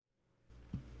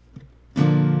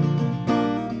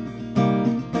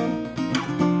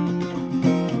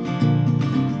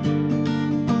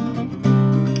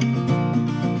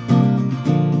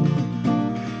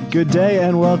Good day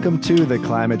and welcome to the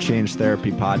Climate Change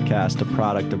Therapy Podcast, a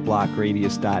product of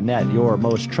blockradius.net, your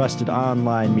most trusted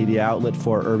online media outlet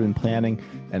for urban planning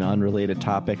and unrelated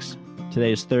topics.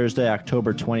 Today is Thursday,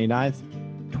 October 29th,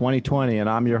 2020, and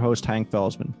I'm your host, Hank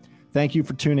Felsman. Thank you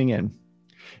for tuning in.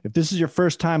 If this is your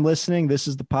first time listening, this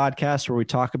is the podcast where we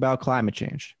talk about climate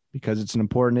change because it's an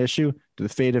important issue to the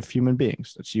fate of human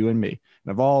beings. That's you and me,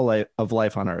 and of all of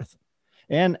life on Earth.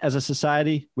 And as a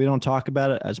society, we don't talk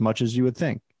about it as much as you would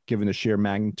think, given the sheer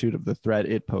magnitude of the threat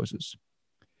it poses.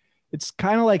 It's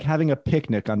kind of like having a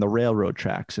picnic on the railroad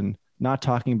tracks and not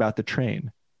talking about the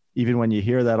train, even when you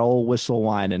hear that old whistle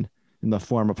whining in the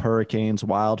form of hurricanes,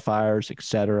 wildfires,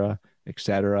 etc.,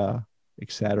 etc.,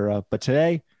 etc. But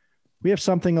today, we have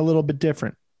something a little bit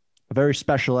different, a very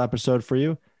special episode for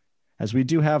you, as we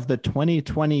do have the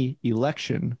 2020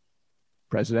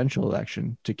 presidential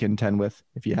election, to contend with,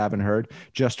 if you haven't heard,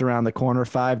 just around the corner,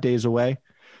 5 days away.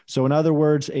 So in other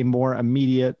words, a more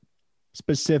immediate,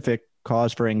 specific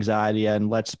cause for anxiety and,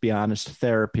 let's be honest,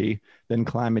 therapy than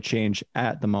climate change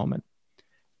at the moment.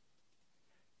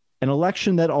 An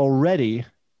election that already,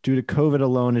 due to COVID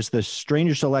alone, is the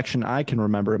strangest election I can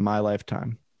remember in my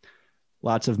lifetime.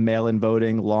 Lots of mail-in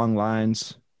voting, long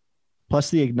lines, plus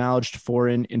the acknowledged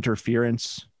foreign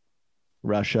interference,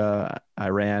 Russia,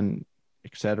 Iran,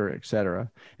 et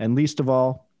cetera, and least of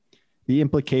all, the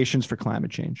implications for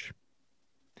climate change.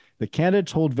 The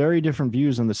candidates hold very different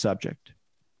views on the subject.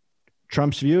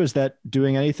 Trump's view is that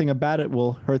doing anything about it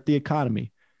will hurt the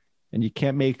economy, and you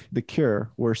can't make the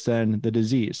cure worse than the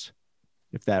disease,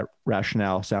 if that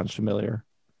rationale sounds familiar.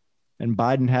 And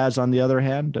Biden has, on the other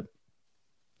hand,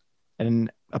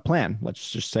 a plan.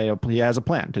 Let's just say he has a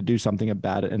plan to do something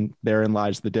about it, and therein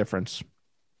lies the difference.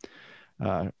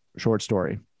 Short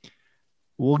story.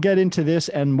 We'll get into this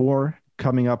and more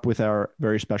coming up with our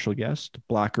very special guest,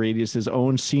 Block Radius's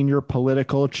own senior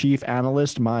political chief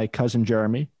analyst, my cousin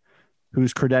Jeremy,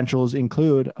 whose credentials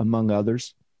include, among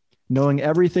others, knowing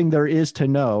everything there is to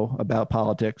know about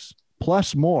politics,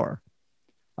 plus more.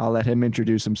 I'll let him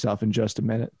introduce himself in just a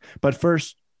minute. But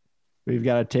first, we've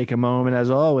got to take a moment,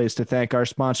 as always, to thank our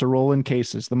sponsor, Rollin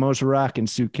Cases, the most rockin'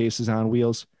 suitcases on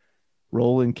wheels.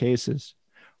 Rollin Cases.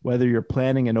 Whether you're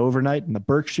planning an overnight in the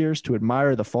Berkshires to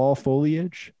admire the fall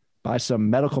foliage, buy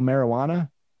some medical marijuana,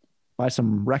 buy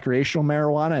some recreational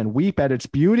marijuana, and weep at its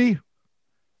beauty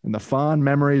and the fond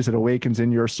memories it awakens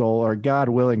in your soul, or God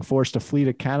willing, forced to flee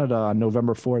to Canada on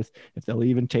November 4th, if they'll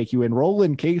even take you in.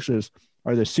 Roll-in Cases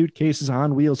are the suitcases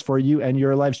on wheels for you and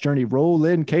your life's journey.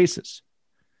 Roll-in Cases.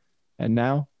 And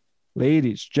now,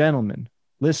 ladies, gentlemen,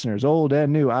 listeners, old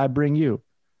and new, I bring you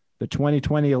the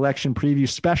 2020 election preview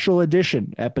special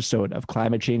edition episode of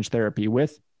Climate Change Therapy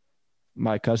with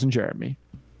my cousin Jeremy.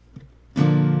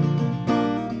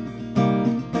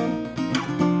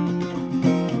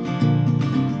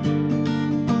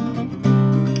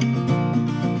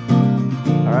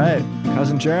 All right,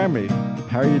 cousin Jeremy,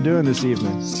 how are you doing this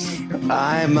evening?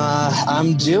 I'm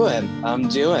doing. I'm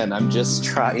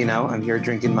just I'm here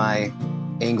drinking my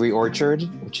Angry Orchard,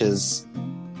 which is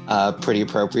pretty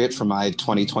appropriate for my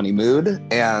 2020 mood,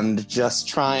 and just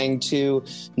trying to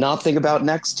not think about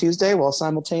next Tuesday while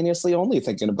simultaneously only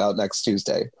thinking about next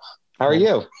Tuesday. How are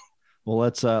you? Well,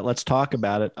 let's talk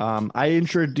about it. I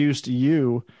introduced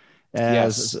you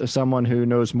as someone who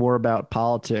knows more about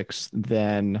politics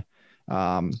than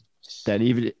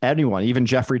even anyone, even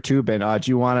Jeffrey Toobin.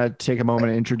 Do you want to take a moment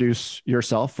and introduce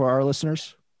yourself for our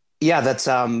listeners? Yeah, that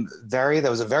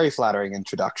was a very flattering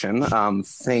introduction.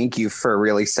 Thank you for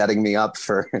really setting me up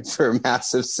for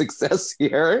massive success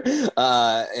here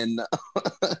and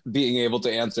being able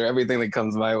to answer everything that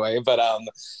comes my way. But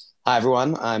hi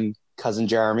everyone, I'm cousin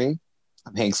Jeremy.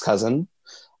 I'm Hank's cousin.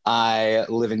 I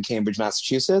live in Cambridge,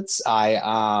 Massachusetts. I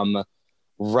I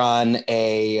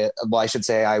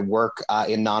work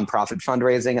in nonprofit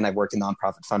fundraising, and I've worked in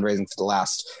nonprofit fundraising for the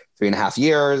last 3.5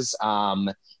 years.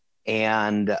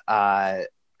 And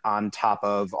on top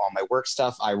of all my work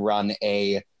stuff, I run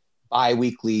a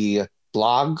bi-weekly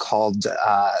blog called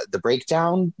The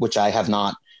Breakdown, which I have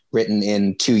not written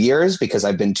in 2 years because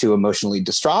I've been too emotionally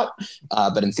distraught.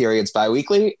 But in theory, it's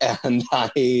bi-weekly. And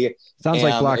sounds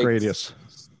like Block Radius.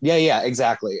 Yeah,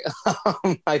 exactly.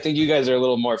 I think you guys are a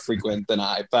little more frequent than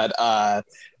I, but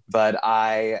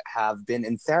I have been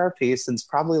in therapy since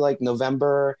probably like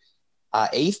November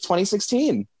 8th,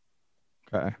 2016.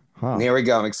 Okay. Huh. And here we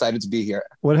go. I'm excited to be here.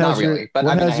 But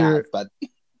but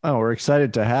oh, we're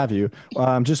excited to have you.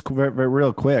 Just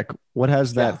real quick, what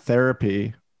has that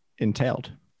therapy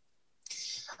entailed?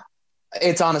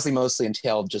 It's honestly mostly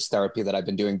entailed just therapy that I've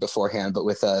been doing beforehand, but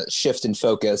with a shift in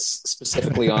focus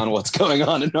specifically on what's going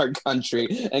on in our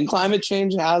country. And climate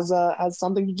change has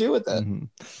something to do with it. Mm-hmm.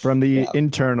 From the Yeah.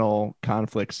 internal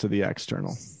conflicts to the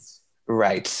external.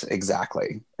 Right.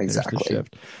 Exactly. There's the Exactly.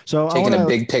 shift. So Taking a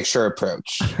big picture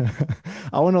approach.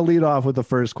 I want to lead off with the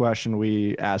first question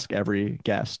we ask every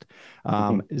guest.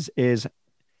 Is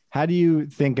how do you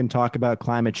think and talk about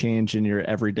climate change in your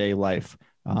everyday life?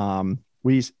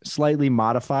 We slightly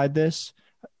modified this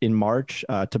in March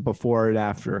to before and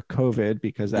after COVID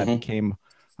because that became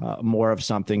more of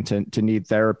something to need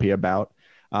therapy about.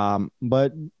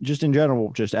 But just in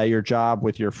general, just at your job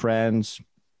with your friends,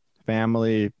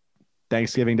 family,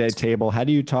 Thanksgiving Day table, how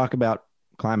do you talk about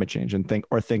climate change and think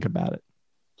about it?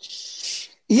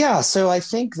 Yeah. So I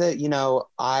think that,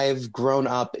 I've grown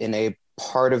up in a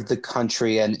part of the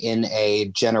country and in a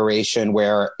generation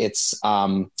where it's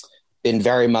been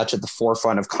very much at the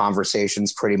forefront of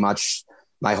conversations pretty much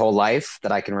my whole life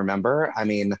that I can remember. I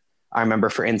mean, I remember,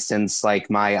 for instance, like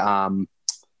my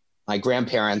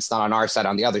grandparents, not on our side,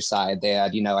 on the other side, they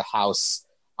had, a house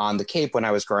on the Cape when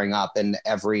I was growing up. And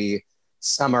every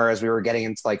summer, as we were getting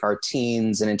into like our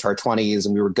teens and into our 20s,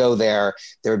 and we would go there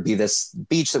would be this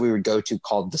beach that we would go to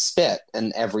called the Spit.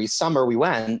 And every summer we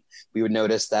went, we would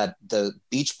notice that the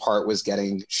beach part was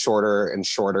getting shorter and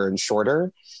shorter and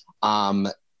shorter.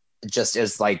 Just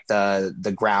as like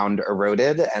the ground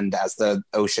eroded and as the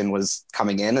ocean was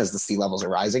coming in, as the sea levels are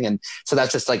rising. And so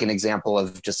that's just like an example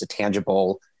of just a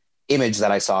tangible image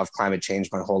that I saw of climate change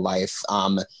my whole life.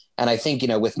 And I think,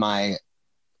 with my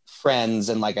friends,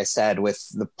 and like I said, with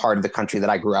the part of the country that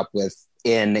I grew up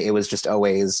it was just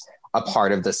always a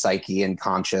part of the psyche and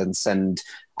conscience. And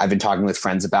I've been talking with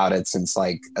friends about it since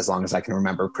like as long as I can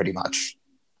remember, pretty much.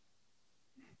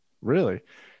 Really?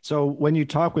 So when you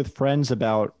talk with friends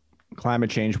about climate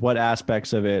change, what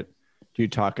aspects of it do you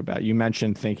talk about? You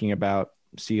mentioned thinking about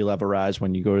sea level rise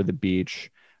when you go to the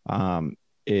beach, and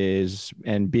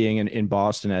being in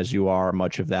Boston as you are,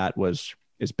 much of that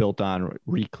is built on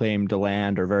reclaimed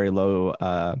land or very low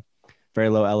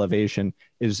elevation.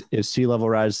 Is sea level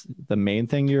rise the main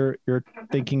thing you're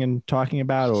thinking and talking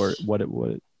about, or what it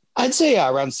would? I'd say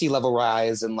around sea level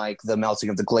rise and like the melting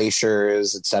of the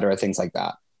glaciers, et cetera, things like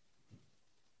that.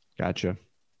 Gotcha.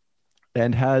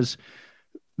 And has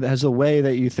the way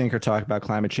that you think or talk about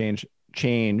climate change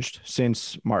changed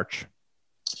since March?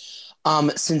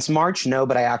 Since March, no,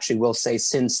 but I actually will say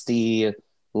since the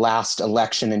last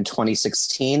election in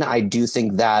 2016, I do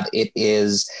think that it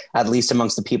is, at least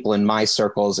amongst the people in my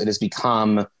circles, it has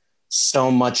become so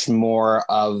much more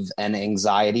of an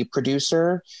anxiety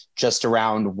producer just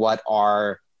around what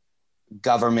our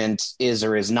government is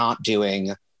or is not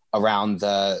doing around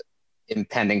the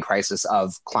impending crisis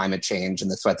of climate change and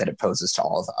the threat that it poses to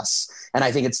all of us. And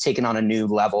I think it's taken on a new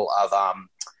level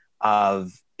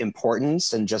of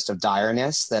importance and just of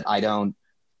direness that I don't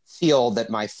feel that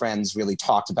my friends really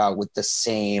talked about with the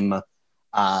same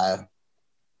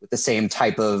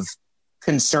type of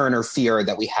concern or fear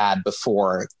that we had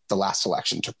before the last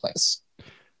election took place.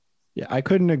 Yeah, I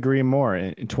couldn't agree more.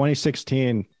 In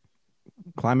 2016,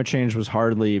 climate change was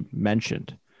hardly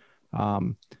mentioned.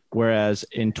 Whereas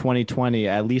in 2020,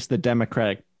 at least the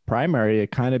Democratic primary,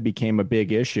 it kind of became a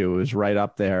big issue. It was right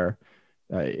up there.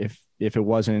 If it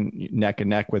wasn't neck and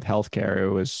neck with healthcare, it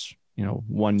was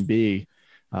 1B.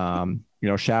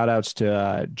 Shout outs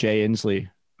to Jay Inslee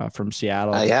from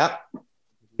Seattle. Yeah,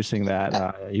 producing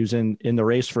that. He was in the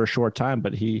race for a short time,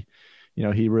 but he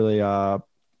really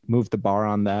moved the bar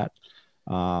on that.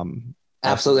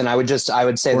 Absolutely, and I would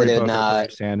say Cory that Booker,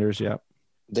 Sanders, yeah,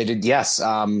 they did. Yes,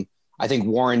 I think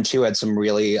Warren too had some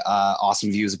really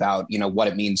awesome views about what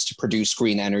it means to produce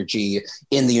green energy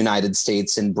in the United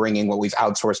States and bringing what we've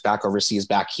outsourced back overseas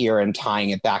back here and tying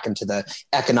it back into the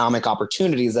economic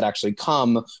opportunities that actually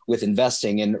come with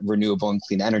investing in renewable and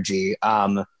clean energy.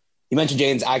 You mentioned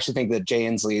Jay. I actually think that Jay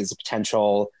Inslee is a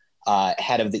potential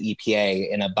head of the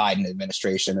EPA in a Biden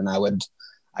administration, and I would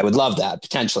love that,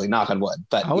 potentially, knock on wood.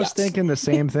 But I was thinking the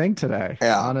same thing today.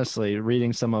 Yeah. Honestly,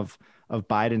 reading some of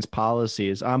Biden's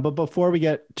policies. But before we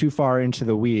get too far into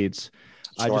the weeds,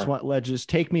 Sure. let's just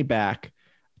take me back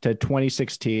to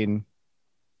 2016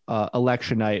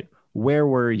 election night. Where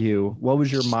were you? What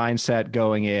was your mindset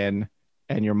going in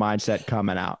and your mindset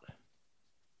coming out?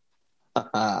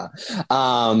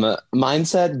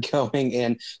 Mindset going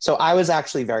in. So I was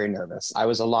actually very nervous. I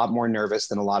was a lot more nervous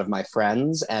than a lot of my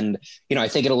friends. And, I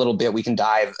think in a little bit, we can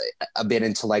dive a bit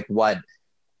into like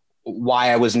why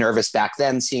I was nervous back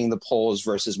then seeing the polls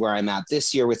versus where I'm at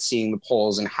this year with seeing the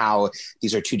polls and how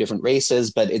these are two different races.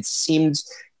 But it seemed,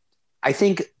 I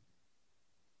think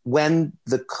when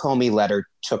the Comey letter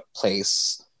took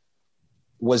place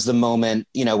was the moment,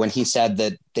 when he said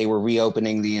that they were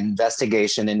reopening the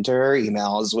investigation into her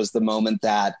emails, was the moment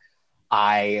that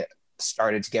I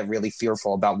started to get really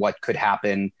fearful about what could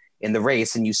happen in the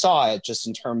race. And you saw it just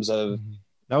in terms of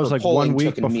that was like 1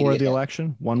 week before the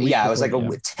election. 1 week. Yeah, it was like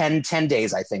 10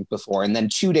 days, I think, before. And then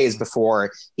 2 days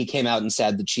before he came out and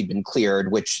said that she'd been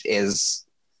cleared, which is,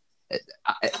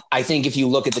 I think if you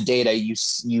look at the data,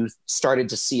 you started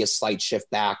to see a slight shift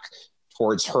back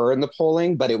towards her in the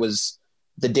polling, but it was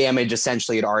the damage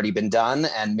essentially had already been done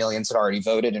and millions had already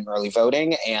voted in early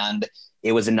voting. And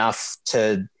it was enough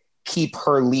to keep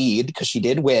her lead, because she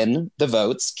did win the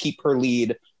votes, keep her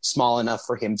lead small enough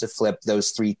for him to flip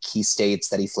those 3 key states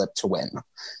that he flipped to win.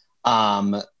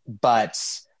 But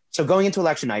so going into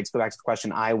election night, to go back to the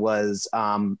question, I was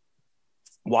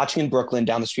watching in Brooklyn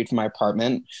down the street from my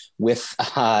apartment with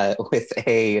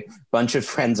a bunch of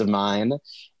friends of mine.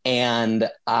 And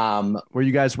were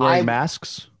you guys wearing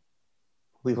masks?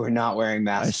 We were not wearing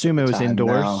masks. I assume it was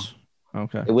indoors. No.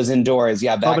 Okay. It was indoors.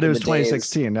 Yeah. But it was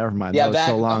 2016. Days. Never mind. Yeah. That was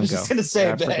so long ago. I was just going to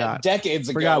say decades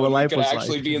ago when we could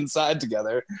actually be inside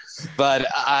together. But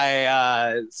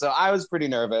so I was pretty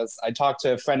nervous. I talked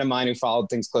to a friend of mine who followed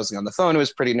things closely on the phone, who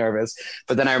was pretty nervous.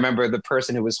 But then I remember the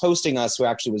person who was hosting us, who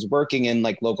actually was working in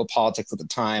like local politics at the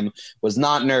time, was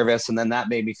not nervous. And then that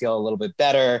made me feel a little bit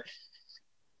better.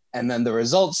 And then the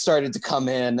results started to come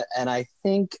in. And I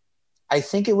think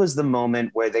it was the moment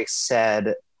where they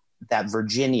said that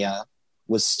Virginia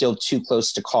was still too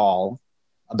close to call,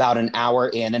 about an hour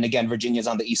in. And again, Virginia's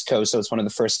on the East Coast, so it's one of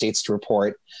the first states to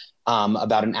report.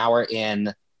 About an hour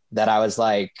in, that I was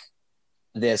like,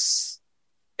 this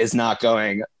is not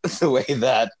going the way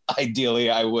that ideally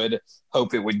I would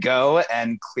hope it would go.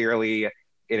 And clearly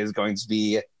it is going to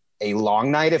be a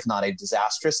long night, if not a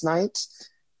disastrous night.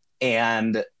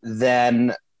 And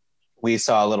then we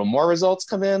saw a little more results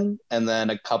come in. And then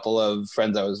a couple of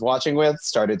friends I was watching with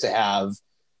started to have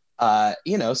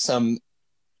some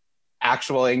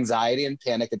actual anxiety and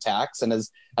panic attacks. And as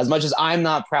much as I'm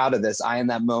not proud of this, I, in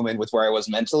that moment with where I was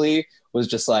mentally, was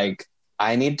just like,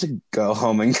 I need to go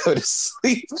home and go to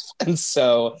sleep. And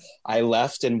so I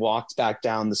left and walked back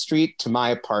down the street to my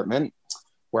apartment,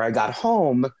 where I got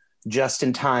home just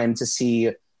in time to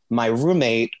see my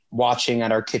roommate watching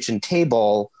at our kitchen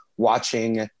table,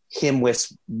 watching him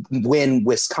win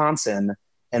Wisconsin.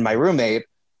 And my roommate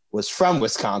was from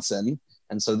Wisconsin.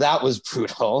 And so that was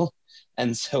brutal.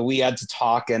 And so we had to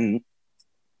talk and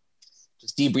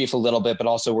just debrief a little bit, but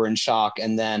also we're in shock.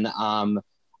 And then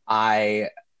I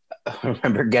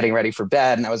remember getting ready for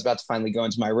bed, and I was about to finally go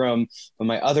into my room when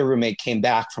my other roommate came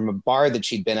back from a bar that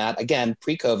she'd been at, again,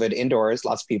 pre-COVID, indoors,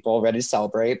 lots of people ready to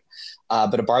celebrate,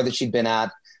 but a bar that she'd been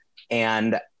at.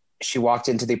 And she walked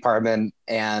into the apartment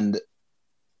and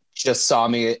just saw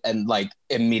me and like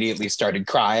immediately started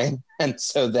crying. And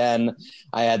so then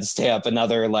I had to stay up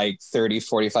another like 30,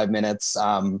 45 minutes,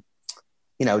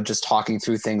 just talking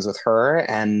through things with her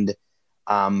and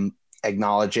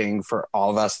acknowledging for all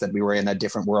of us that we were in a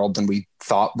different world than we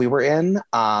thought we were in.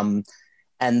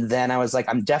 And then I was like,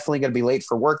 I'm definitely going to be late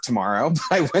for work tomorrow. But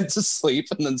I went to sleep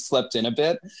and then slept in a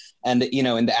bit. And,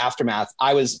 in the aftermath,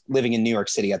 I was living in New York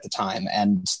City at the time.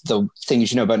 And the thing you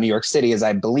should know about New York City is,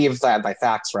 I believe that by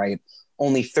facts, right,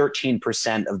 only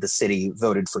 13% of the city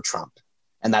voted for Trump.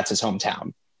 And that's his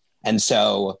hometown. And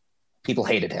so people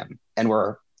hated him and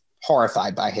were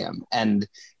horrified by him. And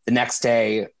the next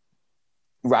day,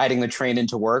 riding the train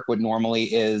into work, what normally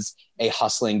is a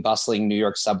hustling, bustling New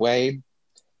York subway,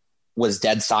 was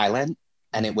dead silent.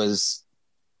 And it was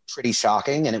pretty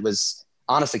shocking. And it was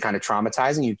honestly kind of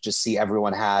traumatizing. You could just see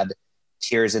everyone had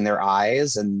tears in their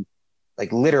eyes. And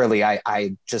like literally,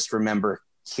 I just remember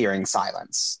hearing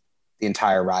silence the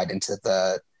entire ride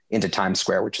into Times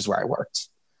Square, which is where I worked.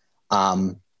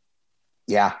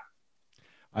 Yeah.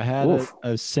 I had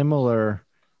a similar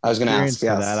I was going to ask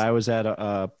that. I was at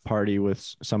a party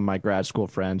with some of my grad school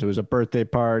friends. It was a birthday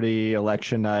party,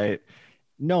 election night.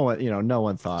 No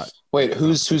one thought. Wait,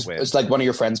 who's it's like one of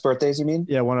your friends' birthdays, you mean?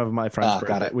 Yeah, one of my friends'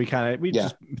 birthdays. Got it. We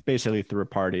just basically threw a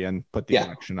party and put the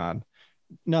election on.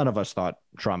 None of us thought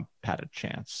Trump had a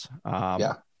chance.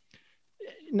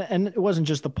 And it wasn't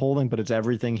just the polling, but it's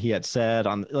everything he had said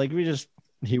on, like,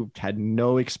 he had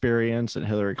no experience, and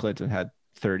Hillary Clinton had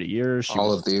 30 years. She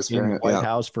all of these in the White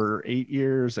House for 8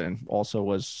 years and also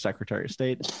was Secretary of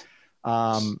State.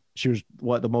 She was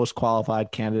the most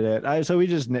qualified candidate. So we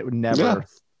just never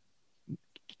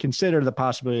considered the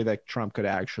possibility that Trump could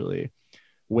actually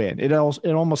win. It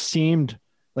almost seemed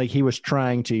like he was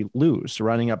trying to lose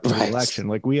running up to the election.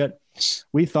 Like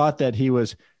we thought that he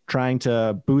was trying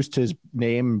to boost his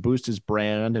name, boost his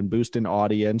brand, and boost an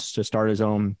audience to start his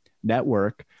own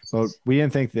network. But we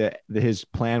didn't think that his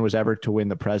plan was ever to win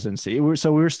the presidency.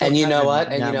 So we were still. And you kind know of what?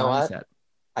 in And that you know mindset. what?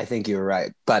 I think you were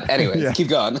right. But anyways, Yeah. keep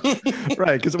going.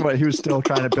 Right, because he was still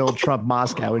trying to build Trump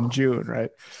Moscow in June, right?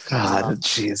 God,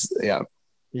 jeez. Yeah.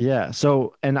 Yeah.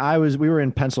 So, and we were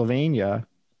in Pennsylvania,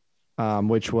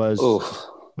 which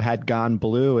had gone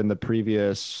blue in the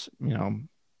previous,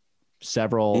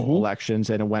 several elections,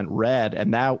 and it went red,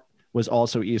 and that was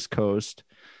also East Coast.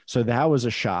 So that was a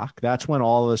shock. That's when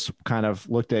all of us kind of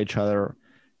looked at each other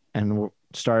and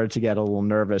started to get a little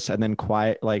nervous, and then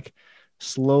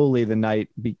slowly the night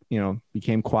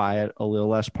became quiet, a little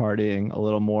less partying, a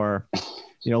little more,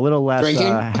 a little less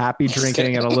happy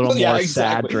drinking, and a little more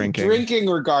sad drinking. Drinking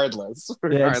regardless.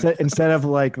 Yeah, instead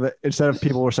of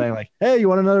people were saying like, "Hey, you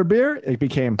want another beer?" It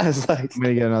became, I was like, "I'm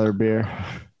gonna get another beer."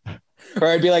 Or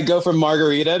I'd be like, go from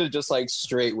margarita to just like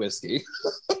straight whiskey,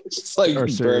 just like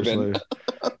bourbon.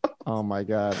 Oh my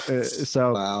God!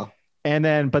 So wow. And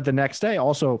then, but the next day,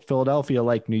 also Philadelphia,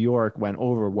 like New York, went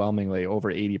overwhelmingly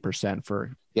over 80%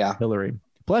 for Hillary.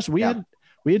 Plus, we had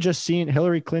just seen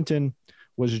Hillary Clinton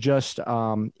was just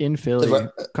in Philly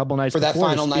a couple nights for that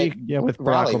final night, with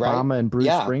Barack Obama and Bruce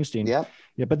Springsteen.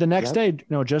 Yeah. But the next day,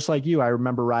 just like you, I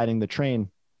remember riding the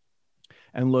train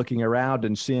and looking around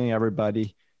and seeing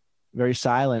everybody very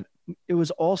silent. It was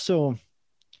also.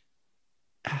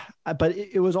 But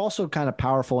it was also kind of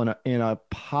powerful in a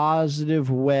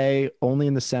positive way, only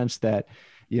in the sense that,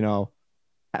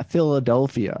 at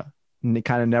Philadelphia, it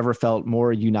kind of never felt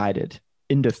more united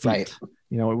in defeat. Right.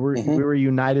 We were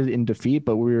united in defeat,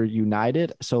 but we were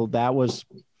united. So that was,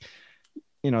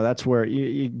 that's where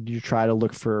you try to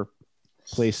look for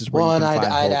places where you can find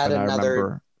hope. And I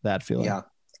remember that feeling. Yeah.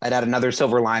 I'd add another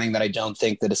silver lining that I don't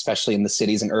think that, especially in the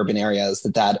cities and urban areas,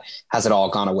 that has it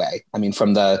all gone away. I mean,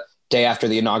 from the day after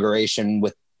the inauguration,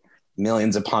 with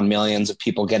millions upon millions of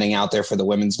people getting out there for the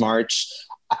Women's March,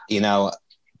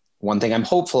 one thing I'm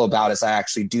hopeful about is I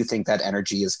actually do think that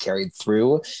energy is carried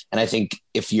through. And I think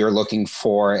if you're looking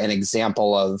for an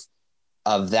example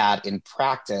of that in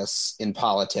practice in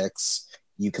politics,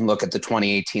 you can look at the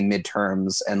 2018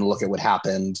 midterms and look at what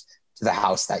happened to the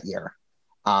House that year,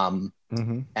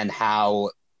 and how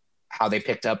they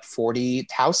picked up 40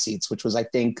 House seats, which was, I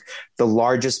think, the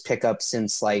largest pickup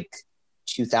since like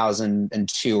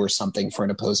 2002 or something for an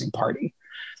opposing party.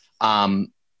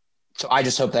 So I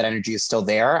just hope that energy is still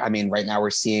there. I mean, right now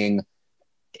we're seeing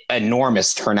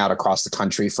enormous turnout across the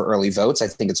country for early votes. I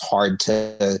think it's hard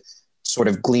to sort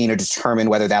of glean or determine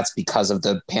whether that's because of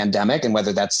the pandemic and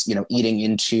whether that's, eating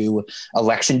into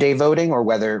election day voting, or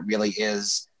whether it really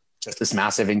is just this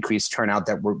massive increased turnout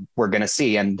that we're going to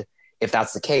see. And if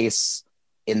that's the case,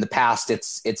 in the past,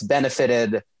 it's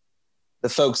benefited the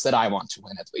folks that I want to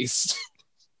win, at least.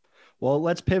 Well,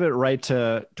 let's pivot right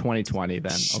to 2020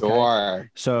 then. Sure. Okay?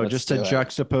 So just to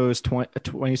juxtapose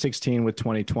 2016 with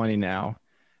 2020 now,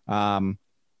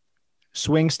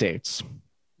 swing states.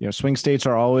 Swing states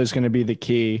are always going to be the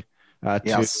key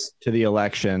to the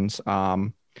elections.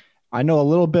 I know a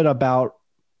little bit about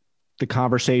the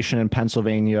conversation in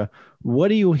Pennsylvania. What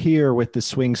do you hear with the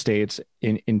swing states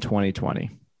in 2020?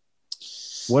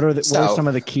 What are some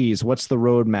of the keys? What's the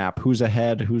roadmap? Who's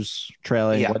ahead? Who's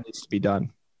trailing? What needs to be done?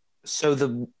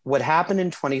 So what happened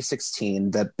in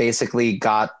 2016 that basically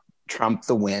got Trump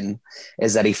the win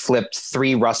is that he flipped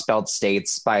 3 Rust Belt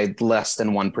states by less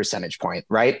than 1 percentage point,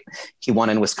 right? He won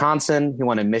in Wisconsin, he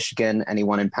won in Michigan, and he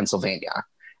won in Pennsylvania.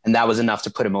 And that was enough to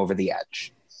put him over the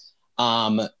edge.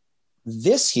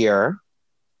 This year,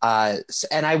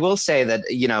 and I will say that,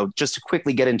 just to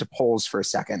quickly get into polls for a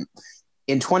second,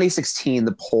 in 2016,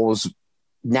 the polls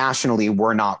nationally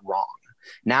were not wrong.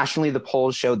 Nationally, the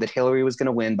polls showed that Hillary was going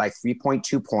to win by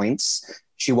 3.2 points.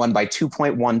 She won by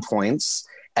 2.1 points.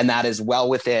 And that is well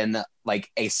within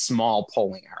like a small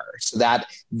polling error. So that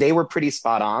they were pretty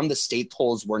spot on. The state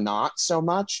polls were not so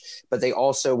much, but they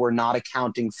also were not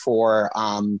accounting for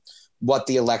what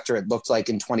the electorate looked like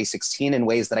in 2016 in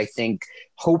ways that I think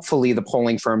hopefully the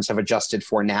polling firms have adjusted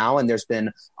for now. And there's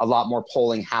been a lot more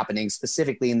polling happening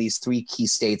specifically in these 3 key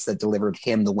states that delivered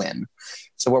him the win.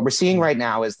 So what we're seeing right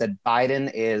now is that Biden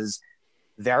is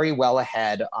very well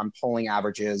ahead on polling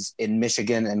averages in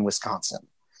Michigan and Wisconsin,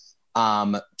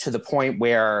 to the point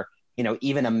where,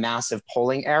 even a massive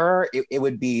polling error, it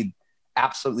would be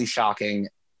absolutely shocking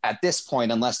at this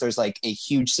point, unless there's like a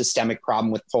huge systemic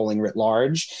problem with polling writ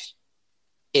large,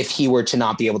 if he were to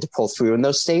not be able to pull through in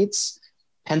those states.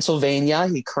 Pennsylvania,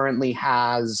 he currently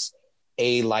has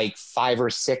a like 5 or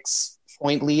 6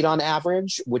 point lead on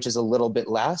average, which is a little bit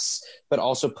less, but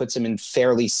also puts him in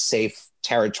fairly safe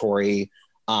territory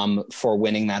for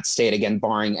winning that state, again,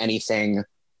 barring anything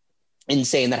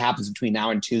insane that happens between now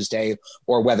and Tuesday,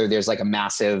 or whether there's like a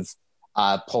massive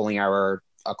polling error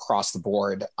across the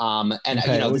board. And,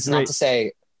 Okay, this is not to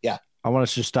say, yeah. I want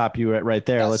us to stop you right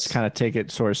there. Yes. Let's kind of take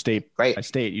it sort of state by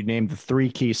state. You named the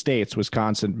 3 key states: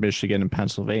 Wisconsin, Michigan, and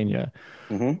Pennsylvania.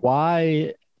 Mm-hmm.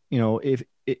 Why,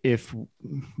 if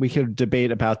we could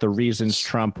debate about the reasons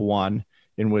Trump won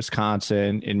in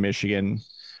Wisconsin, in Michigan,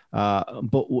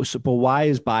 but why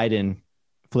is Biden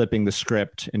flipping the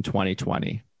script in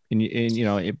 2020?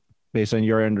 And based on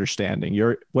your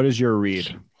understanding, what is your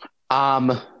read?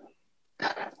 Well,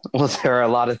 there are a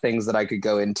lot of things that I could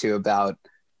go into about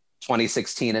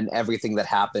 2016 and everything that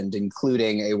happened,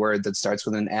 including a word that starts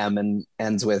with an M and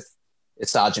ends with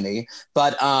misogyny.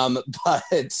 But I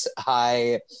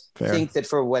think that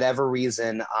for whatever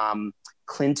reason,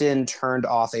 Clinton turned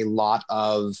off a lot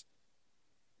of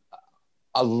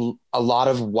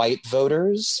white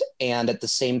voters, and at the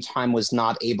same time was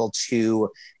not able to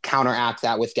counteract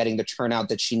that with getting the turnout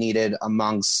that she needed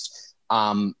amongst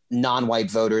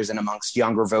non-white voters and amongst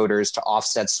younger voters to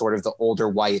offset sort of the older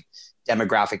white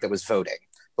demographic that was voting.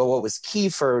 But what was key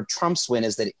for Trump's win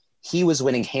is that he was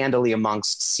winning handily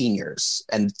amongst seniors,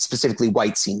 and specifically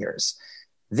white seniors.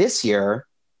 This year,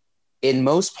 in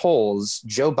most polls,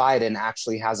 Joe Biden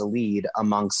actually has a lead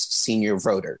amongst senior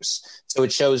voters. So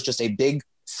it shows just a big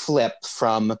flip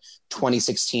from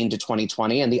 2016 to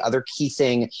 2020. And the other key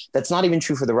thing that's not even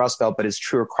true for the Rust Belt, but is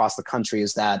true across the country,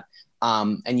 is that,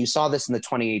 and you saw this in the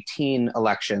 2018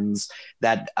 elections,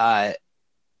 that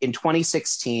in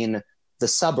 2016, the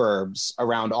suburbs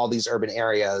around all these urban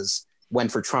areas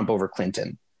went for Trump over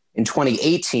Clinton. In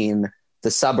 2018, the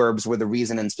suburbs were the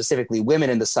reason, and specifically women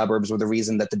in the suburbs were the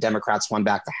reason that the Democrats won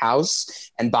back the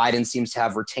House. And Biden seems to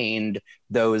have retained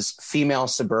those female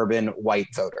suburban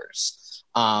white voters.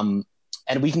 And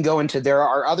we can go into, there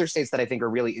are other states that I think are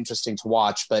really interesting to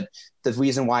watch, but the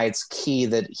reason why it's key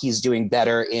that he's doing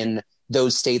better in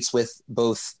those states with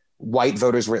both white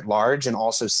voters writ large and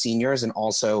also seniors and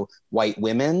also white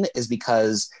women is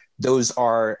because those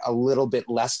are a little bit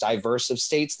less diverse of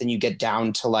states than you get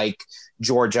down to like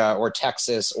Georgia or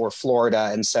Texas or Florida.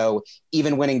 And so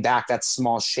even winning back that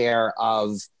small share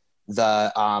of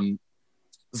the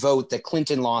vote that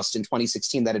Clinton lost in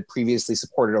 2016 that had previously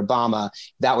supported Obama,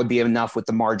 that would be enough with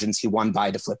the margins he won by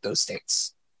to flip those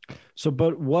states. So,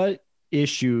 but what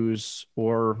issues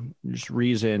or just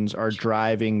reasons are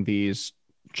driving these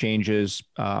changes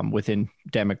within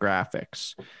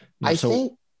demographics?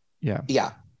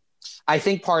 I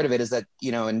think part of it is that,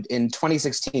 in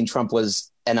 2016, Trump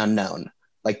was an unknown.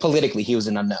 Like politically, he was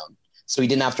an unknown. So he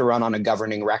didn't have to run on a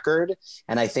governing record.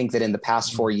 And I think that in the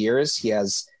past 4 years, he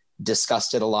has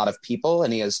disgusted a lot of people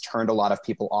and he has turned a lot of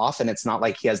people off. And it's not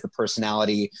like he has the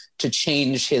personality to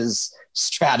change his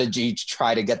strategy to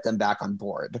try to get them back on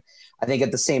board. I think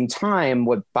at the same time,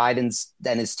 what Biden's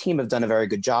and his team have done a very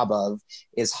good job of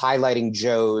is highlighting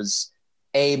Joe's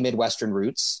Midwestern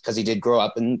roots, because he did grow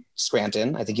up in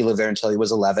Scranton. I think he lived there until he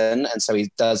was 11. And so he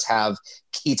does have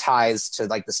key ties to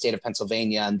like the state of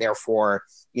Pennsylvania and therefore,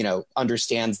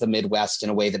 understands the Midwest in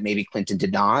a way that maybe Clinton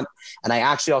did not. And I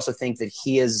actually also think that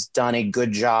he has done a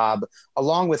good job,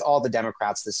 along with all the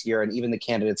Democrats this year and even the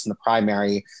candidates in the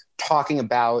primary, talking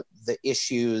about the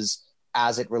issues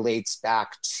as it relates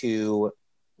back to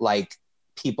like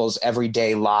people's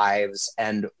everyday lives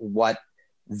and what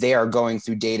they are going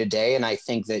through day to day. And I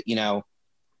think that,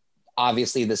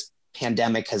 obviously this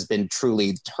pandemic has been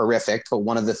truly horrific, but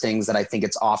one of the things that I think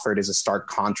it's offered is a stark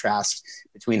contrast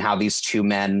between how these two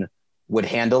men would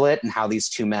handle it and how these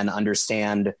two men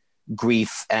understand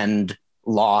grief and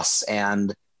loss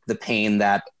and the pain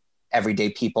that everyday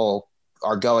people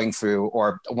are going through,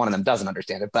 or one of them doesn't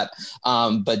understand it.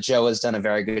 But Joe has done a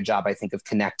very good job, I think, of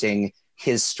connecting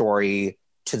his story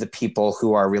to the people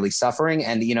who are really suffering.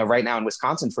 And, right now in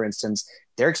Wisconsin, for instance,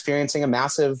 they're experiencing a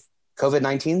massive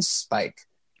COVID-19 spike.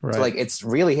 Right. So it's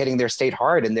really hitting their state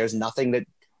hard, and there's nothing that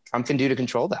Trump can do to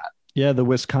control that. Yeah, the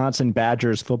Wisconsin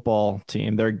Badgers football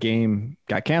team, their game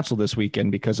got canceled this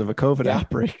weekend because of a COVID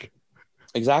outbreak.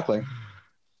 Exactly.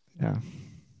 Yeah.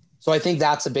 So I think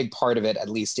that's a big part of it, at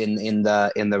least in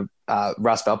the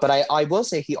Rust Belt. But I will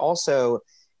say he also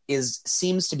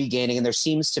seems to be gaining, and there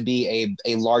seems to be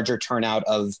a larger turnout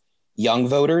of young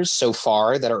voters so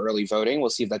far that are early voting. We'll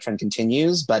see if that trend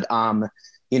continues. But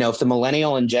if the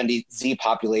millennial and Gen Z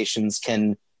populations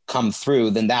can come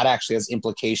through, then that actually has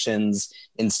implications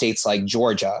in states like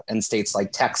Georgia and states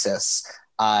like Texas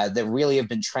that really have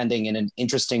been trending in an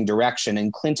interesting direction.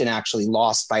 And Clinton actually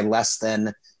lost by less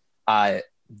than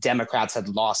Democrats had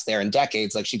lost there in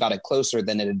decades. Like she got it closer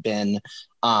than it had been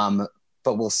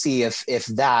but we'll see if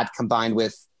that combined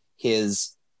with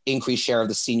his increased share of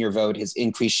the senior vote, his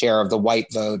increased share of the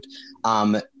white vote,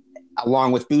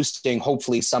 along with boosting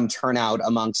hopefully some turnout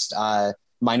amongst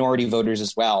minority voters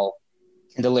as well,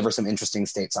 can deliver some interesting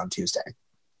states on Tuesday.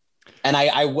 And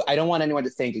I don't want anyone to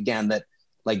think again that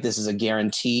like this is a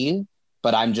guarantee,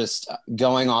 but I'm just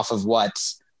going off of what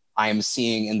I am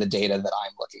seeing in the data that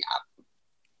I'm looking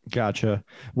at. Gotcha.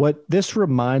 What this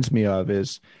reminds me of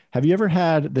is, have you ever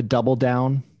had the Double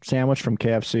Down sandwich from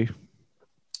KFC?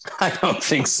 I don't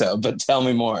think so, but tell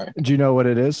me more. Do you know what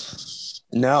it is?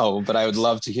 No, but I would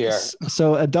love to hear.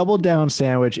 So a Double Down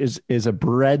sandwich is a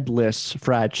breadless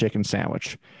fried chicken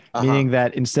sandwich, meaning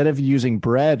that instead of using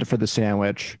bread for the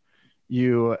sandwich,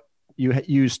 you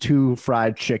use 2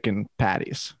 fried chicken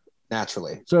patties.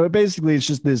 Naturally. So basically it's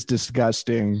just this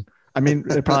disgusting, I mean,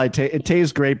 it probably it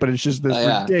tastes great, but it's just this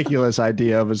ridiculous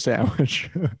idea of a sandwich.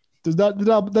 There's not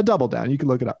the Double Down. You can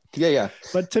look it up. Yeah.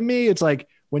 But to me, it's like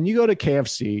when you go to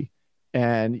KFC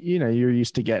and, you know, you're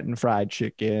used to getting fried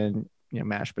chicken, you know,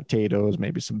 mashed potatoes,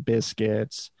 maybe some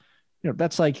biscuits, you know,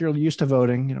 that's like you're used to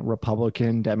voting, you know,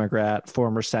 Republican, Democrat,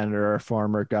 former senator,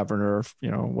 former governor, you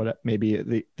know, what maybe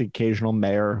the occasional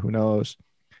mayor, who knows.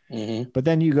 Mm-hmm. But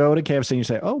then you go to KFC and you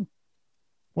say, oh,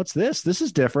 what's this? This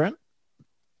is different.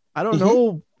 I don't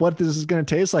know what this is going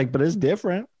to taste like, but it's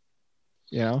different.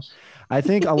 You know, I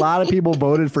think a lot of people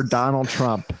voted for Donald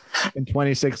Trump in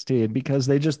 2016 because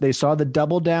they saw the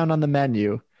Double Down on the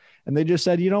menu and they just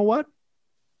said, you know what?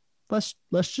 Let's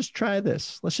just try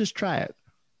this. Let's just try it.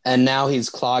 And now he's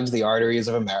clogged the arteries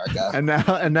of America. And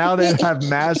now they have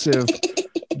massive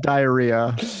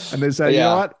diarrhea. And they said, you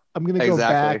know what? I'm going to go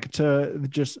back to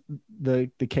just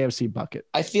the KFC bucket.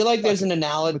 I feel like there's an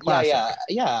analogy.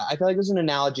 Yeah. I feel like there's an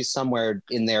analogy somewhere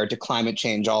in there to climate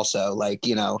change also. Like,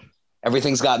 you know,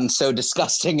 everything's gotten so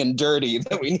disgusting and dirty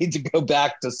that we need to go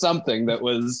back to something that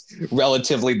was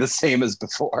relatively the same as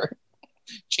before.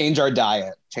 Change our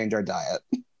diet.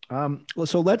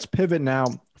 So let's pivot now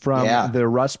from the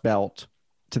Rust Belt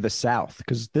to the South,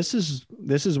 because this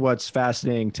is what's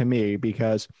fascinating to me,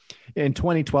 because in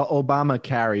 2012, Obama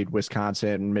carried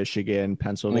Wisconsin, Michigan,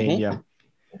 Pennsylvania,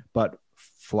 but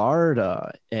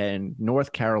Florida and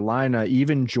North Carolina,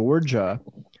 even Georgia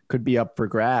could be up for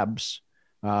grabs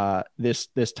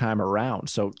this time around.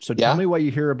 So tell me what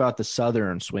you hear about the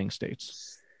Southern swing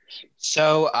states.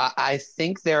 So I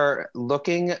think they're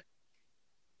looking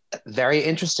very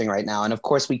interesting right now. And of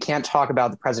course, we can't talk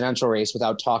about the presidential race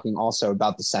without talking also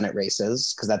about the Senate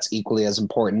races, because that's equally as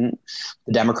important.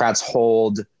 The Democrats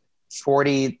hold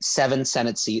 47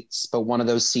 Senate seats, but one of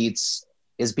those seats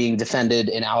is being defended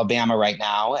in Alabama right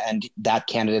now, and that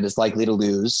candidate is likely to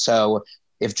lose. So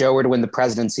if Joe were to win the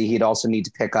presidency, he'd also need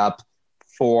to pick up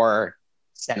 4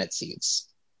 Senate seats,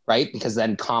 right? Because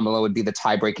then Kamala would be the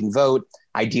tie-breaking vote.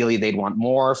 Ideally, they'd want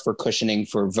more for cushioning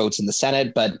for votes in the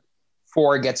Senate, but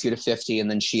 4 gets you to 50,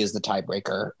 and then she is the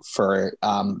tiebreaker for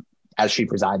as she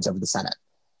presides over the Senate,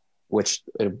 which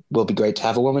it will be great to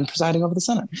have a woman presiding over the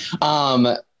Senate.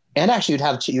 And actually,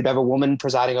 you'd have a woman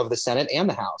presiding over the Senate and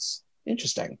the House.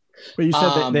 Interesting. But you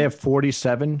said that they have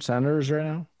 47 senators right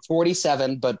now?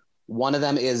 47, but one of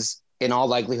them is in all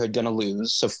likelihood going to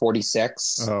lose, so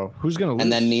 46. Oh, who's going to lose?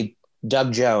 And then need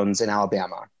Doug Jones in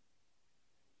Alabama.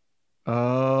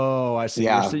 Oh, I see.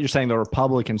 Yeah. You're saying the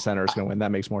Republican senator is going to win.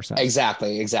 That makes more sense.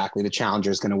 Exactly. The challenger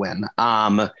is going to win.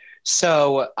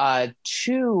 So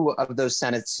 2 of those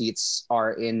Senate seats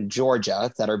are in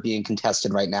Georgia that are being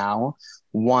contested right now.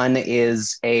 One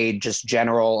is a just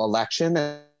general election,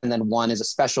 and then one is a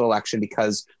special election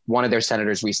because one of their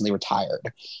senators recently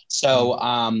retired.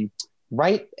 So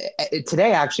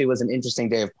today actually was an interesting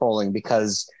day of polling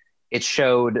because it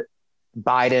showed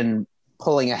Biden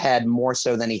pulling ahead more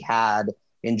so than he had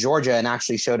in Georgia, and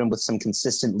actually showed him with some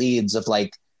consistent leads of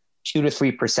like 2 to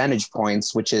 3 percentage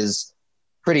points, which is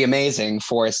pretty amazing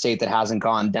for a state that hasn't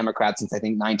gone Democrat since I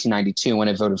think 1992 when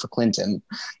it voted for Clinton.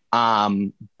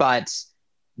 But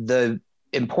the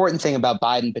important thing about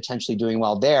Biden potentially doing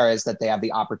well there is that they have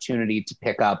the opportunity to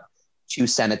pick up 2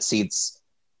 Senate seats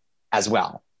as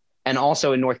well. And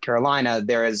also in North Carolina,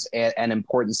 there is an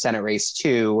important Senate race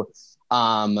too.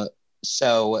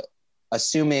 So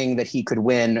assuming that he could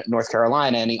win North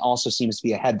Carolina, and he also seems to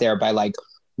be ahead there by like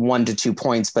 1 to 2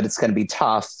 points, but it's going to be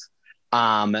tough.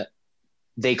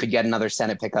 They could get another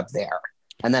Senate pickup there.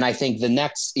 And then I think the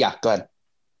next, go ahead.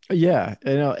 Yeah.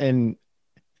 And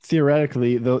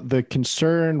theoretically, the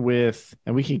concern with,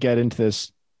 and we can get into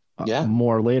this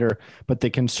more later, but the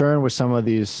concern with some of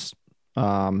these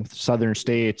southern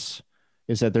states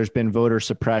is that there's been voter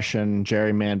suppression,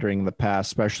 gerrymandering in the past,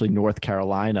 especially North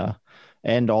Carolina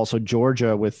and also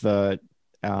Georgia with the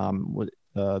the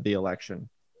election?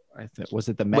 I think was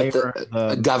it the With mayor,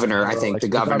 the governor, I think the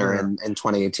governor governor, in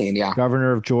 2018. Yeah.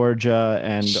 governor of Georgia,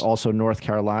 and also North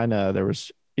Carolina. There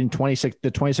was in the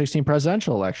 2016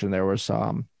 presidential election. There was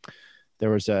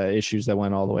issues that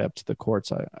went all the way up to the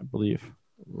courts. I believe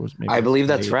it was maybe I believe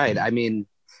that's 2018. right. I mean,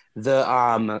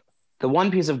 the one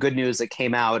piece of good news that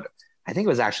came out, I think it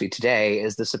was actually today,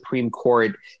 is the Supreme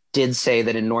Court did say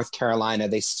that in North Carolina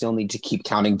they still need to keep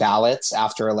counting ballots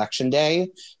after Election Day.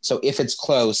 So if it's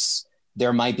close,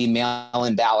 there might be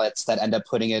mail-in ballots that end up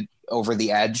putting it over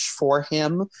the edge for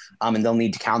him, and they'll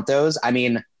need to count those. I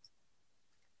mean,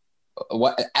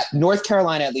 North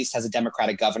Carolina at least has a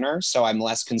Democratic governor, so I'm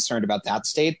less concerned about that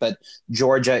state. But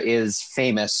Georgia is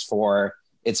famous for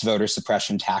its voter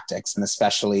suppression tactics, and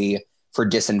especially for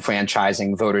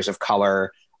disenfranchising voters of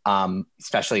color,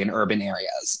 especially in urban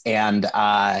areas. And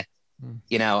I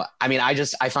mean,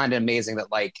 I find it amazing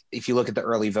that, like, if you look at the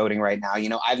early voting right now,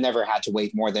 I've never had to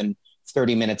wait more than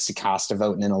 30 minutes to cast a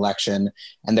vote in an election,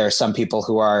 and there are some people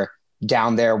who are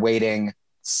down there waiting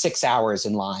 6 hours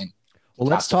in line. Well,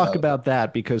 let's talk about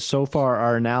that, because so far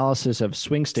our analysis of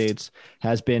swing states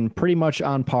has been pretty much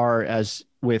on par as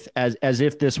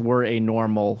if this were a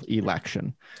normal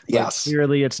election. Yes. But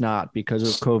clearly it's not, because of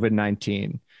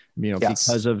COVID-19, yes.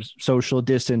 Because of social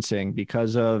distancing,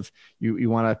 because of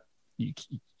I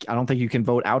don't think you can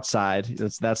vote outside.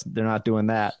 They're not doing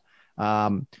that.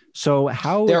 So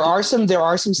how there are some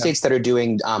states that are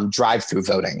doing drive-through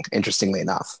voting, interestingly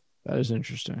enough. That is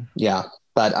interesting. Yeah.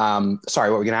 But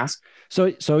sorry, what were we going to ask?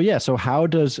 So how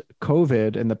does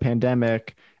COVID and the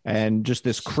pandemic and just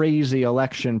this crazy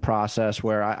election process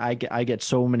where I get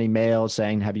so many mails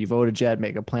saying, have you voted yet?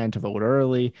 Make a plan to vote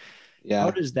early. Yeah.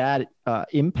 How does that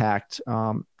impact,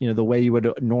 the way you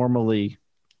would normally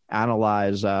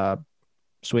analyze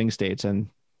swing states and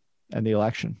the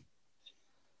election?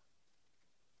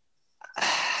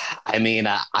 I mean,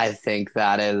 I think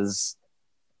it's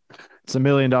 $1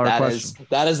 million question.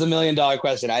 That is the $1 million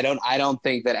question. I don't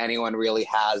think that anyone really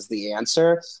has the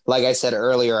answer. Like I said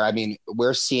earlier, I mean,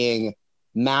 we're seeing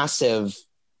massive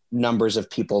numbers of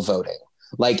people voting.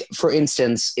 Like, for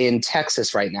instance, in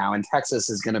Texas right now, and Texas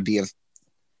is going to be a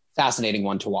fascinating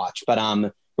one to watch, but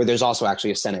where there's also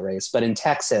actually a Senate race. But in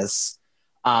Texas,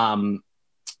 the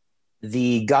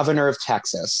governor of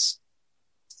Texas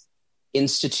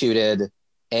instituted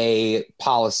a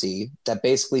policy that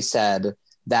basically said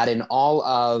that in all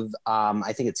of,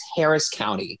 I think it's Harris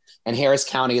County, and Harris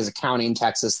County is a county in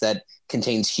Texas that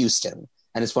contains Houston,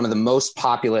 and it's one of the most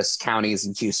populous counties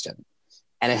in Houston,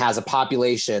 and it has a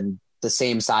population the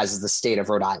same size as the state of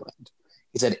Rhode Island.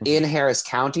 He said in Harris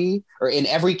County, or in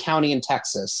every county in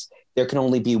Texas, there can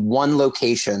only be one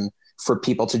location for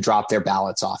people to drop their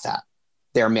ballots off at.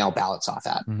 Their mail ballots off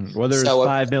at. Mm-hmm. Whether it's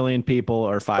 5 million people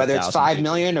or 5,000. Whether it's 5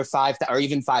 million or 5, or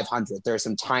even 500. There are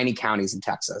some tiny counties in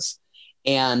Texas.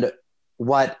 And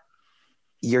what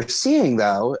you're seeing,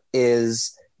 though,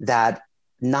 is that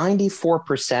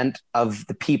 94% of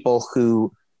the people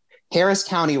who Harris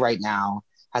County right now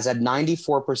has had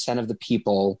 94% of the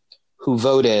people who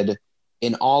voted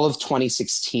in all of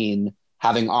 2016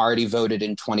 having already voted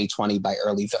in 2020 by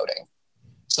early voting.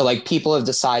 So, like, people have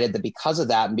decided that because of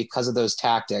that and because of those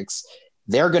tactics,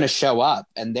 they're going to show up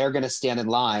and they're going to stand in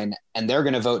line and they're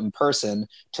going to vote in person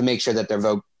to make sure that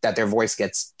their voice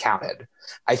gets counted.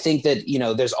 I think that,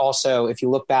 there's also, if you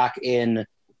look back in,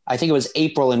 I think it was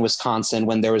April in Wisconsin,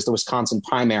 when there was the Wisconsin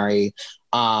primary,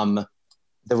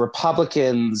 the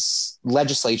Republicans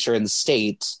legislature in the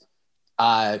state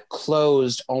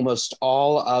closed almost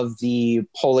all of the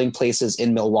polling places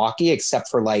in Milwaukee, except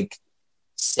for like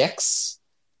 6,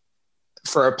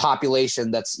 for a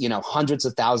population that's, hundreds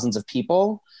of thousands of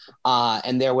people.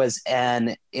 And there was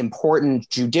an important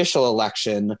judicial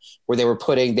election where they were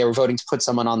voting to put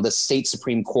someone on the state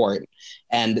Supreme Court.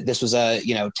 And this was a,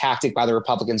 tactic by the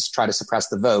Republicans to try to suppress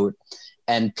the vote.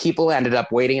 And people ended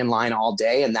up waiting in line all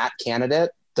day. And that candidate,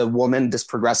 this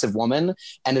progressive woman,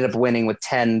 ended up winning with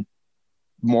a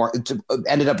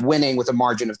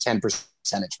margin of 10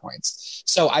 percentage points.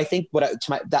 So I think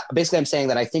basically I'm saying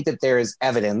that I think that there is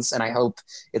evidence, and I hope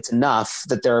it's enough,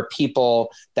 that there are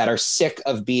people that are sick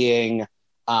of being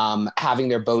having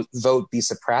their vote be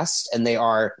suppressed, and they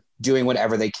are doing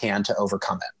whatever they can to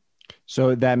overcome it.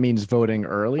 So that means voting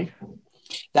early?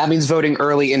 That means voting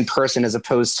early in person as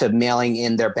opposed to mailing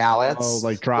in their ballots. Oh,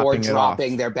 like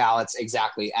dropping their ballots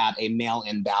exactly at a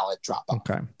mail-in ballot drop-off.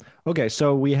 Okay.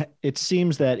 So it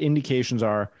seems that indications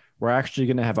are we're actually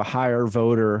going to have a higher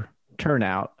voter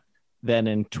turnout than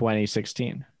in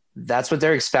 2016. That's what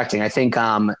they're expecting. I think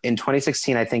in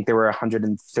 2016, I think there were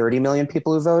 130 million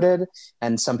people who voted,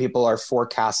 and some people are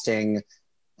forecasting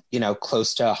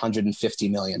close to 150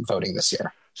 million voting this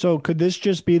year. So could this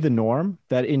just be the norm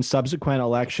that in subsequent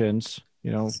elections,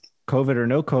 COVID or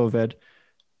no COVID,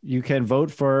 you can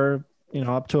vote for,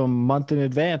 up to a month in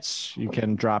advance, you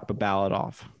can drop a ballot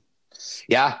off?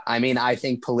 Yeah. I mean, I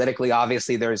think politically,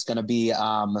 obviously, there's going to be,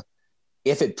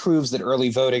 if it proves that early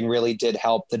voting really did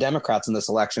help the Democrats in this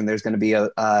election, there's going to be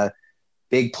a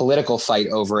big political fight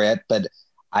over it. But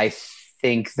I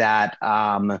think that.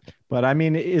 But I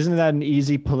mean, isn't that an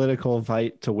easy political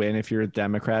fight to win if you're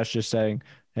Democrats just saying,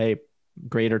 hey,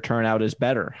 greater turnout is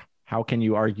better? How can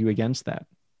you argue against that?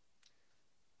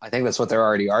 I think that's what they're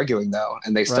already arguing, though,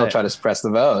 and they still try to suppress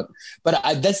the vote.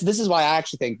 But this is why I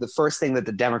actually think the first thing that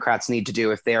the Democrats need to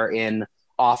do if they're in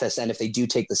office and if they do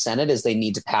take the Senate is they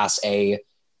need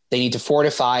to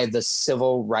fortify the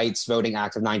Civil Rights Voting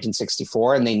Act of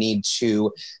 1964, and they need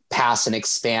to pass and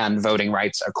expand voting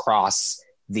rights across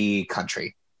the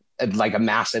country, like a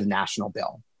massive national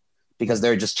bill, because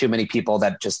there are just too many people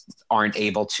that just aren't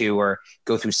able to or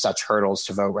go through such hurdles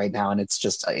to vote right now. And it's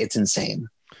insane.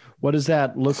 What does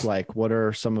that look like? What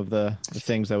are some of the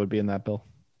things that would be in that bill?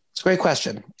 It's a great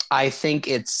question. I think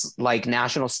it's like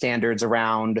national standards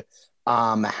around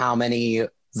how many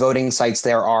voting sites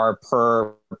there are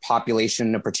per population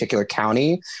in a particular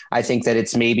county. I think that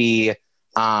it's maybe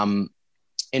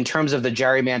in terms of the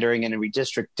gerrymandering and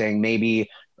redistricting,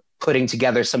 maybe putting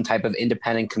together some type of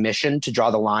independent commission to draw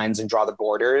the lines and draw the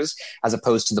borders, as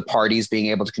opposed to the parties being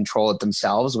able to control it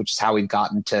themselves, which is how we've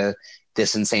gotten to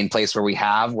this insane place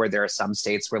where there are some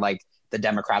states where like the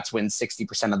Democrats win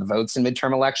 60% of the votes in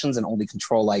midterm elections and only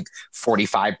control like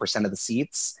 45% of the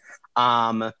seats.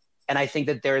 And I think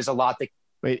that there's a lot that.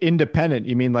 Wait, independent?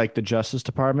 You mean like the Justice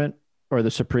Department or the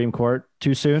Supreme Court?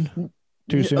 Too soon?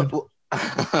 Too soon?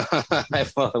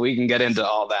 Well, we can get into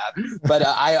all that, but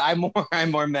I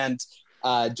more meant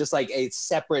just like a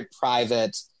separate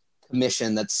private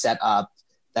commission that's set up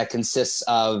that consists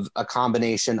of a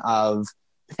combination of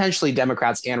potentially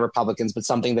Democrats and Republicans, but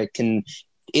something that can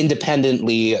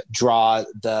independently draw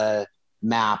the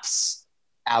maps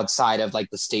outside of like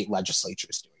the state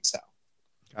legislatures doing so.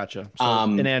 Gotcha. So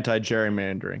an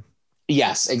anti-gerrymandering.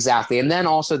 Yes, exactly. And then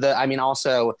also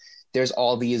there's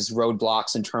all these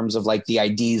roadblocks in terms of like the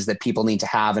IDs that people need to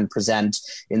have and present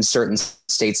in certain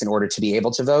states in order to be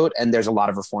able to vote. And there's a lot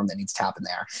of reform that needs to happen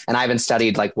there. And I haven't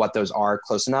studied like what those are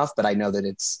close enough, but I know that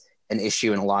it's an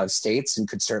issue in a lot of states and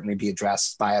could certainly be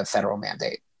addressed by a federal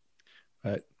mandate.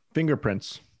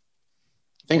 Fingerprints.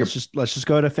 Let's just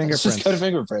go to fingerprints. Let's just go to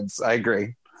fingerprints. I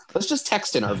agree. Let's just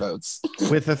text in our votes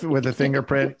with a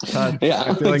fingerprint. Yeah,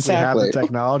 I feel like we have the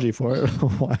technology for it.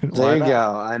 Why there you not?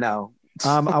 Go. I know.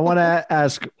 I want to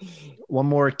ask one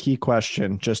more key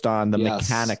question just on the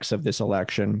mechanics of this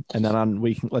election, and then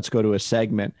let's go to a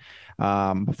segment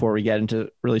before we get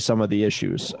into really some of the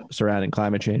issues surrounding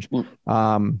climate change.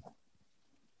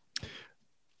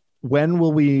 When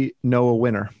will we know a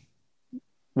winner?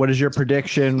 What is your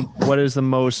prediction? What is the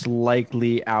most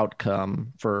likely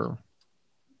outcome for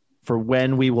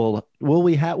when will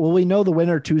we know the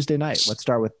winner Tuesday night? Let's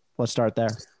start there.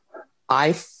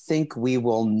 I think we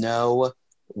will know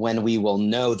when we will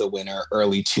know the winner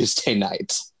early Tuesday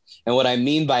night. And what I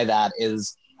mean by that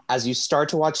is, as you start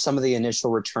to watch some of the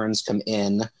initial returns come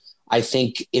in, I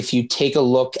think if you take a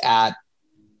look at,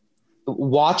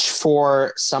 watch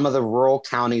for some of the rural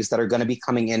counties that are going to be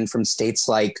coming in from states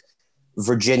like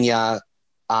Virginia,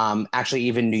 actually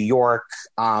even New York,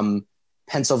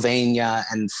 Pennsylvania,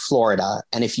 and Florida.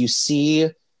 And if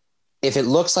it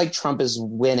looks like Trump is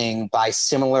winning by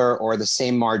similar or the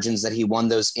same margins that he won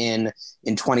those in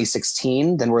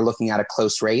 2016, then we're looking at a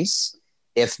close race.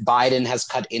 If Biden has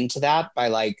cut into that by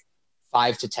like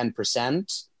 5 to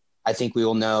 10%, I think we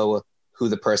will know who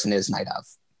the person is night of.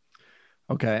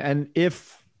 Okay. And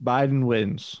if Biden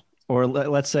wins, or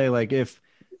let's say like if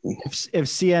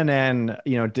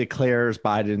CNN, declares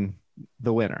Biden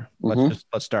the winner, let's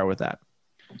start with that.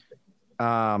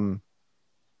 How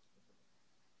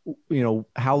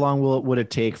long would it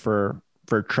take for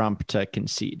Trump to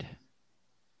concede?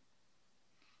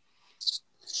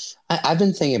 I've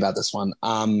been thinking about this one.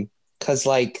 Cause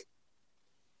at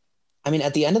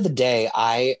the end of the day,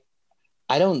 I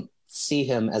don't see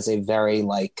him as a very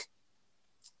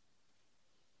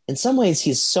in some ways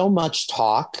he's so much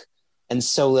talk and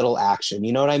so little action.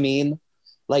 You know what I mean?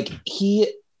 Like he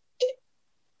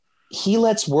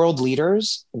lets world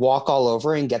leaders walk all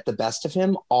over and get the best of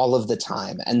him all of the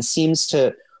time, and seems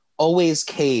to always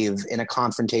cave in a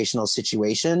confrontational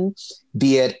situation,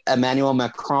 be it Emmanuel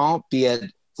Macron, be it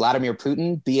Vladimir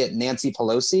Putin, be it Nancy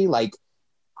Pelosi. Like,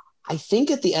 I think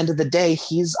at the end of the day,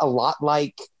 he's a lot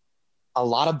like a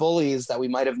lot of bullies that we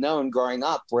might have known growing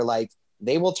up were like,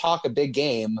 they will talk a big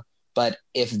game, but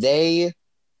if they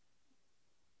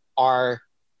are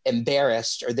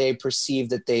embarrassed or they perceive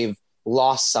that they've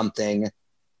lost something,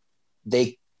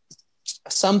 they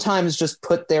sometimes just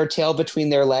put their tail between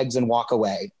their legs and walk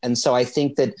away. And so I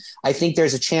think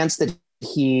there's a chance that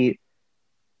he,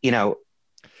 you know,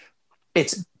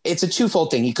 it's a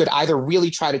twofold thing. He could either really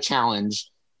try to challenge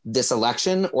this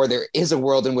election, or there is a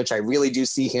world in which I really do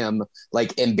see him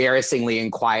like embarrassingly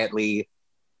and quietly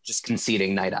just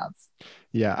conceding night of.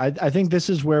 Yeah, I think this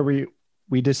is where we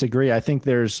disagree. I think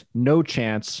there's no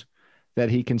chance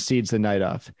that he concedes the night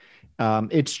of.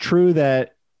 It's true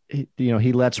that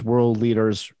he lets world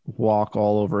leaders walk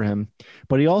all over him,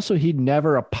 but he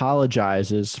never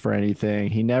apologizes for anything.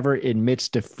 He never admits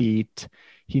defeat.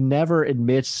 He never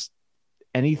admits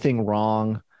anything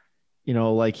wrong.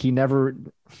 Like he never.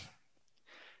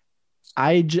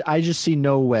 I just see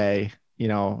no way.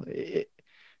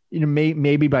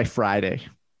 Maybe by Friday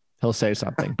he'll say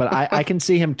something, but I can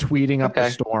see him tweeting up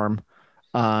a storm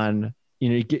on,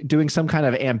 doing some kind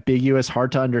of ambiguous,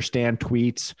 hard to understand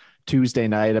tweets Tuesday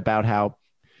night about how,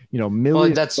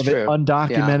 millions of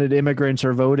undocumented immigrants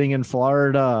are voting in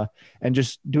Florida, and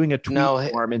just doing a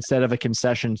tweet form instead of a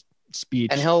concession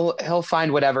speech. And he'll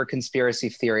find whatever conspiracy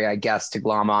theory, I guess, to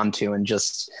glom onto and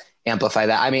just amplify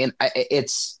that. I mean,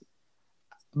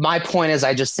 my point is,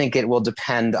 I just think it will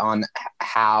depend on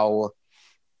how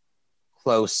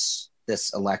close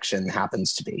this election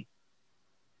happens to be.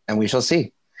 And we shall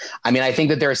see. I mean, I think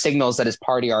that there are signals that his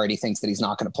party already thinks that he's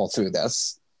not going to pull through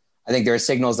this. I think there are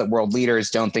signals that world leaders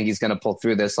don't think he's going to pull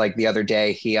through this. Like the other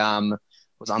day, he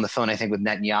was on the phone, I think, with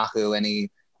Netanyahu, and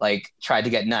he tried to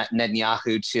get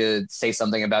Netanyahu to say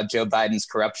something about Joe Biden's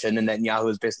corruption. And Netanyahu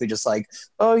was basically just like,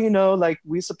 oh,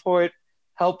 we support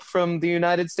help from the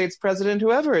United States president,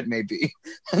 whoever it may be.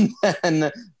 And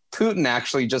then Putin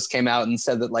actually just came out and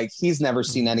said that he's never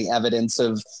seen any evidence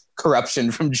of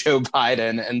corruption from Joe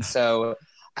Biden. And so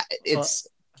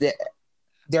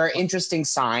there are interesting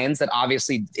signs that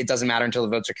obviously it doesn't matter until the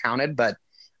votes are counted, but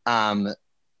some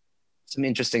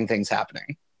interesting things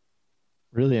happening.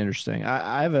 Really interesting.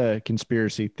 I have a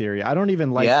conspiracy theory. I don't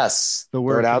even like the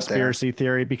word conspiracy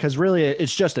theory, because really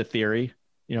it's just a theory.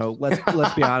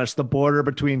 Let's be honest. The border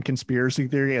between conspiracy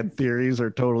theory and theories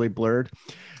are totally blurred.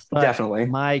 But definitely.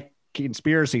 My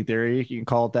conspiracy theory, you can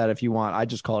call it that if you want. I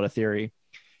just call it a theory.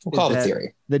 We'll call it a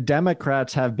theory. The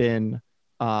Democrats have been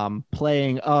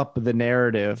playing up the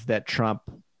narrative that Trump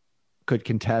could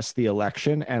contest the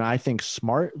election, and I think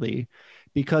smartly,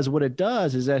 because what it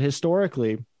does is that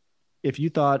historically, if you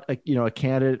thought a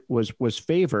candidate was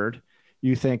favored,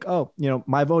 you think, oh,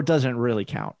 my vote doesn't really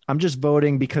count. I'm just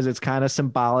voting because it's kind of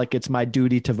symbolic. It's my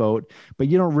duty to vote, but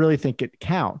you don't really think it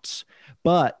counts.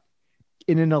 But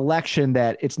in an election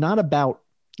that it's not about,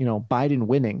 Biden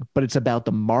winning, but it's about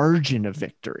the margin of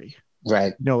victory.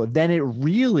 Right. Then it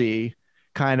really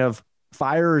kind of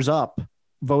fires up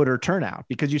voter turnout,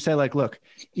 because you say look,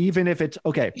 even if it's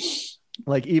okay,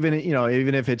 even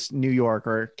if it's New York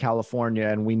or California,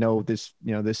 and we know this,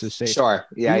 this is safe. Sure.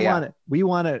 Yeah. We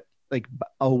want it a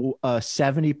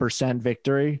 70%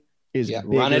 victory is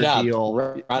run it up. Deal.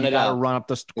 Run up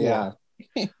the score. Yeah.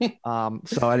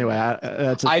 So anyway,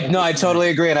 I totally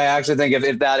agree, and I actually think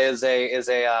if that is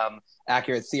a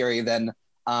accurate theory, then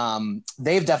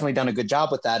they've definitely done a good job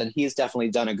with that, and he's definitely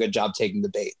done a good job taking the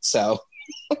bait. So,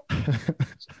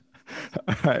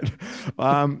 all right,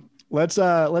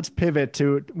 let's pivot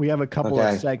to, we have a couple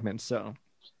of segments. So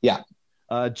yeah.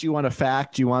 Do you want a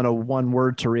fact? Do you want a one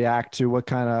word to react to?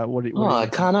 I like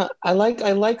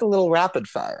a little rapid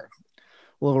fire.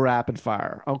 A little rapid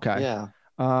fire. Okay. Yeah.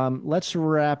 Let's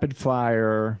rapid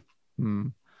fire.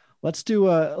 Let's do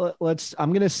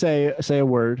I'm going to say a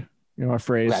word, a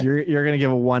phrase. Right. You're going to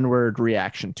give a one word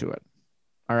reaction to it.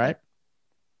 All right.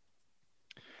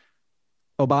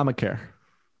 Obamacare.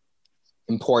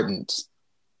 Important.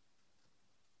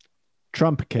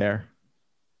 Trump care.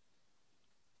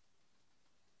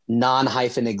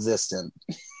 Non-hyphen existent.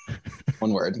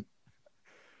 One word.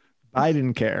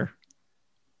 Biden care.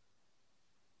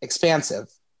 Expansive.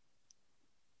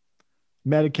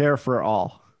 Medicare for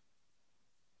all.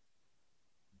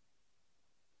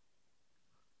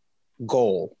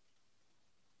 Goal.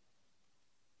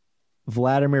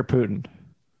 Vladimir Putin.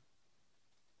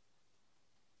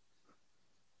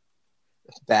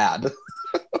 Bad.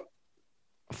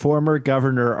 Former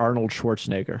Governor Arnold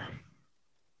Schwarzenegger.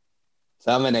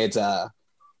 Terminator.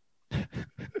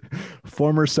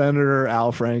 Former Senator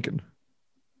Al Franken.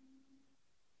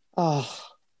 Oh,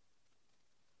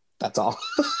 that's all.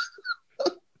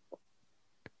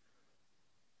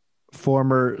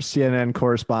 former CNN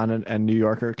correspondent and New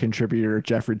Yorker contributor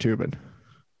Jeffrey Toobin.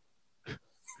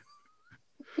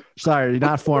 Sorry,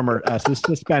 not former.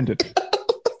 Suspended.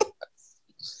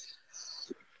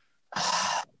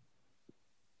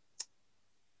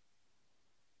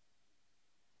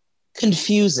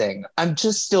 Confusing. I'm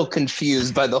just still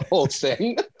confused by the whole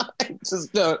thing. I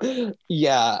just don't.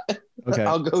 Yeah. Okay.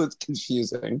 I'll go with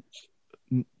confusing.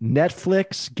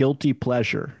 Netflix guilty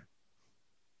pleasure.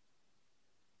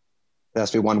 It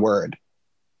has to be one word.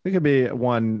 It could be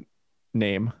one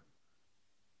name.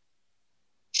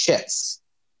 Shits.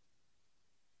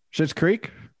 Schitt's Creek?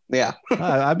 Yeah.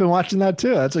 I've been watching that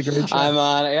too. That's a great show. I'm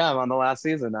on the last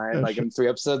season. I'm 3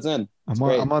 episodes in.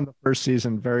 I'm on the first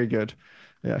season. Very good.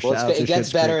 Yeah. Well, it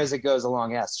gets better as it goes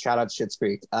along. Yes. Shout out to Schitt's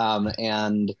Creek.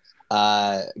 And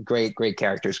great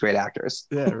characters, great actors.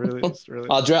 Yeah, it really is. Really.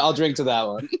 I'll drink to that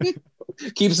one.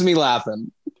 Keeps me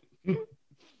laughing.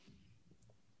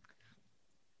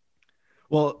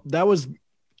 Well,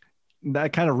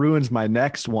 that kind of ruins my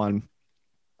next one,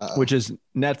 which is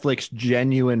Netflix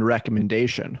genuine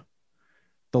recommendation.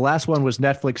 The last one was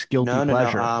Netflix guilty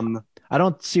pleasure. No. I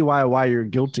don't see why you're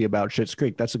guilty about Schitt's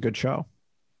Creek. That's a good show.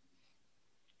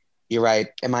 You're right.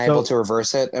 Am I able to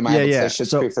reverse it? Am I able to say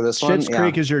Schitt's Creek for this one? Schitt's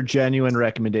Creek is your genuine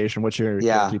recommendation. What's your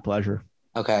guilty pleasure?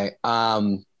 Okay.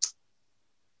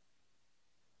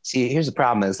 See, here's the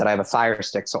problem is that I have a Fire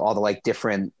Stick, so all the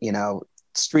different,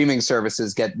 streaming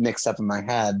services get mixed up in my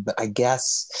head. But I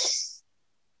guess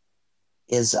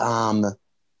is what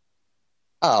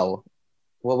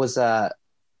was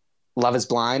Love is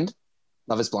Blind?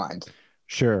 Love is Blind.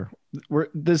 Sure.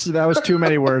 That was too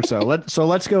many words though.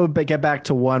 Let's go get back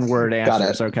to one word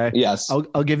answers. Okay. Yes.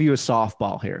 I'll give you a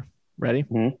softball here. Ready?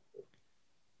 Mm-hmm.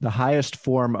 The highest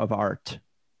form of art.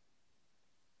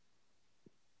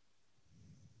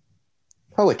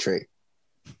 Poetry.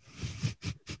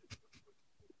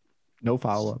 No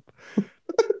follow-up.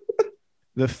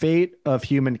 The fate of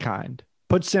humankind.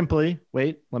 Put simply,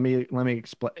 wait, let me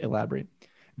elaborate.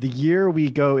 The year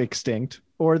we go extinct,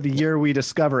 or the year we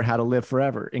discover how to live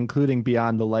forever, including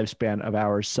beyond the lifespan of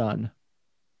our sun.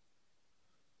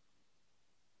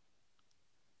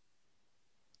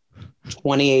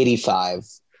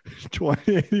 $2085.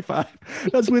 2085.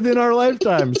 That's within our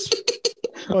lifetimes.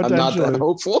 I'm not that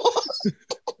hopeful.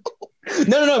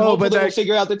 No. But we'll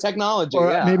figure out the technology.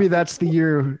 Or maybe that's the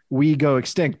year we go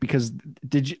extinct, because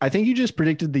I think you just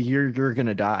predicted the year you're going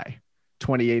to die,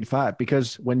 2085,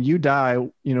 because when you die,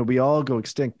 we all go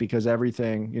extinct because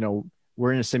everything,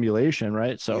 we're in a simulation,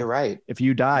 right? So you're right. If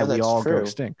you die, we all go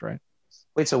extinct, right?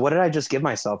 Wait, so what did I just give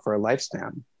myself for a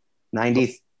lifespan?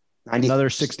 90, another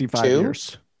 65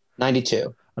 years.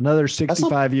 92. Another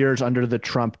 65 years under the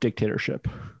Trump dictatorship.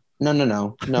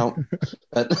 No.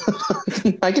 But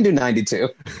I can do 92.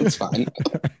 It's fine.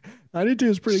 92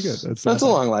 is pretty good. That's a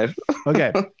long life.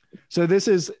 Okay. So this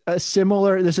is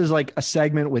like a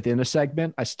segment within a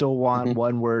segment. I still want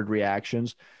one word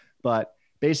reactions, but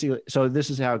basically, so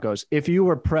this is how it goes. If you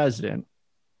were president,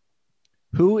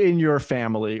 who in your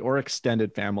family or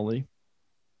extended family,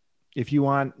 if you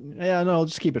want,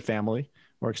 just keep it family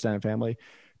or extended family,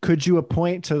 could you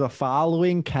appoint to the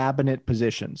following cabinet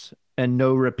positions? And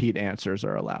no repeat answers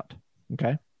are allowed.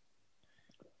 Okay.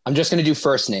 I'm just going to do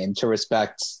first name to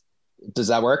respect. Does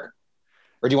that work?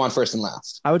 Or do you want first and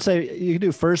last? I would say you can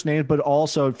do first name, but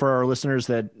also for our listeners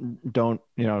that don't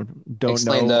know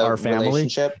our family.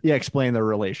 Yeah. Explain the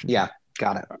relationship. Yeah.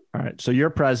 Got it. All right. So your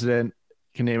president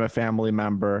can name a family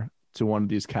member to one of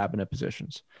these cabinet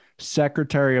positions.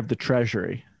 Secretary of the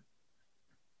Treasury.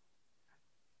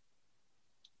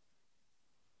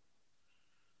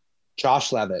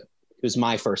 Josh Levitt, who's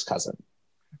my first cousin.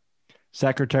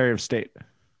 Secretary of State.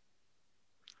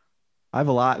 There's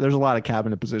a lot of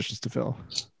cabinet positions to fill.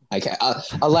 Okay.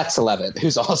 Alexa Levitt,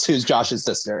 who's Josh's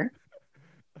sister.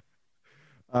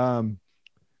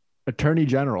 Attorney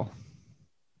General.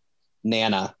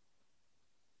 Nana.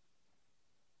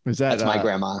 That's my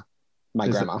grandma. My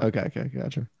grandma. Okay,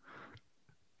 gotcha.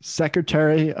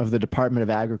 Secretary of the Department of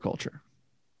Agriculture.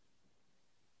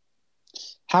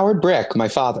 Howard Brick, my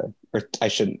father. Or I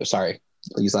shouldn't. Sorry,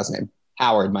 I'll use last name.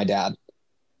 Howard, my dad.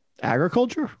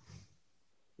 Agriculture.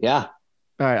 Yeah.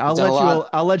 All right,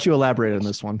 I'll let you elaborate on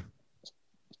this one.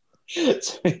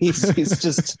 He's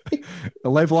just a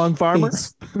lifelong farmer.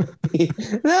 He's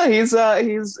been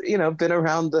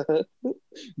around the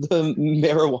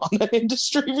marijuana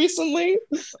industry recently,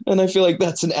 and I feel like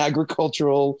that's an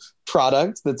agricultural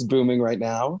product that's booming right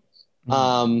now.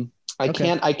 I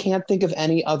can't think of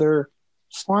any other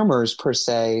farmers per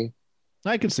se.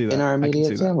 I can see that in our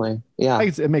immediate family. Yeah,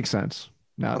 it makes sense.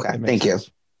 No, okay, thank you.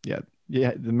 Yeah,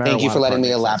 Yeah, the marijuana. Thank you for letting part me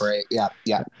makes sense. elaborate. Yeah,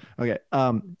 yeah. Okay.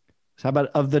 So how about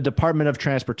of the Department of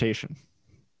Transportation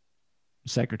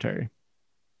Secretary?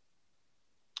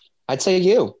 I'd say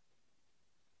you.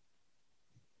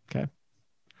 Okay.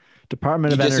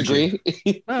 Department You of Energy.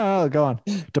 disagree? Oh, go on.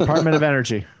 Department of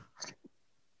Energy.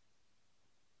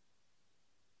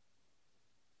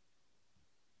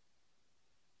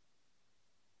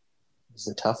 It's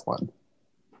a tough one.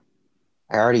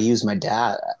 I already used my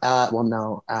dad. Well,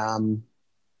 no.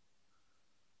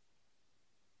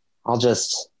 I'll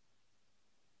just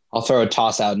I'll throw a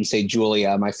toss out and say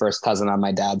Julia, my first cousin on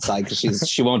my dad's side, because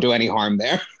she won't do any harm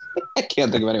there. I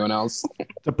can't think of anyone else.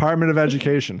 Department of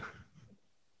Education.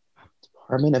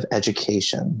 Department of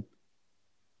Education.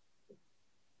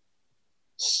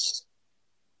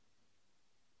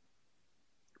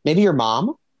 Maybe your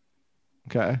mom?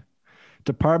 Okay.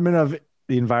 Department of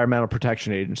the Environmental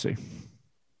Protection Agency,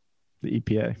 the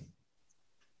EPA.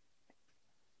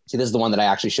 See, this is the one that I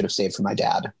actually should have saved for my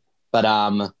dad. But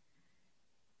I'll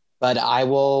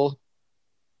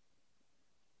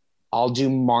do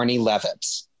Marnie Levitt,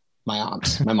 my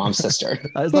aunt, my mom's sister.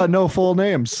 I thought no full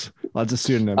names. Lots of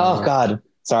pseudonyms. Oh God,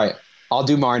 sorry. I'll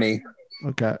do Marnie.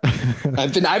 Okay.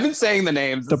 I've been saying the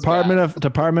names. Department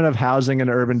of Housing and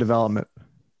Urban Development.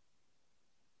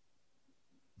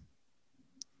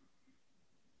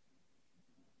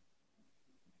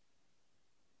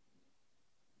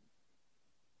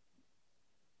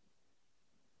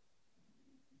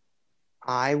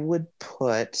 I would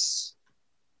put.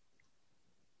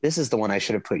 This is the one I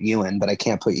should have put you in, but I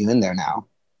can't put you in there now.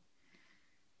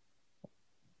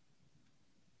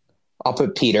 I'll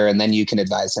put Peter, and then you can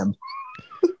advise him.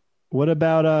 What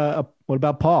about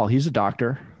Paul? He's a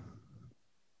doctor.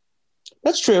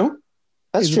 That's true.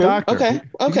 That's He's true. a doctor.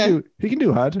 Okay. He can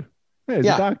do HUD. Yeah, he's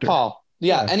a doctor. Paul.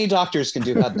 Yeah, any doctors can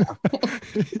do HUD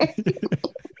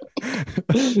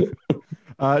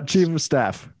now. Chief of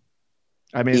Staff.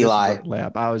 I mean, Eli.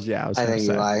 Lab. I think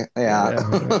Eli. Yeah.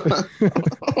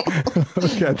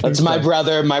 Okay, that's my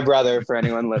brother for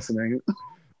anyone listening.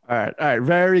 All right.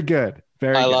 Very good.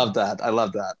 I love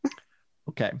that.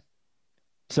 Okay.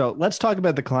 So let's talk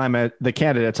about the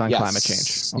candidates on climate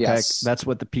change. Okay. Yes. That's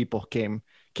what the people came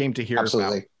to hear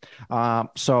Absolutely.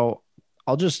 about. So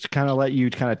I'll just kind of let you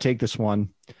kind of take this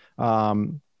one.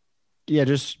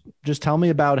 Just tell me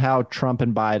about how Trump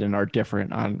and Biden are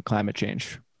different on climate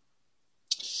change.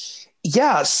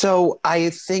 Yeah, so I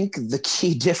think the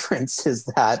key difference is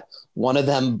that one of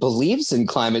them believes in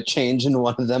climate change and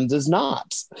one of them does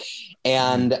not.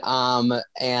 And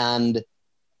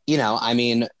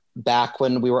back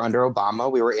when we were under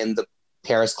Obama, we were in the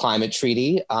Paris Climate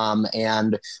Treaty,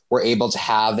 and we're able to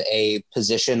have a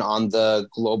position on the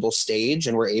global stage,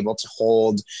 and we're able to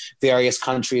hold various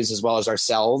countries as well as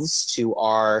ourselves to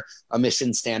our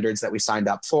emission standards that we signed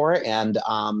up for. And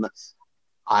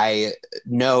I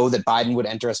know that Biden would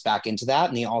enter us back into that.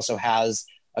 And he also has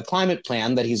a climate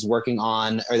plan that he's working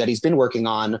on, or that he's been working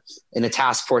on, in a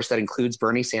task force that includes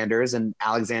Bernie Sanders and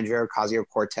Alexandria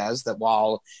Ocasio-Cortez, that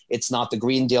while it's not the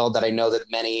Green Deal that I know that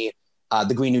the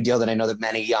Green New Deal that I know that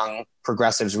many young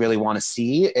progressives really want to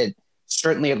see, it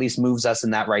certainly at least moves us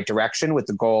in that right direction, with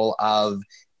the goal of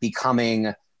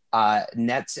becoming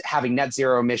having net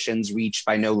zero emissions reached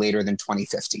by no later than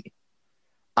 2050.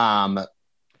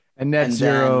 And net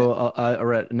zero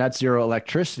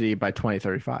electricity by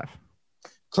 2035.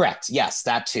 Correct. Yes,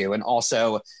 that too. And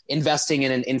also investing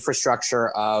in an infrastructure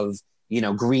of,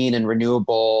 green and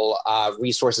renewable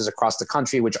resources across the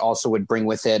country, which also would bring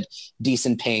with it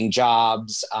decent paying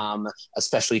jobs,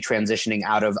 especially transitioning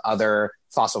out of other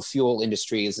fossil fuel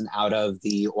industries and out of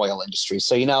the oil industry.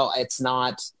 So, it's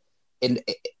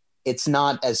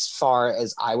not as far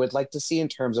as I would like to see in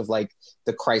terms of like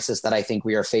the crisis that I think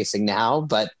we are facing now,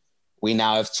 but we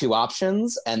now have two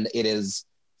options, and it is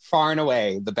far and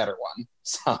away the better one.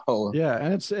 So yeah,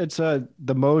 and it's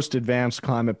the most advanced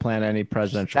climate plan any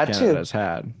presidential candidate has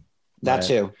had. That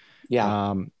too,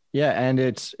 yeah, and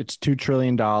it's $2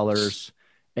 trillion,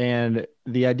 and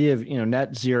the idea of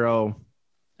net zero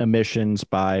emissions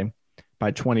by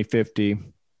 2050.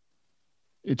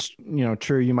 It's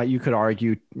true. You could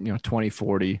argue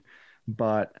 2040,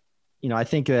 but I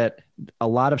think that a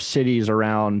lot of cities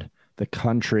around the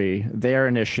country, their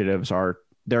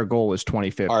goal is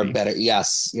 2050. Are better,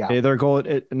 yes, yeah. Their goal,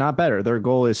 not better. Their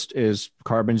goal is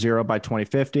carbon zero by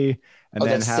 2050, and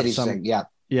then have some,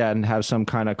 and have some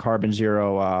kind of carbon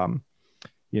zero,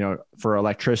 for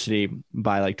electricity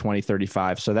by like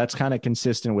 2035. So that's kind of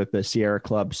consistent with the Sierra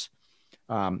Club's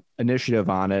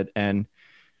initiative on it, and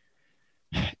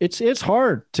it's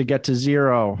hard to get to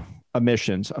zero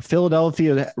emissions.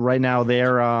 Philadelphia right now,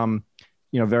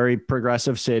 very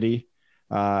progressive city.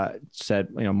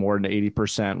 Said, more than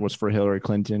 80% was for Hillary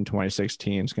Clinton in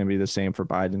 2016. It's going to be the same for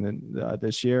Biden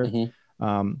this year.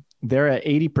 Mm-hmm. They're at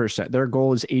 80%. Their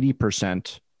goal is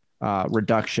 80%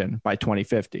 reduction by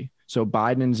 2050. So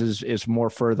Biden's is more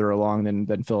further along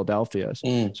than Philadelphia's.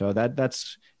 So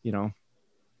that's,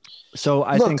 so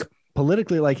I think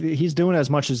politically, like, he's doing as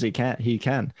much as he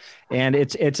can. And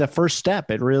it's a first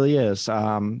step. It really is.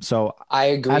 So I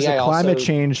agree. As a climate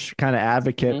change kind of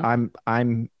advocate,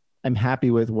 mm-hmm. I'm happy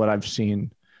with what I've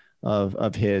seen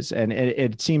of his, and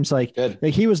it seems like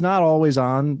he was not always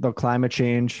on the climate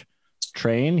change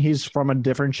train. He's from a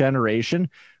different generation,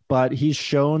 but he's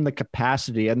shown the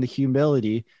capacity and the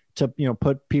humility to,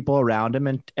 put people around him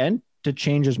and to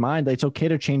change his mind. It's okay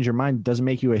to change your mind. It doesn't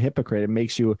make you a hypocrite. It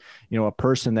makes you, a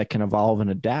person that can evolve and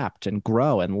adapt and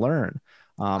grow and learn.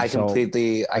 I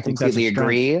completely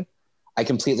agree. I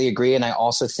completely agree. And I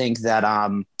also think that,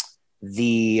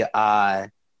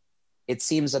 it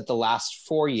seems that the last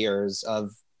 4 years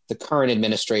of the current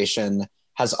administration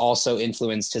has also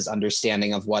influenced his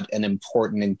understanding of what an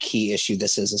important and key issue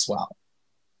this is as well.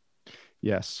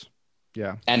 Yes.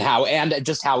 Yeah. And how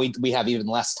we have even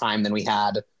less time than we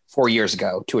had 4 years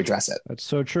ago to address it. That's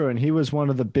so true. And he was one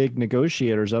of the big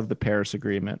negotiators of the Paris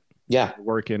Agreement. Yeah.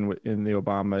 Working in the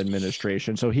Obama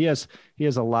administration. So he has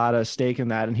a lot of stake in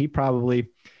that. And he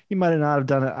might not have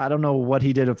done it. I don't know what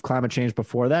he did of climate change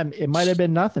before that. It might have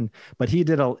been nothing, but he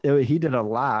did a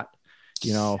lot,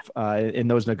 in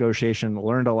those negotiations,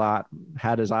 learned a lot,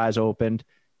 had his eyes opened,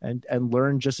 and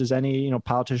learned just as any,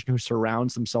 politician who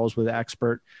surrounds themselves with an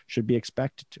expert should be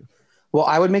expected to. Well,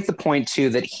 I would make the point too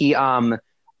that he,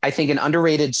 I think an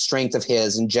underrated strength of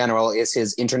his in general is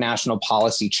his international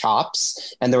policy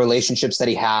chops and the relationships that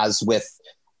he has with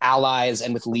allies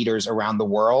and with leaders around the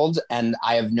world. And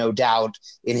I have no doubt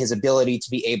in his ability to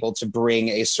be able to bring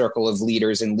a circle of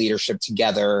leaders and leadership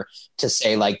together to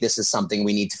say, like, this is something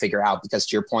we need to figure out, because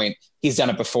to your point, he's done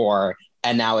it before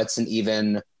and now it's an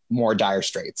even more dire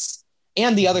straits.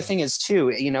 And the other thing is too,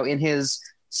 in his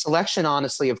selection,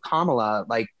 honestly, of Kamala,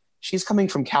 like, she's coming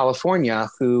from California,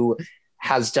 who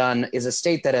is a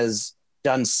state that has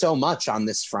done so much on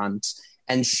this front.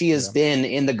 And she has been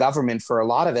in the government for a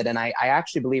lot of it. And I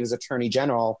actually believe, as Attorney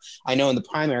General, I know in the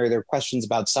primary there are questions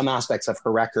about some aspects of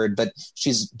her record, but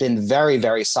she's been very,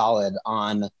 very solid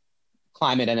on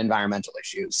climate and environmental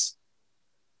issues.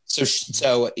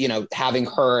 So having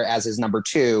her as his number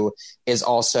two is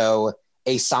also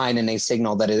a sign and a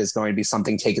signal that it is going to be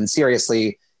something taken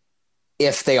seriously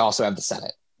if they also have the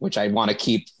Senate, which I want to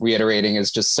keep reiterating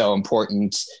is just so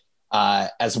important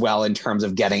as well in terms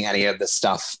of getting any of this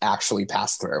stuff actually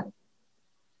passed through.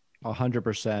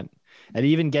 100%. And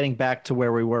even getting back to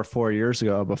where we were 4 years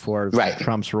ago before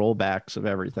Trump's rollbacks of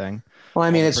everything. Well,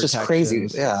 I mean, it's just crazy.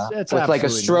 Yeah. It's with like a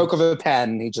stroke of a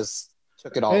pen, he just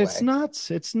took it all away. It's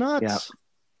nuts. Yeah.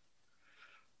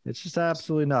 It's just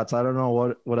absolutely nuts. I don't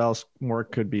know what else more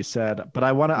could be said, but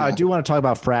I do want to talk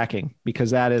about fracking,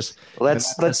 because that is,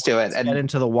 let's do it and get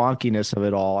into the wonkiness of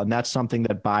it all. And that's something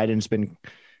that Biden's been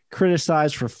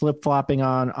criticized for flip-flopping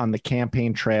on the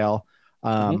campaign trail.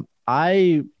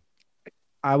 I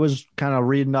was kind of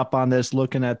reading up on this,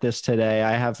 looking at this today.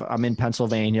 I'm in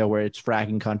Pennsylvania, where it's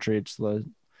fracking country. It's the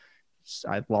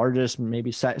largest,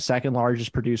 maybe second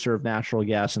largest producer of natural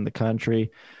gas in the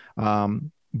country.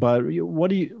 But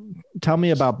tell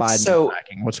me about Biden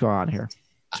fracking? What's going on here?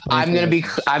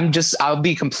 I'll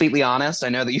be completely honest. I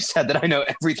know that you said that I know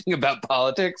everything about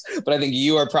politics, but I think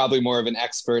you are probably more of an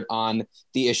expert on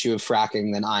the issue of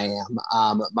fracking than I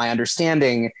am. My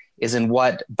understanding is, in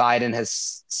what Biden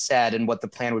has said and what the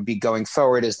plan would be going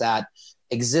forward, is that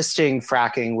existing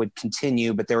fracking would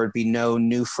continue, but there would be no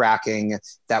new fracking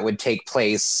that would take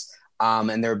place.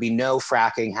 And there would be no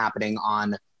fracking happening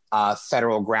on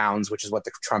federal grounds, which is what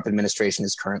the Trump administration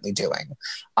is currently doing.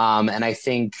 And I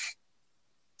think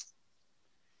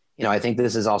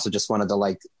this is also just one of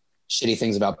the shitty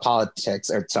things about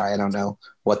politics. Or sorry, I don't know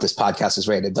what this podcast is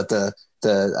rated, but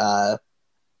the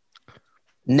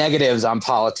negatives on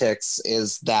politics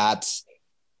is that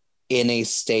in a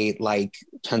state like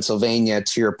Pennsylvania,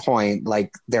 to your point,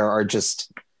 there are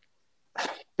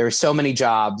so many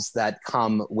jobs that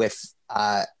come with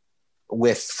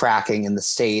fracking in the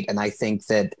state. And I think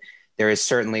that there is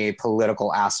certainly a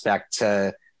political aspect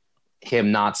to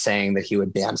him not saying that he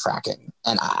would ban fracking.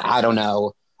 And I don't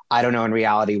know in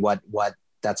reality what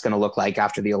that's going to look like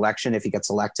after the election if he gets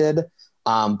elected.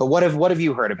 But what have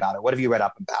you heard about it? What have you read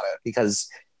up about it? Because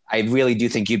I really do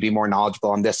think you'd be more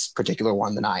knowledgeable on this particular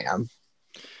one than I am.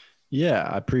 Yeah,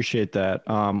 I appreciate that.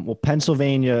 Well,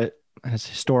 Pennsylvania has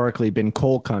historically been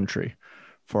coal country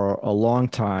for a long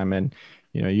time. And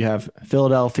You have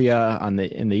Philadelphia in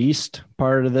the east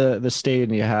part of the state,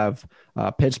 and you have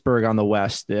Pittsburgh on the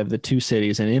west. They have the two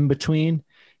cities, and in between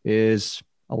is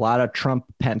a lot of Trump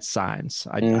Pence signs.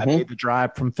 I made the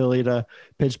drive from Philly to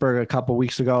Pittsburgh a couple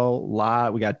weeks ago.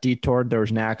 We got detoured. There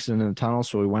was an accident in the tunnel,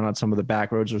 so we went on some of the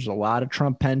back roads. There's a lot of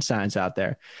Trump Pence signs out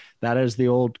there. That is the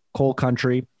old coal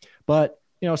country. But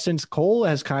since coal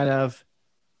has kind of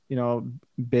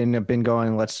been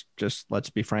going, let's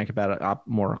be frank about it,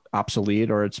 more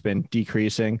obsolete, or it's been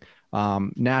decreasing.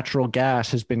 Natural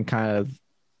gas has been kind of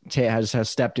has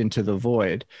stepped into the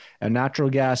void, and natural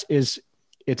gas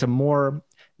it's a more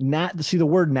see, the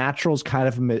word natural is kind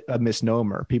of a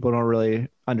misnomer. People don't really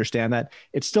understand that.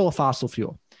 It's still a fossil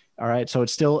fuel. All right. So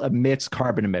it still emits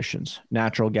carbon emissions.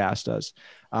 Natural gas does.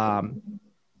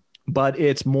 But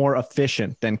it's more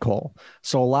efficient than coal.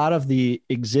 So a lot of the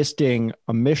existing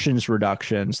emissions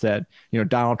reductions that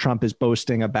Donald Trump is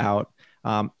boasting about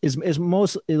is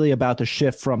mostly about the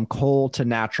shift from coal to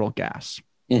natural gas.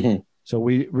 Mm-hmm. So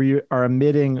we are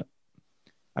emitting.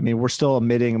 I mean, we're still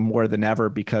emitting more than ever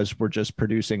because we're just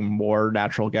producing more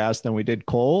natural gas than we did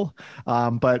coal.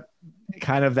 But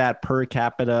kind of that per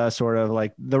capita sort of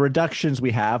like the reductions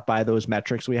we have by those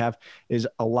metrics we have is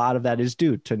a lot of that is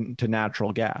due to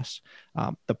natural gas.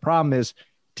 The problem is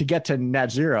to get to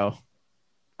net zero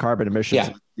carbon emissions.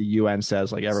 Yeah. The UN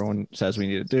says, like everyone says we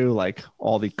need to do, like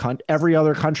every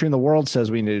other country in the world says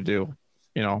we need to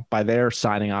do, by their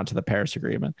signing on to the Paris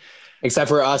Agreement. Except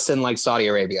for us and like Saudi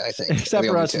Arabia, I think. Except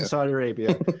for us and Saudi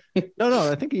Arabia.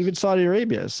 No, I think even Saudi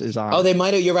Arabia is on. Oh, they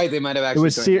might have. You're right. They might have actually.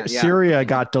 It was Syria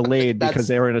got delayed because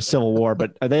they were in a civil war,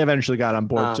 but they eventually got on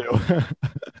board too.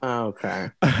 Okay.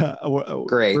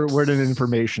 Great. We're in an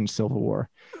information civil war.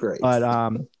 Great.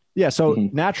 But so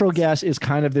natural gas is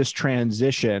kind of this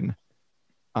transition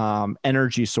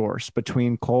energy source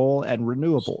between coal and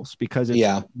renewables because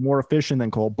it's more efficient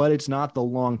than coal, but it's not the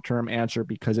long-term answer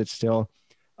because it's still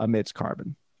emits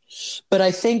carbon. But I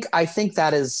think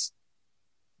that is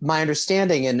my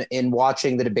understanding in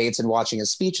watching the debates and watching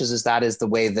his speeches is that is the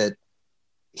way that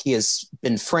he has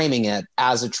been framing it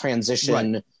as a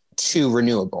transition to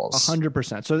renewables.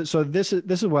 100%. So this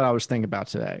is what I was thinking about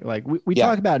today. Like we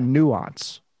talk about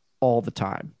nuance all the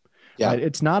time. Yeah. Right?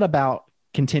 It's not about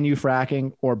continue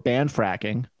fracking or ban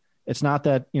fracking. It's not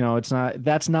that,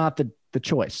 that's not the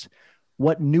choice.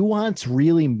 What nuance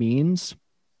really means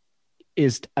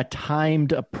is a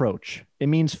timed approach. It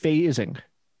means phasing.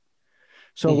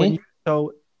 So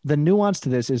so the nuance to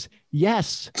this is,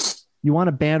 yes, you want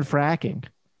to ban fracking,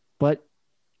 but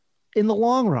in the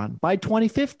long run, by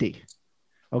 2050,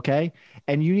 okay?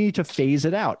 And you need to phase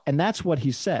it out. And that's what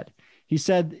he said. He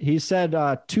said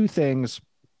two things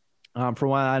from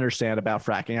what I understand about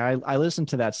fracking. I listened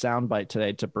to that soundbite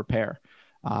today to prepare.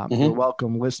 You're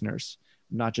welcome, listeners.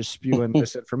 I'm not just spewing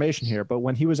this information here, but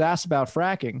when he was asked about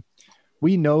fracking,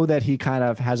 we know that he kind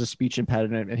of has a speech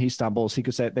impediment and he stumbles. He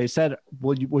could say, they said,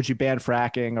 would you ban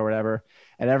fracking or whatever?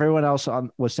 And everyone else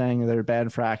was saying they're ban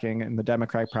fracking in the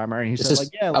Democratic primary. And he said,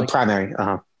 a primary.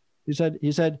 Uh-huh. He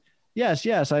said,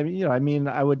 yes. I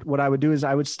would do is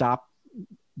I would stop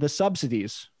the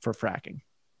subsidies for fracking.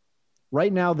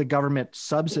 Right now, the government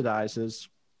subsidizes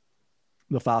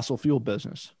the fossil fuel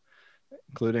business,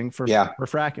 including for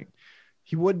fracking.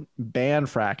 He wouldn't ban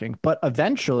fracking, but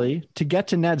eventually to get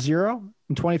to net zero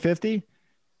in 2050,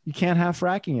 you can't have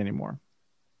fracking anymore.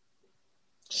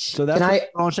 So that's what I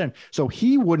understand. So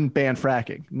he wouldn't ban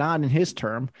fracking, not in his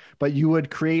term, but you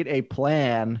would create a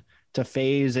plan to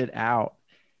phase it out.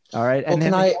 All right. And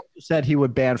then he said he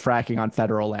would ban fracking on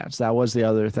federal lands. That was the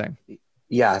other thing.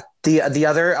 Yeah. The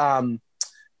other,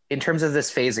 in terms of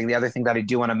this phasing, the other thing that I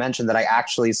do want to mention that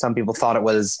some people thought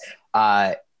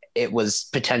it was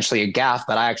potentially a gaffe,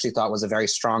 but I actually thought was a very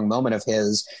strong moment of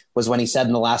his was when he said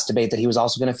in the last debate that he was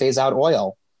also going to phase out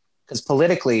oil, because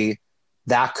politically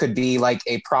that could be like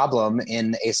a problem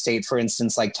in a state, for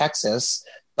instance, like Texas.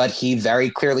 But he very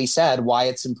clearly said why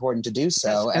it's important to do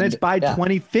so. And it's by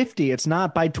 2050. It's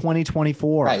not by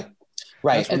 2024.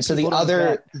 Right. And so the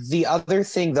other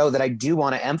thing, though, that I do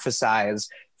want to emphasize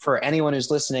for anyone who's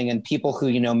listening and people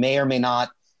who, may or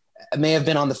may have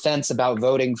been on the fence about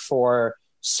voting for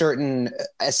certain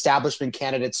establishment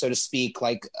candidates, so to speak,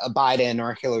 like a Biden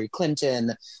or Hillary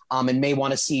Clinton, and may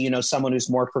want to see, someone who's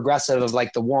more progressive of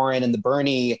like the Warren and the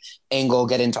Bernie angle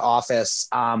get into office.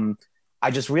 I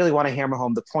just really want to hammer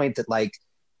home the point that like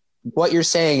what you're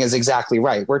saying is exactly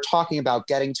right. We're talking about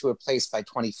getting to a place by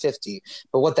 2050,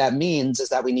 but what that means is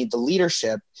that we need the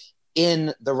leadership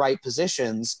in the right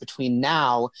positions between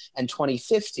now and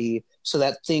 2050 so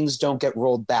that things don't get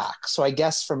rolled back. So I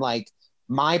guess from like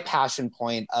my passion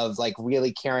point of like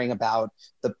really caring about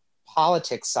the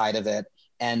politics side of it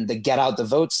and the get out the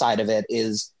vote side of it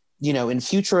is, in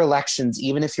future elections,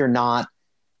 even if you're not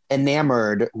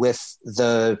enamored with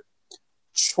the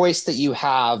choice that you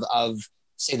have of,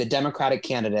 say, the Democratic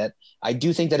candidate, I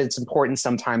do think that it's important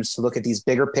sometimes to look at these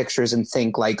bigger pictures and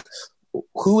think like,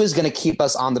 who is going to keep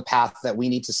us on the path that we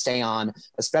need to stay on,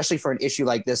 especially for an issue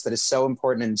like this that is so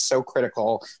important and so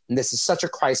critical. And this is such a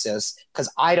crisis, because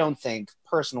I don't think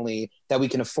personally that we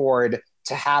can afford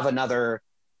to have another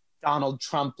Donald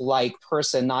Trump-like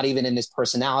person, not even in his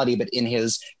personality, but in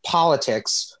his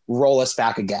politics, roll us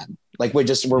back again. Like we're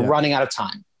running out of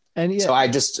time. And so I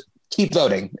just keep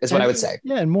voting is what I would say.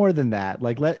 Yeah. And more than that,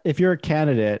 like if you're a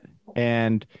candidate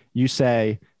and you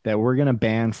say that we're going to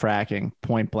ban fracking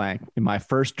point blank in my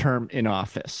first term in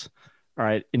office, all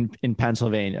right, in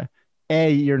Pennsylvania,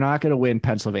 A, you're not going to win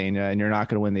Pennsylvania and you're not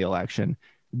going to win the election.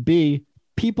 B,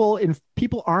 people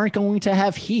aren't going to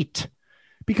have heat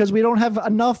because we don't have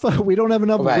enough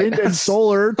wind and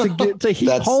solar to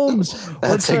heat homes.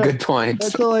 That's a good point.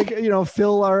 To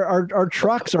fill our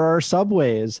trucks or our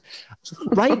subways.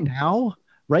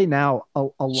 Right now,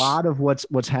 a lot of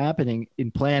what's happening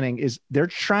in planning is they're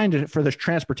trying to, for the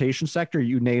transportation sector,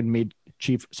 you named me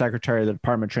Chief Secretary of the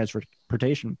Department of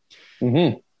Transportation.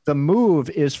 Mm-hmm. The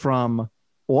move is from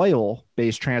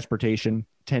oil-based transportation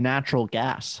to natural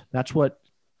gas. That's what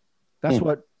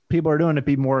people are doing to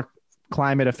be more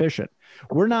climate efficient.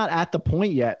 We're not at the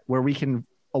point yet where we can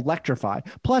electrify.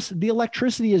 Plus, the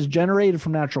electricity is generated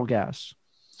from natural gas.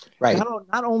 Right.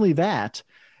 Not only that,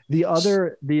 the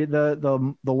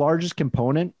largest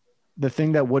component, the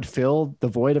thing that would fill the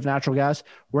void of natural gas,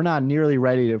 we're not nearly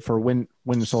ready for wind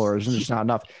and solar. It's just not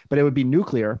enough. But it would be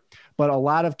nuclear. But a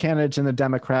lot of candidates in the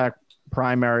Democratic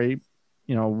primary,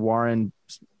 Warren,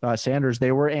 Sanders,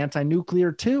 they were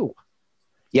anti-nuclear too.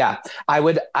 Yeah, I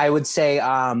would say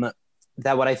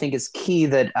that what I think is key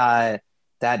that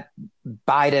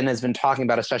Biden has been talking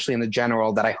about, especially in the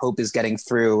general, that I hope is getting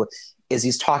through, is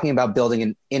he's talking about building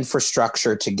an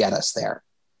infrastructure to get us there.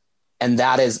 And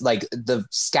that is like the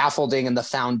scaffolding and the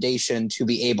foundation to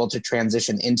be able to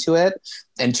transition into it.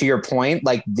 And to your point,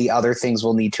 like the other things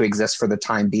will need to exist for the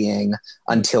time being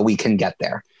until we can get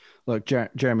there. Look,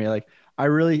 Jeremy, like I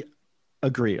really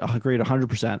agreed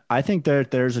 100%. I think that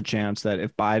there's a chance that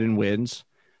if Biden wins,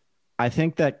 I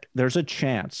think that there's a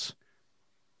chance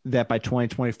that by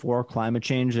 2024 climate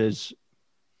change is,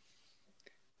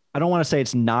 I don't want to say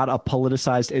it's not a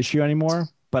politicized issue anymore,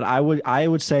 but I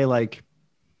would say like,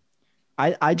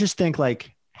 I just think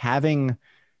like having,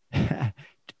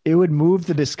 it would move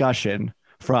the discussion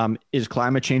from, is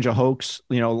climate change a hoax?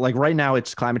 Like right now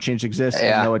it's climate change exists.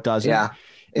 Yeah. No, it doesn't. Yeah.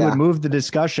 It would move the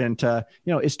discussion to,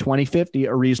 is 2050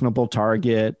 a reasonable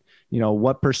target?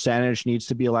 What percentage needs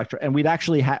to be electric? And we'd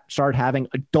actually start having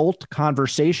adult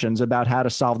conversations about how to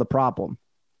solve the problem.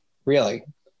 Really?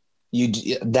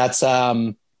 That's,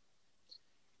 I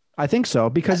think so,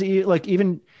 because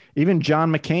even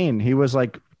John McCain, he was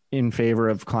like in favor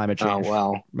of climate change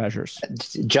measures.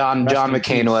 John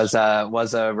McCain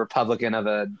was a Republican of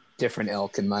a different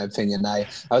ilk, in my opinion. I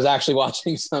was actually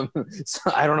watching some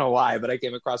I don't know why, but I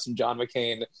came across some John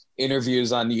McCain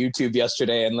interviews on YouTube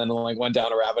yesterday, and then like went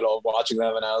down a rabbit hole watching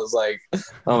them, and I was like,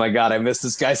 oh my God, I miss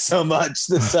this guy so much.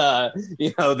 This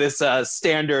this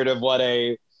standard of what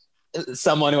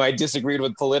someone who I disagreed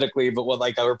with politically, but what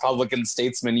like a Republican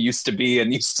statesman used to be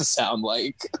and used to sound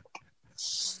like.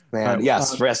 Man, right,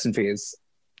 yes, rest in peace.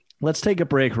 Let's take a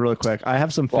break real quick. I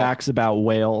have some facts about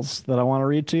whales that I want to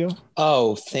read to you.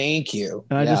 Oh, thank you.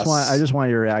 And I just want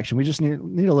your reaction. We just need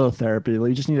a little therapy.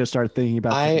 We just need to start thinking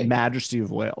about the majesty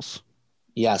of whales.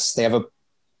 Yes, they have a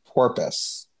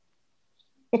porpoise.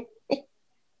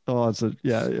 Oh,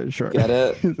 sure. Get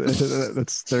it?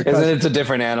 It's a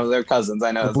different animal. They're cousins.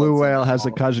 I know. The blue whale has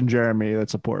a cousin, Jeremy.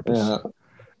 That's a porpoise.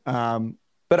 Yeah.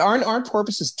 But aren't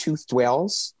porpoises toothed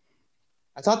whales?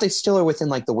 I thought they still are within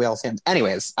like the whale family.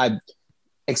 Anyways, I'm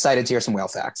excited to hear some whale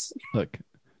facts. Look,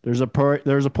 there's a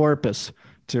porpoise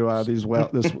to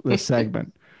this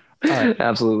segment. All right.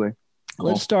 Absolutely.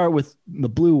 Let's start with the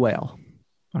blue whale.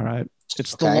 All right.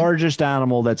 It's the largest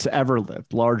animal that's ever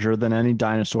lived, larger than any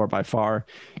dinosaur by far.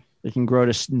 It can grow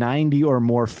to 90 or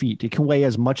more feet. It can weigh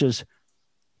as much as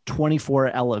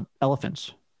 24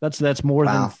 elephants. That's more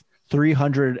than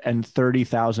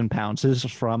 330,000 pounds. This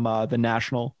is from the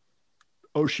National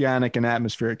Oceanic and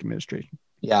Atmospheric Administration.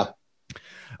 Yeah.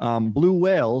 Blue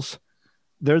whales,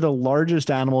 they're the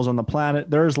largest animals on the planet.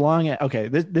 They're as long as,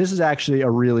 this is actually a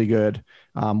really good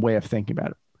way of thinking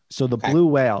about it. So the blue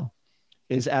whale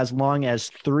is as long as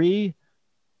three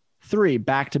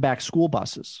back-to-back school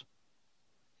buses.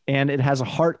 And it has a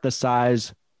heart the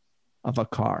size of a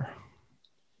car.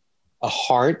 A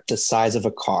heart the size of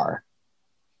a car.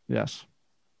 Yes.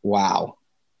 Wow.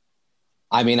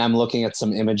 I mean, I'm looking at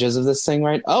some images of this thing,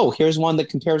 right? Oh, here's one that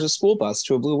compares a school bus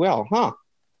to a blue whale. Huh.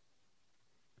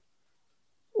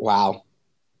 Wow.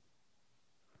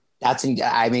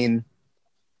 I mean,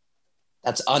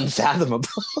 that's unfathomable.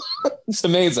 It's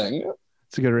amazing.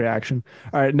 It's a good reaction.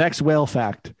 All right. Next whale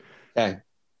fact. Okay.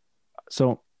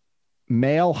 So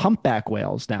male humpback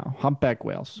whales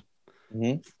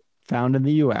Mhm. found in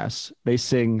the US, they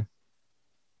sing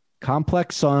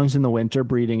complex songs in the winter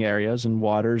breeding areas and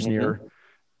waters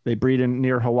they breed in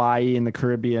near Hawaii and the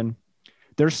Caribbean.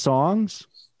 Their songs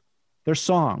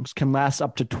can last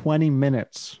up to 20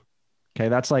 minutes. Okay.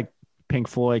 That's like Pink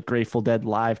Floyd, Grateful Dead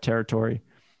live territory.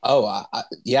 Oh,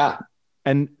 yeah.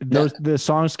 And the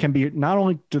songs can be, not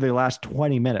only do they last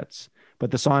 20 minutes, but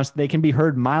the songs, they can be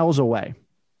heard miles away.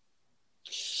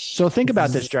 So think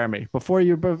about this, Jeremy, before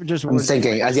you just. I'm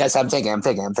thinking. Yes, I'm thinking.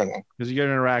 Because you're going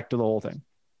to interact with the whole thing.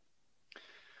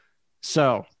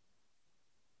 So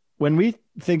when we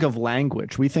think of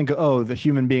language, we think, oh, the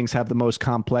human beings have the most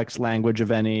complex language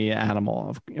of any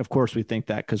animal. Of course we think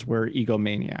that because we're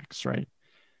egomaniacs, right?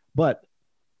 But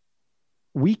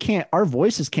our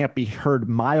voices can't be heard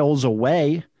miles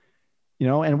away,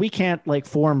 and we can't like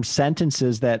form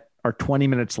sentences that are 20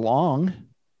 minutes long.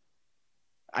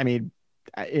 I mean,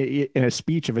 in a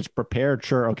speech, if it's prepared,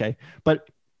 sure. Okay. But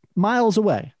miles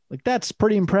away, like that's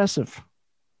pretty impressive.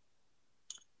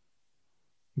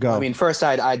 Go. I mean, first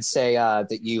I'd say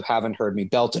that you haven't heard me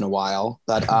belt in a while,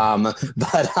 but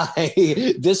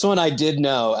this one I did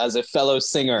know as a fellow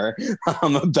singer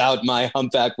about my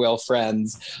humpback whale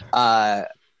friends. But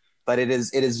it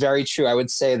is very true. I would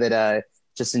say that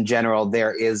just in general,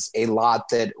 there is a lot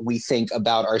that we think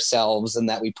about ourselves and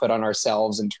that we put on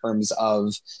ourselves in terms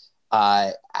of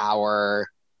our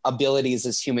abilities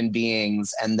as human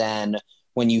beings. And then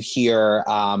when you hear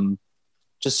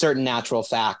just certain natural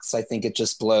facts, I think it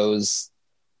just blows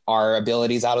our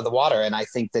abilities out of the water. And I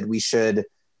think that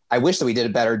I wish that we did a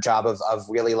better job of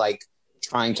really like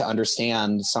trying to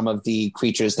understand some of the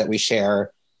creatures that we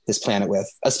share this planet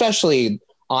with, especially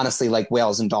honestly, like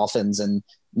whales and dolphins and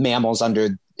mammals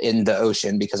in the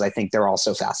ocean, because I think they're all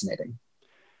so fascinating.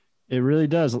 It really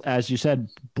does, as you said,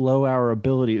 blow our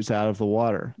abilities out of the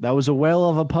water. That was a whale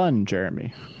of a pun,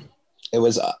 Jeremy. It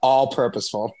was all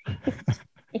purposeful.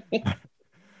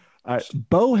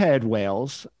 Bowhead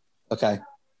whales. Okay.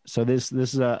 So this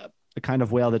is a kind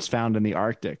of whale that's found in the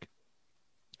Arctic.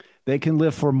 They can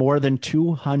live for more than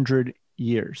 200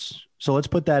 years. So let's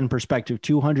put that in perspective.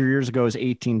 200 years ago is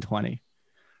 1820.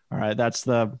 All right. That's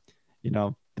the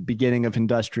beginning of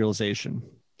industrialization.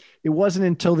 It wasn't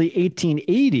until the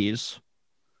 1880s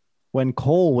when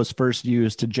coal was first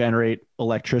used to generate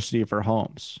electricity for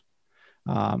homes.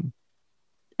 And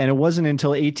it wasn't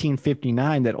until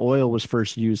 1859 that oil was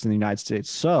first used in the United States.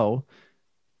 So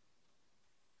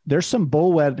there's some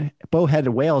bowheaded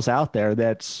whales out there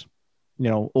that's,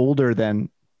 older than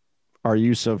our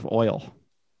use of oil.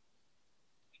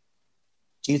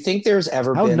 Do you think there's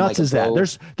ever How been nuts is that?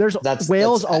 There's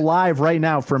whales alive right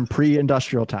now from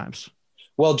pre-industrial times.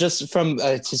 Well, just from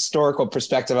a historical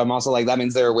perspective, I'm also like, that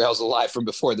means there are whales alive from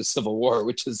before the Civil War,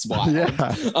 which is wild.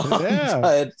 Yeah.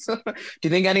 But do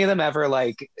you think any of them ever,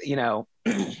 like,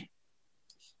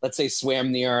 let's say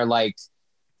swam near like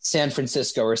San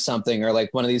Francisco or something, or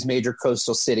like one of these major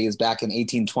coastal cities back in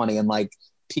 1820 and like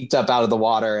peeked up out of the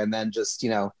water and then just,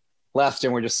 left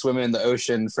and were just swimming in the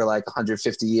ocean for like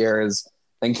 150 years,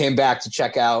 then came back to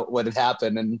check out what had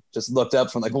happened and just looked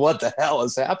up from like, what the hell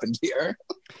has happened here?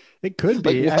 It could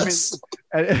be. Like,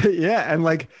 yeah. And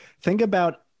like, think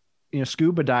about,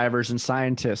 scuba divers and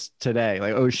scientists today,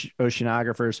 like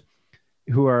oceanographers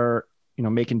who are,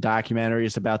 making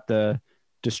documentaries about the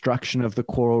destruction of the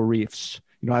coral reefs.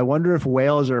 I wonder if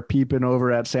whales are peeping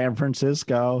over at San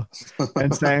Francisco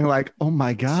and saying like, oh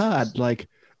my God, like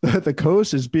the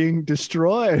coast is being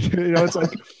destroyed. It's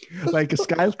like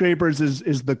skyscrapers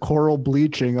is the coral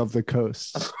bleaching of the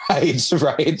coast.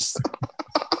 Right.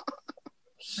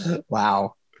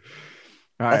 Wow.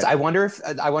 Right. I wonder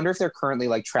if they're currently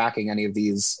like tracking any of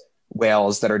these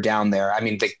whales that are down there. I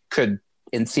mean, they could,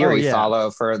 in theory,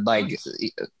 follow for like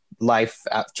life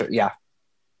after. Yeah,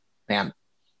 man,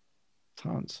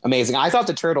 tons. Amazing. I thought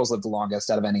the turtles lived the longest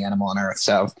out of any animal on Earth,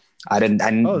 so I did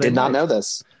not know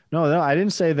this. No, I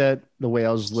didn't say that the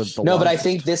whales lived the longest. No, but I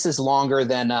think this is longer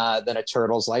than a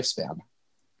turtle's lifespan.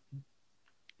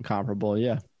 Comparable,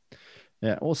 yeah.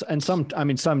 Yeah. Well, and some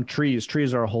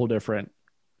trees are a whole different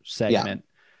segment.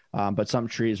 Yeah. But some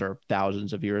trees are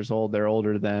thousands of years old. They're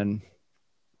older than,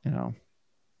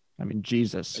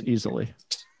 Jesus, easily.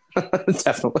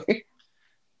 Definitely.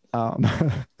 Um,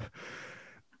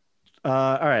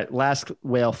 all right, last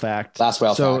whale fact. Last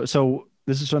whale fact. So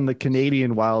this is from the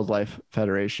Canadian Wildlife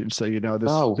Federation. So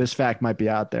this fact might be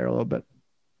out there a little bit.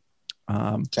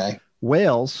 Okay.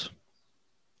 Whales.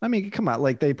 I mean, come on,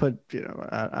 like they put,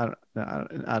 I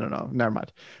don't know. Never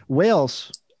mind.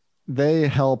 Whales, they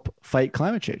help fight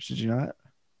climate change. Did you know that?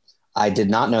 I did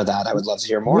not know that. I would love to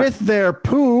hear more. With their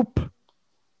poop.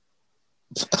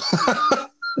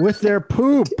 With their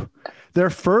poop. Their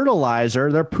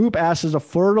fertilizer, their poop acts as a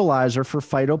fertilizer for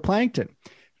phytoplankton.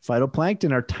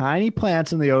 Phytoplankton are tiny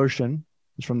plants in the ocean.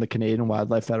 It's from the Canadian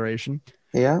Wildlife Federation.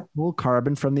 Yeah. Pull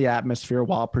carbon from the atmosphere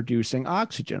while producing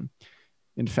oxygen.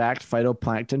 In fact,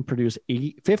 phytoplankton produce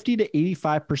 50 to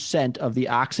 85% of the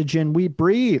oxygen we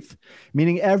breathe,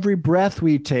 meaning every breath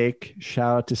we take,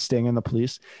 shout out to Sting and the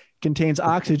police, contains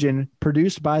oxygen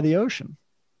produced by the ocean.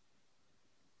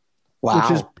 Wow.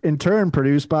 Which is in turn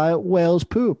produced by whales'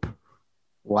 poop.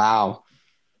 Wow.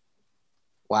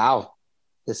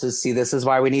 This is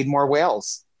why we need more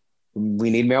whales. We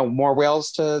need more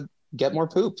whales to get more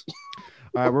poop.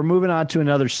 All right, we're moving on to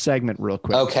another segment real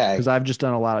quick. Okay. Because I've just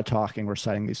done a lot of talking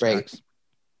reciting these facts.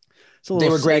 They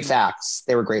were great facts.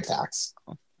 They were great facts.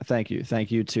 Thank you.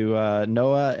 Thank you to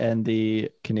NOAA and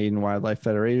the Canadian Wildlife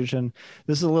Federation.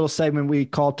 This is a little segment we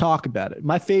call Talk About It.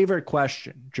 My favorite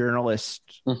question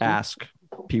journalists ask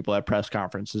people at press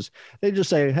conferences. They just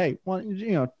say, hey,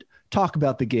 talk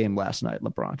about the game last night,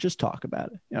 LeBron. Just talk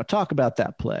about it. Talk about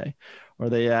that play. Or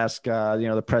they ask,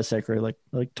 the press secretary,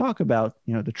 like talk about,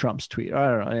 the Trump's tweet. I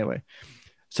don't know. Anyway,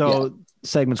 so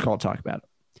segment's called Talk About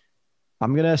It.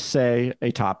 I'm going to say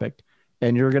a topic.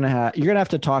 And you're gonna have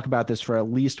to talk about this for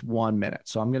at least 1 minute.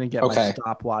 So I'm gonna get my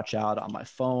stopwatch out on my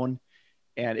phone,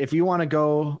 and if you want to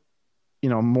go,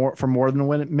 more than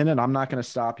 1 minute, I'm not gonna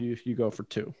stop you if you go for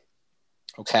 2.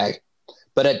 Okay,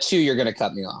 but at 2, you're gonna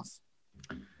cut me off.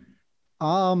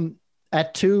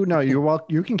 At 2, no, you're welcome.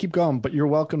 You can keep going, but you're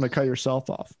welcome to cut yourself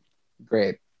off.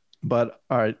 Great. But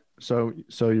all right, so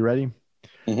you ready?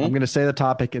 Mm-hmm. I'm gonna say the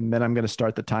topic, and then I'm gonna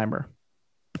start the timer.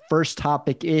 The first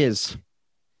topic is.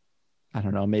 I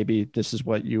don't know. Maybe this is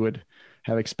what you would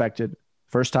have expected.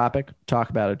 First topic, talk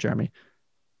about it, Jeremy.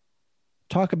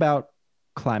 Talk about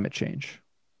climate change.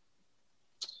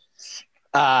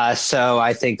 So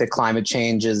I think that climate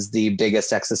change is the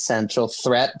biggest existential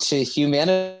threat to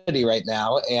humanity right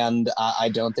now. And I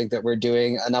don't think that we're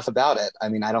doing enough about it. I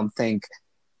mean, I'll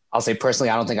say personally,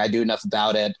 I don't think I do enough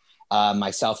about it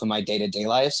myself in my day-to-day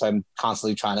life. So I'm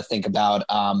constantly trying to think about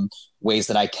ways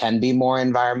that I can be more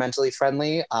environmentally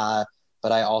friendly.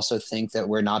 But I also think that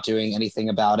we're not doing anything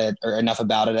about it or enough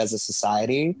about it as a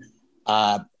society.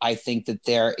 I think that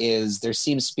there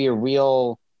seems to be a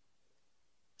real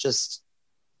just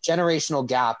generational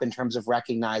gap in terms of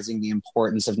recognizing the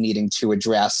importance of needing to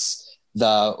address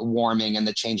the warming and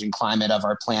the changing climate of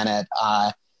our planet.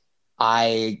 I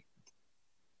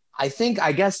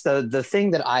guess the thing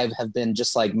that I have been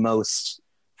just like most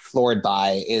floored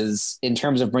by is, in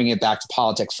terms of bringing it back to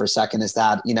politics for a second, is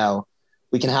that,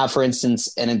 we can have, for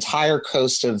instance, an entire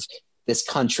coast of this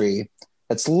country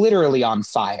that's literally on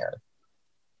fire,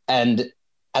 and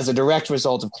as a direct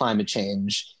result of climate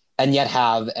change, and yet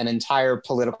have an entire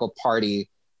political party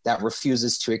that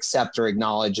refuses to accept or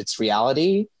acknowledge its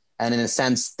reality. And in a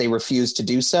sense, they refuse to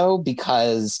do so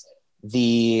because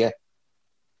the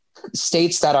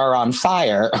states that are on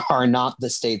fire are not the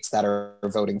states that are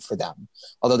voting for them.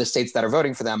 Although the states that are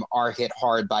voting for them are hit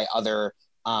hard by other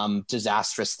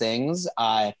disastrous things.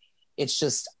 It's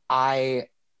just, I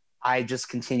just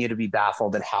continue to be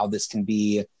baffled at how this can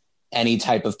be any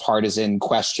type of partisan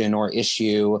question or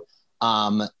issue.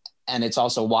 And it's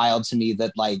also wild to me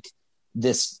that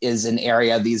this is an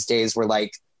area these days where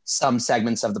some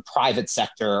segments of the private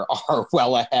sector are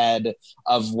well ahead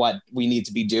of what we need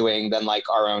to be doing than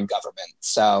our own government.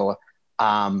 So,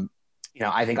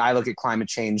 I think I look at climate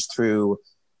change through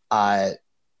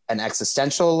an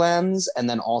existential lens, and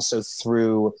then also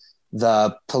through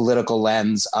the political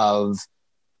lens of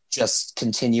just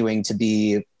continuing to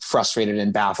be frustrated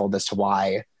and baffled as to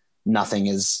why nothing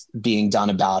is being done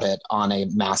about it on a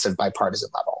massive bipartisan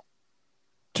level.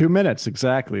 2 minutes,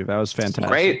 exactly. That was fantastic.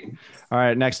 Great. All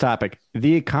right, next topic.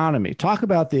 The economy. Talk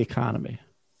about the economy.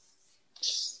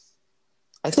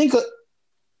 I think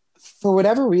for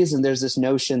whatever reason, there's this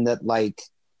notion that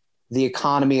the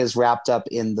economy is wrapped up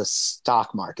in the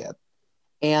stock market.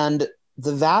 And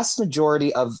the vast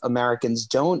majority of Americans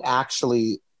don't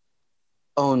actually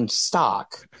own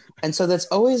stock. And so that's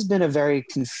always been a very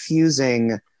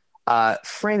confusing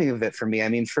framing of it for me. I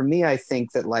mean, for me, I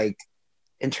think that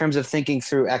in terms of thinking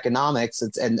through economics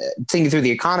and thinking through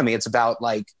the economy, it's about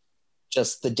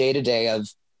just the day-to-day of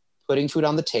putting food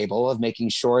on the table, of making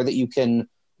sure that you can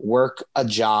work a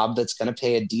job that's going to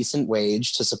pay a decent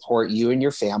wage to support you and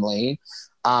your family.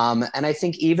 And I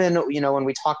think even, when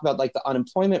we talk about like the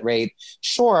unemployment rate,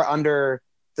 sure, under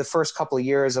the first couple of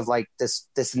years of like this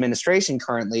administration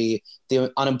currently,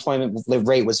 the unemployment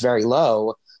rate was very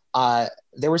low.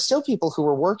 There were still people who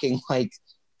were working like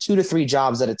 2 to 3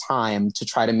 jobs at a time to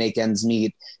try to make ends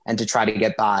meet and to try to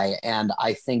get by. And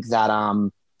I think that,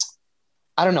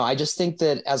 I don't know. I just think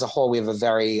that as a whole, we have a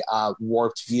very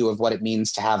warped view of what it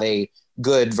means to have a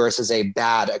good versus a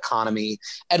bad economy.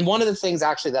 And one of the things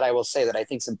actually that I will say that I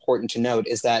think is important to note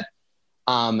is that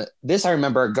this, I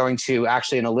remember going to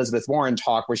actually an Elizabeth Warren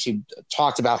talk where she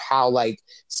talked about how, like,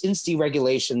 since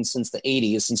deregulation, since the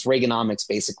 80s, since Reaganomics,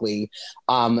 basically,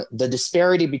 the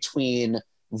disparity between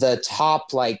the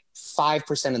top like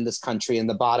 5% in this country and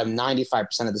the bottom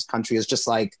 95% of this country is just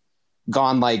like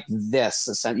gone like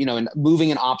this, and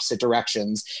moving in opposite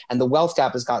directions. And the wealth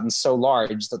gap has gotten so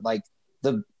large that like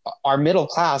our middle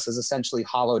class is essentially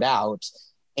hollowed out.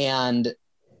 And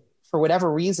for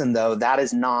whatever reason, though,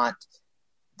 that's not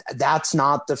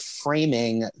the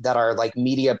framing that our like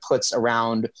media puts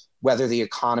around whether the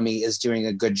economy is doing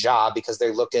a good job, because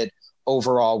they look at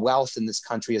overall wealth in this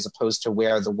country as opposed to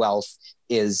where the wealth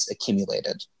is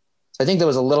accumulated. I think that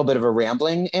was a little bit of a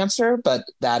rambling answer, but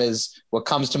that is what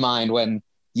comes to mind when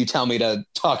you tell me to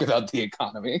talk about the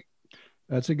economy.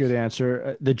 That's a good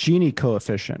answer. The Gini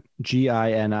coefficient,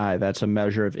 Gini, that's a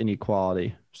measure of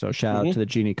inequality. So shout out to the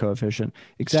Gini coefficient.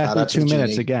 Exactly 2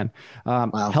 minutes again.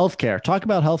 Wow. Healthcare. Talk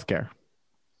about healthcare.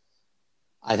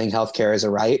 I think healthcare is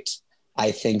a right.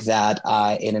 I think that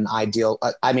in an ideal,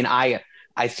 I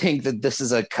think that this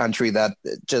is a country that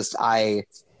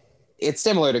it's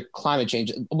similar to climate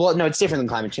change. Well, no, it's different than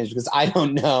climate change, because I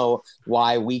don't know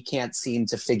why we can't seem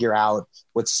to figure out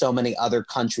what so many other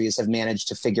countries have managed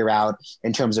to figure out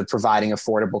in terms of providing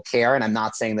affordable care. And I'm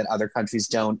not saying that other countries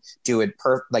don't do it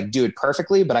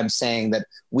perfectly, but I'm saying that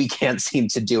we can't seem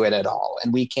to do it at all.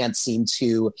 And we can't seem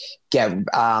to get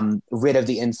rid of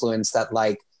the influence that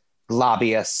like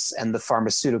lobbyists and the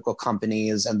pharmaceutical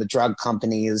companies and the drug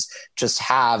companies just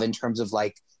have in terms of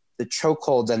like the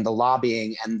chokeholds and the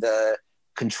lobbying and the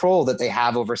control that they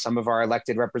have over some of our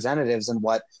elected representatives and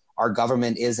what our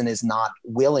government is and is not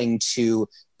willing to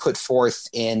put forth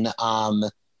in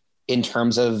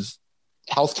terms of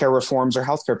healthcare reforms or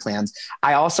healthcare plans.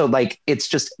 I also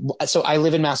so I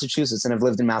live in Massachusetts and I've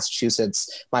lived in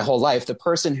Massachusetts my whole life. The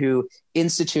person who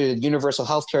instituted universal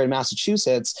healthcare in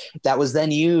Massachusetts that was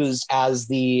then used as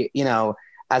the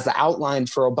outline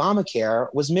for Obamacare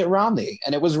was Mitt Romney,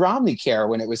 and it was Romney Care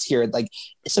when it was here. Like,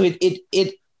 so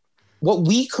what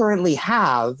we currently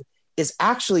have is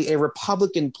actually a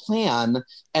Republican plan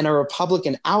and a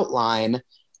Republican outline,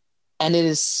 and it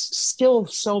is still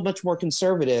so much more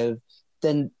conservative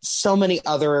than so many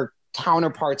other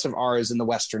counterparts of ours in the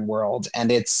Western world.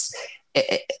 And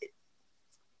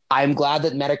I'm glad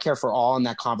that Medicare for all and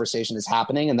that conversation is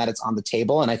happening and that it's on the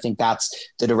table. And I think that's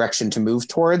the direction to move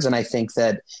towards. And I think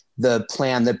that the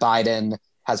plan that Biden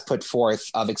has put forth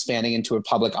of expanding into a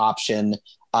public option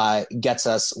gets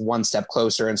us one step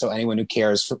closer. And so anyone who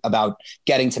cares about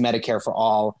getting to Medicare for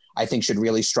all, I think should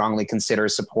really strongly consider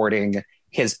supporting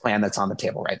his plan that's on the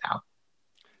table right now.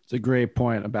 It's a great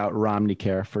point about Romney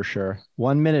Care for sure.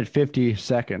 1 minute, 50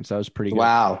 seconds. That was pretty good.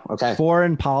 Wow. Okay.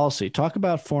 Foreign policy. Talk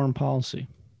about foreign policy.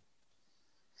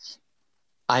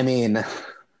 I mean,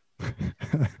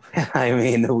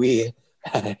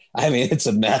 it's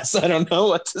a mess. I don't know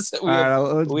what to say.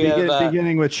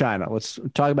 Beginning with China. Let's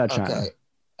talk about China.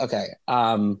 Okay.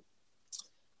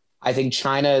 I think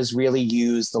China has really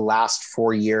used the last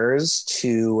 4 years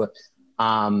to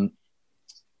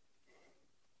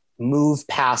move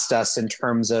past us in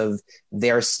terms of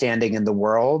their standing in the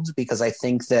world, because I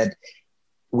think that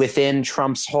within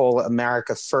Trump's whole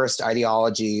America First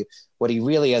ideology, what he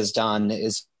really has done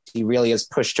is he really has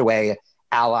pushed away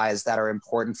allies that are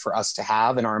important for us to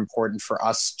have and are important for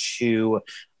us to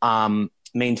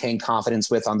maintain confidence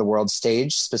with on the world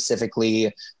stage,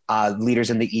 specifically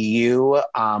leaders in the EU,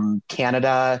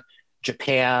 Canada,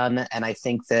 Japan. And I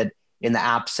think that in the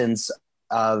absence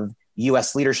of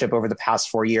U.S. leadership over the past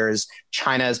 4 years,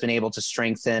 China has been able to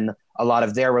strengthen a lot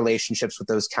of their relationships with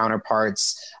those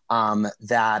counterparts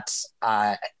that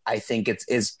I think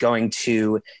is going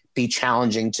to be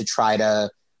challenging to try to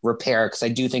repair, because I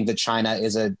do think that China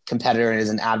is a competitor and is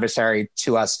an adversary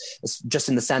to us, just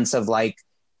in the sense of like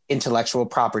intellectual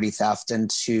property theft and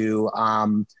to,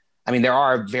 there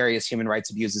are various human rights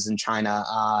abuses in China.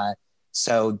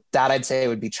 So that I'd say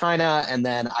would be China. And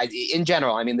then in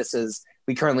general,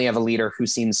 we currently have a leader who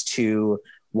seems to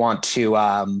want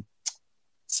to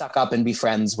suck up and be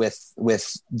friends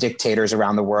with dictators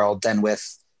around the world than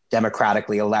with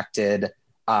democratically elected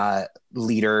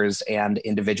leaders and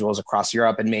individuals across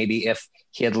Europe. And maybe if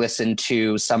he had listened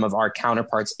to some of our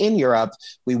counterparts in Europe,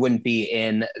 we wouldn't be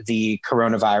in the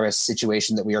coronavirus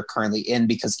situation that we are currently in,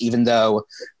 because even though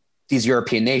these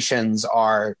European nations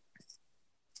are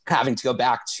having to go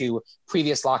back to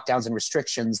previous lockdowns and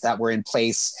restrictions that were in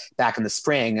place back in the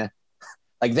spring,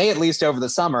 like they at least over the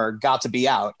summer got to be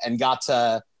out and got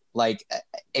to like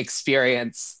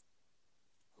experience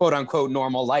quote unquote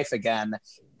normal life again.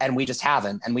 And we just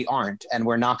haven't, and we aren't, and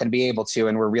we're not going to be able to.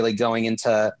 And we're really going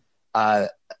into a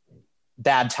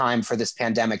bad time for this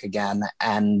pandemic again.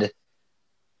 And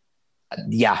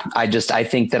yeah, I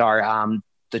think that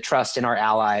the trust in our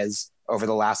allies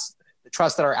the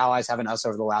trust that our allies have in us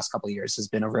over the last couple of years has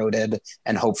been eroded,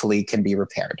 and hopefully can be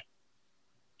repaired.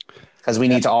 Because we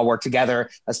need to all work together,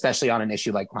 especially on an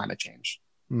issue like climate change.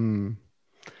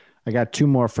 I got 2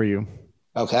 more for you.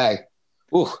 Okay.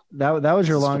 Ooh. That was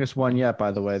your longest one yet,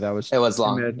 by the way. It was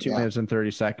long. 2 minutes and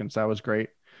 30 seconds. That was great.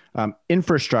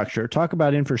 Infrastructure. Talk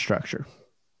about infrastructure.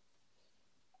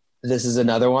 This is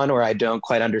another one where I don't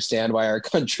quite understand why our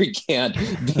country can't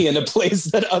be in a place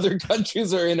that other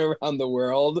countries are in around the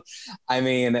world. I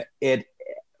mean,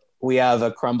 we have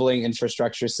a crumbling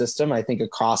infrastructure system, I think,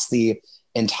 across the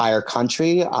entire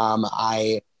country.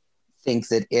 I think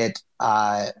that it's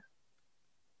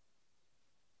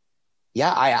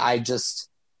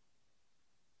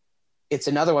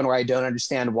another one where I don't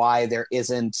understand why there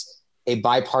isn't a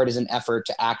bipartisan effort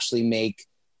to actually make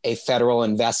a federal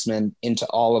investment into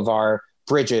all of our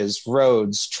bridges,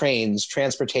 roads, trains,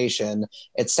 transportation,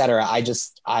 et cetera. I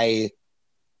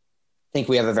think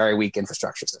we have a very weak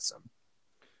infrastructure system.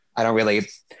 I don't really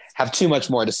have too much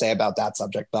more to say about that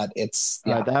subject, but it's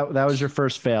that was your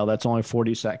first fail. That's only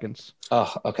 40 seconds.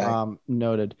 Oh, okay.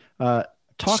 Noted.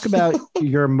 Talk about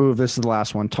your move. This is the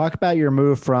last one. Talk about your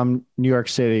move from New York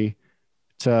City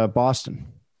to Boston,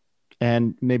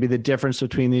 and maybe the difference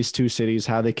between these two cities,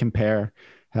 how they compare,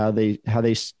 how they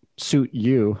suit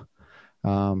you.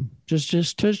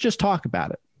 Just talk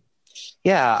about it.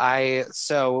 Yeah.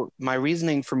 So my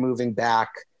reasoning for moving back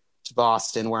to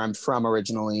Boston, where I'm from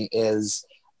originally, is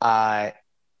I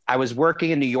was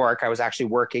working in New York. I was actually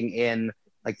working in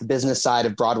like the business side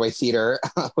of Broadway theater,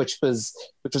 which was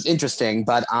interesting,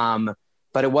 but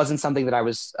it wasn't something that I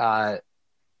was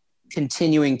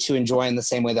continuing to enjoy in the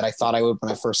same way that I thought I would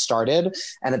when I first started.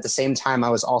 And at the same time, I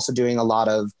was also doing a lot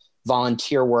of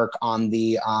volunteer work on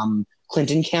the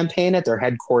Clinton campaign at their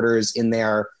headquarters in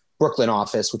their Brooklyn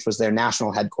office, which was their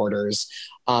national headquarters.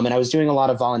 And I was doing a lot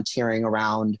of volunteering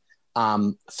around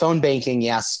phone banking,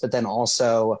 yes, but then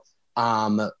also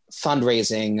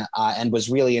fundraising, and was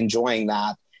really enjoying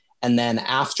that. And then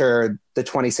after the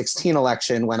 2016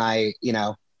 election, when I,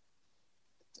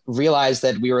 realized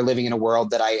that we were living in a world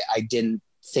that I didn't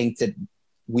think that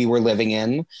we were living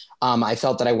in, I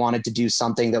felt that I wanted to do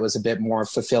something that was a bit more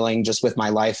fulfilling just with my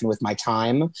life and with my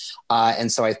time.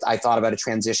 And so I thought about a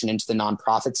transition into the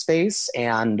nonprofit space,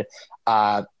 and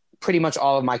pretty much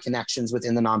all of my connections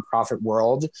within the nonprofit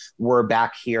world were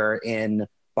back here in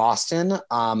Boston.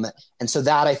 And so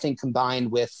that, I think,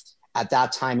 combined with, at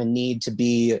that time, a need to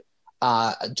be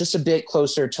just a bit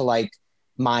closer to like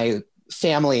my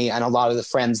family and a lot of the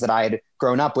friends that I had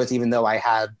grown up with, even though I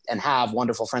had and have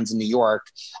wonderful friends in New York,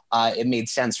 it made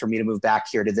sense for me to move back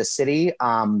here to this city.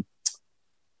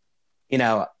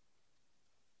 New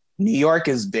York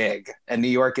is big and New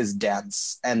York is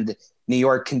dense, and New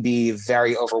York can be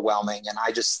very overwhelming. And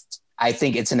I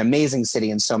think it's an amazing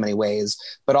city in so many ways,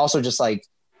 but also just like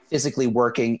physically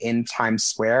working in Times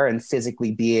Square and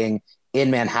physically being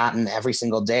in Manhattan every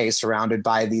single day, surrounded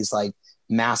by these like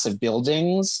massive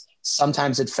buildings.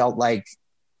 Sometimes it felt like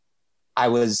I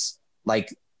was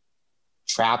like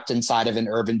trapped inside of an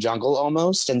urban jungle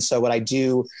almost. And so what I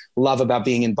do love about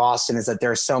being in Boston is that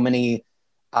there are so many,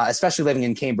 especially living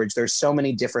in Cambridge, there's so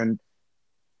many different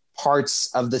parts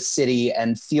of the city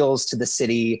and feels to the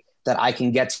city that I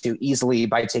can get to easily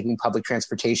by taking public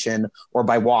transportation or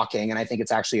by walking. And I think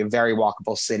it's actually a very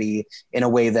walkable city in a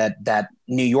way that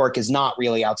New York is not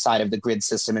really outside of the grid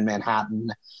system in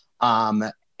Manhattan.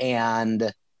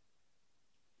 And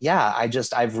yeah,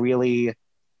 I've really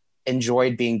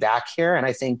enjoyed being back here. And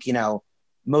I think,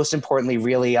 most importantly,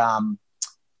 really,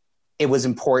 it was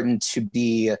important to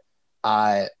be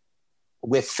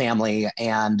with family,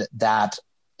 and that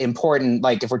important,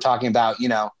 like if we're talking about,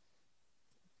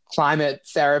 climate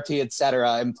therapy, et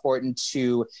cetera, important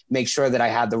to make sure that I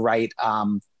had the right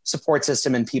support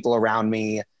system and people around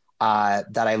me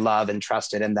that I love and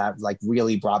trusted, and that like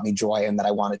really brought me joy and that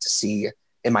I wanted to see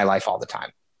in my life all the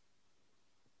time.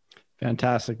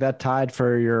 Fantastic. That tied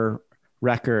for your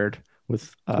record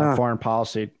with foreign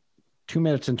policy, 2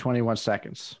 minutes and 21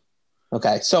 seconds.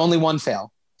 Okay, so only one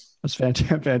fail. That's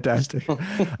fantastic.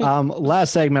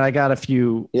 Last segment, I got a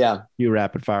few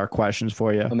rapid fire questions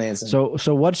for you. Amazing.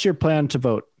 So what's your plan to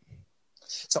vote?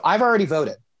 So I've already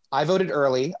voted. I voted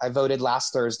early. I voted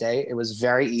last Thursday. It was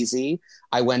very easy.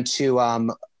 I went to,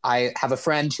 I have a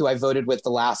friend who I voted with the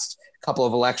last couple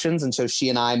of elections. And so she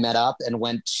and I met up and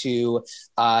went to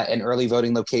an early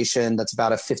voting location that's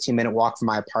about a 15-minute walk from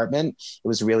my apartment. It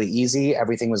was really easy.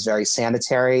 Everything was very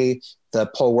sanitary. The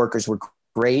poll workers were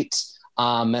great.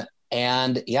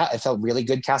 And yeah, it felt really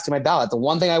good casting my ballot. The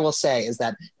one thing I will say is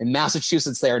that in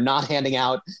Massachusetts, they are not handing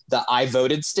out the I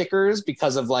voted stickers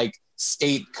because of like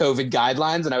state COVID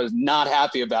guidelines. And I was not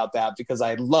happy about that because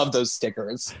I love those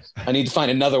stickers. I need to find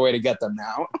another way to get them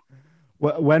now.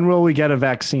 When will we get a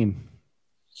vaccine?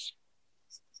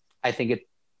 I think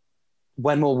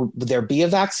when will there be a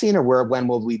vaccine, or when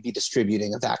will we be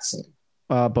distributing a vaccine?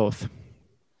 Both.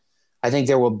 I think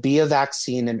there will be a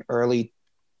vaccine in early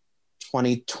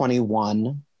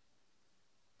 2021.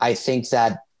 I think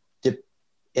that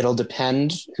it'll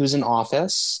depend who's in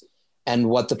office and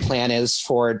what the plan is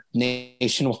for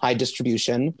nationwide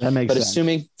distribution. That makes sense.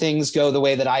 Assuming things go the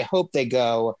way that I hope they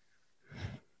go,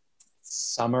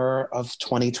 summer of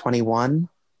 2021,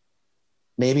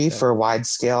 maybe for a wide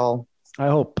scale. I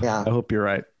hope. Yeah. I hope you're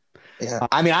right. Yeah.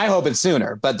 I mean, I hope it's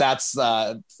sooner, but that's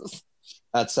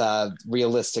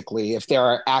realistically, if there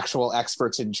are actual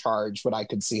experts in charge, what I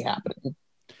could see happening.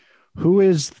 Who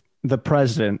is the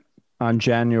president on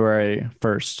January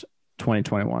 1st,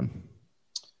 2021?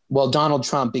 Well, Donald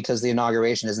Trump, because the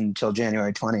inauguration isn't until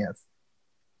January 20th.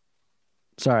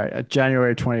 Sorry,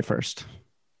 January 21st.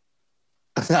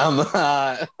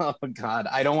 Oh God,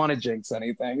 I don't want to jinx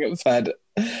anything, but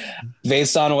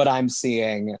based on what I'm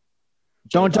seeing,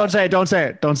 don't say it.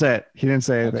 He didn't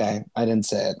say it. Okay, I didn't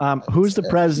say it. Who's the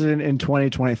president in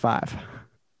 2025?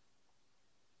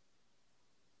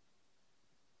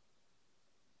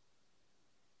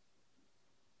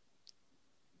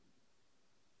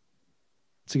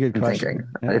 It's a good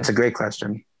question. Yeah. It's a great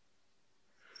question.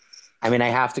 I mean, I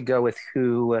have to go with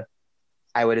who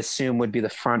I would assume would be the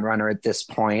front runner at this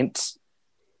point,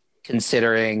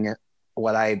 considering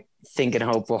what I think and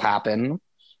hope will happen.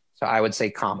 So I would say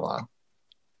Kamala.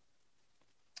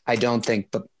 I don't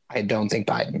think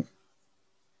Biden,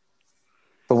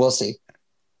 but we'll see.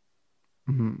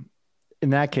 Mm-hmm. In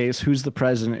that case, who's the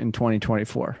president in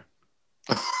 2024?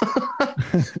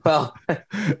 Well,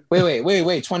 wait.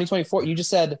 2024. You just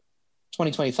said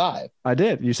 2025. I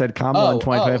did. You said Kamala in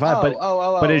 2025,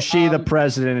 but is she the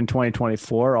president in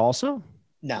 2024 also?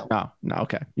 No.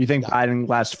 Okay. You think Biden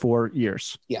lasts 4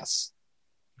 years? Yes.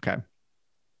 Okay.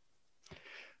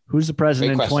 Who's the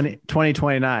president in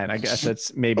 2029? I guess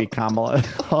it's maybe Kamala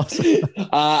also. Because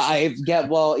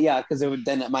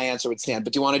then my answer would stand.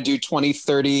 But do you want to do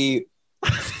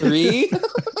 2033?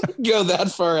 Go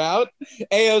that far out?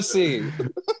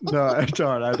 AOC. No, I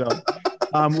don't.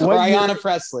 Or Ayanna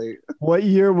Pressley. What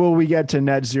year will we get to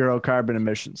net zero carbon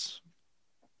emissions?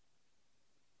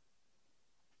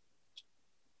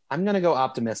 I'm going to go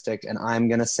optimistic, and I'm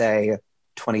going to say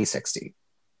 2060.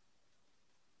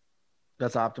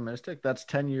 That's optimistic. That's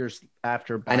 10 years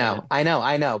after Biden.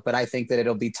 I know. But I think that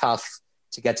it'll be tough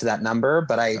to get to that number,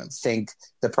 but I think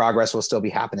the progress will still be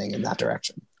happening in that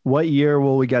direction. What year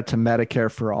will we get to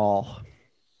Medicare for all?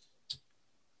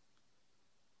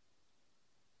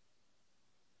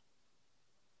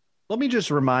 Let me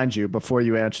just remind you before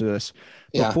you answer this.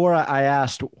 Before I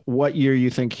asked what year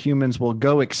you think humans will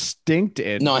go extinct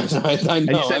in. No, I know. And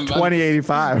you said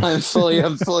 2085. I'm fully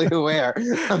aware.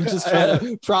 I'm just trying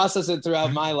to process it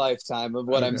throughout my lifetime of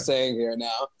what I'm saying here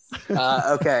now.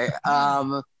 Okay.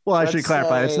 Well, I should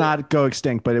clarify. It's not go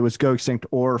extinct, but it was go extinct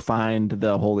or find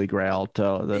the Holy Grail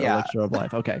to the elixir of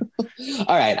life. Okay.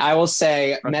 All right. I will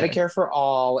say Medicare for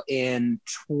all in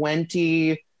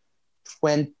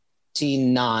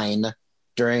 2029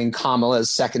 during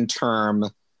Kamala's second term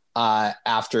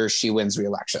after she wins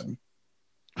re-election.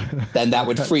 Then that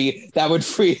would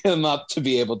free him up to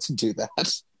be able to do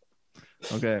that.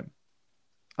 Okay.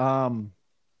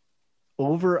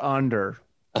 Over under.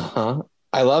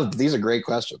 I love these are great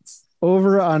questions.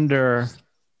 Over under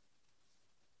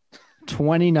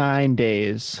 29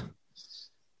 days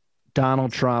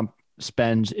Donald Trump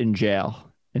spends in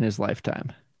jail in his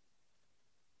lifetime.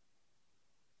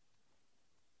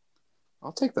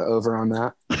 I'll take the over on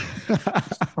that.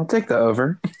 I'll take the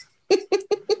over.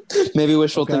 Maybe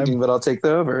wishful thinking, but I'll take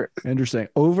the over. Interesting.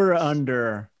 Over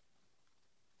under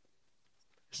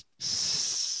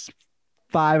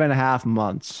 5.5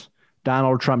 months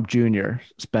Donald Trump Jr.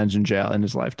 spends in jail in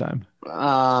his lifetime?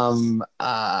 Um,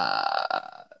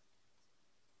 I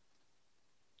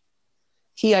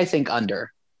think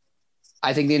under.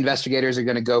 I think the investigators are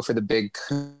going to go for the big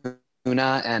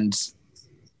kahuna, and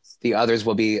the others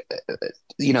will be,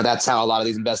 that's how a lot of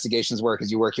these investigations work,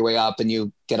 is you work your way up and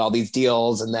you get all these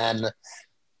deals, and then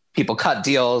people cut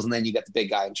deals, and then you get the big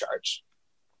guy in charge.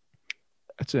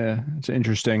 It's an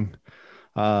interesting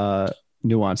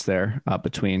nuance there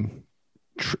between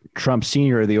Trump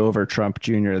Sr., the over, Trump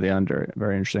Jr., the under.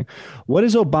 Very interesting. What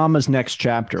is Obama's next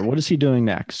chapter? What is he doing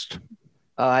next?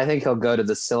 I think he'll go to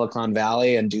the Silicon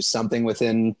Valley and do something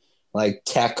within like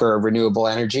tech or renewable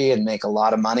energy and make a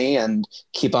lot of money and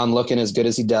keep on looking as good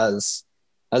as he does.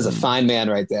 That's a fine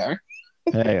man right there.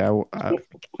 Hey, I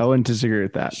wouldn't disagree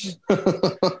with that.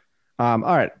 All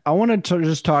right. I wanted to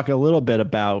just talk a little bit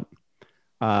about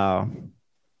how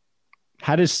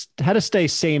to stay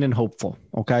sane and hopeful.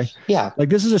 Okay. Yeah. Like,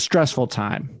 this is a stressful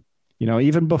time,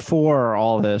 even before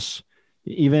all this,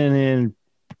 even in,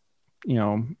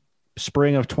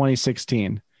 spring of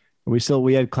 2016, we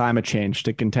had climate change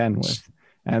to contend with,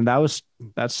 and that's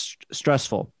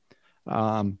stressful.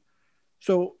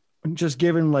 So just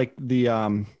given like the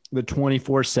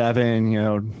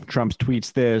 24/7, Trump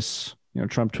tweets this,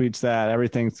 Trump tweets that,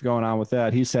 everything's going on with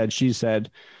that. He said, she said,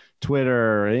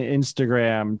 Twitter,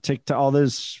 Instagram, TikTok, all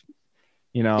this,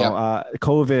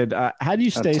 COVID. How do you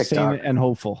stay sane and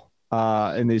hopeful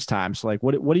in these times? Like,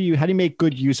 how do you make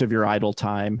good use of your idle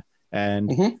time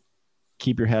and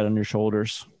keep your head on your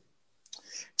shoulders?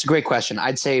 It's a great question.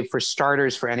 I'd say, for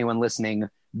starters, for anyone listening,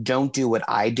 don't do what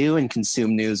I do and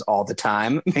consume news all the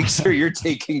time. Make sure you're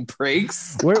taking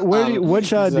breaks.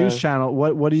 Which news channel?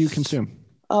 What do you consume?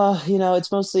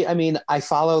 It's mostly, I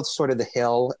follow sort of The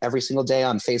Hill every single day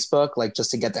on Facebook, like just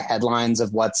to get the headlines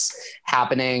of what's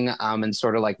happening, and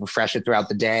sort of like refresh it throughout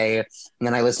the day. And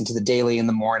then I listen to The Daily in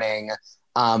the morning.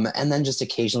 And then just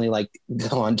occasionally like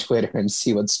go on Twitter and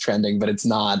see what's trending, but it's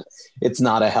not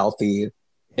healthy.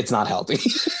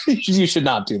 You should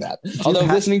not do that. Although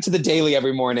listening to The Daily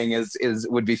every morning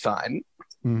would be fine.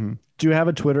 Mm-hmm. Do you have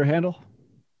a Twitter handle?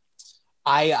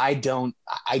 I don't.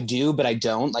 I do, but I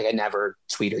don't. Like, I never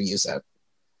tweet or use it.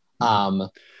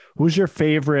 Who's your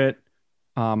favorite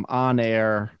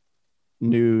on-air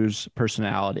news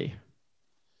personality?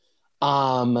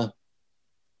 I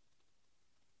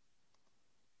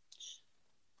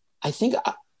think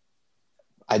I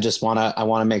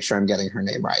want to make sure I'm getting her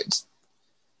name right.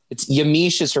 It's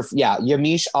Yamiche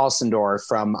Yamiche Alcindor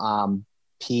from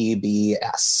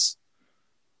PBS.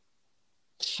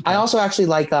 Okay. I also actually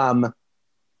like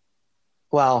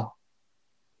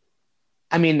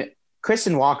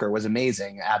Kristen Walker was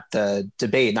amazing at the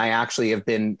debate, and I actually have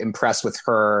been impressed with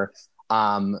her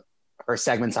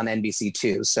segments on NBC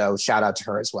too. So shout out to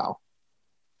her as well.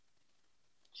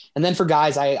 And then for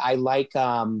guys, I like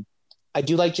I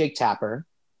do like Jake Tapper.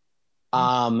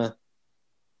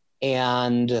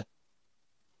 And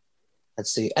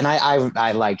let's see. And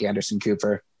I like Anderson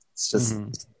Cooper. It's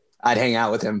just, I'd hang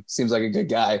out with him. Seems like a good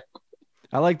guy.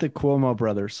 I like the Cuomo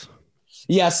brothers.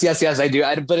 Yes, I do.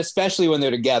 But especially when they're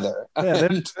together. Yeah,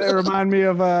 they remind me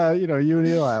of, you and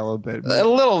Eli a little bit. A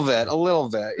little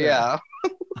bit. Yeah.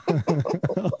 A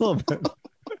little bit.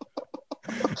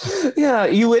 Yeah.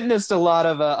 You witnessed a lot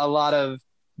of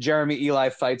Jeremy Eli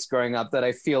fights growing up that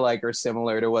I feel like are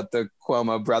similar to what the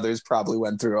Cuomo brothers probably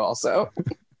went through also.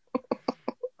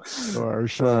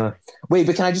 Sure. Wait,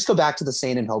 but can I just go back to the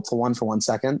sane and hopeful one for 1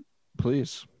 second?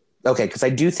 Please. Okay, because I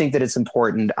do think that it's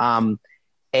important. I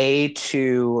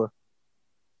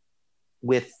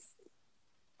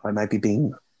might be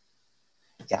being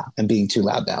I'm being too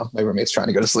loud now. My roommate's trying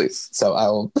to go to sleep, so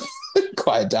I'll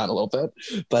quiet down a little bit.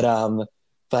 But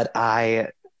I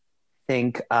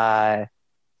think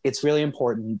it's really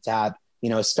important that,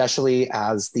 especially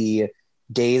as the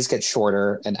days get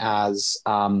shorter and as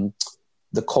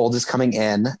the cold is coming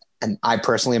in, and I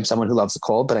personally am someone who loves the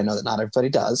cold, but I know that not everybody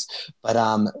does, but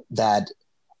that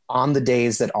on the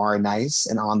days that are nice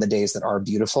and on the days that are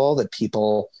beautiful, that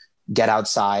people get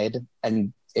outside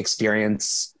and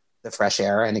experience the fresh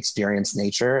air and experience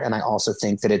nature. And I also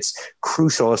think that it's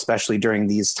crucial, especially during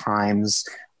these times,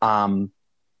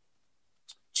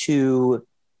 to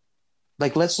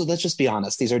like, let's just be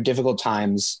honest. These are difficult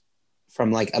times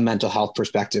from like a mental health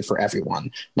perspective for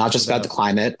everyone, not just about the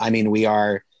climate.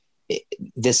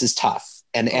 This is tough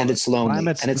and it's lonely, and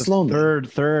it's lonely.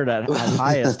 Third at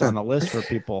highest on the list for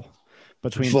people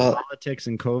between politics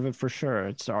and COVID, for sure.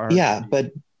 It's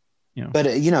but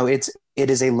it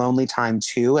is a lonely time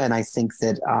too. And I think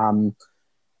that,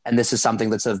 and this is something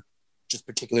that's of just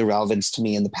particular relevance to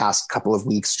me in the past couple of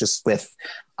weeks, just with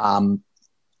some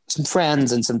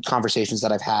friends and some conversations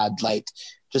that I've had. Like,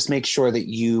 just make sure that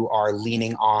you are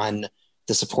leaning on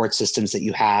the support systems that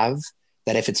you have.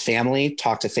 That if it's family,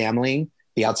 talk to family,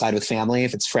 be outside with family.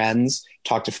 If it's friends,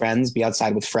 talk to friends, be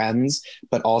outside with friends.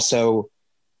 But also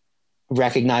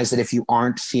recognize that if you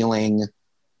aren't feeling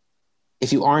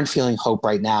hope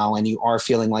right now, and you are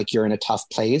feeling like you're in a tough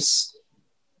place,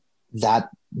 that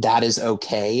is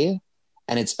okay.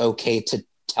 And it's okay to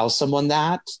tell someone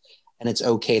that, and it's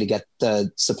okay to get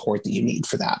the support that you need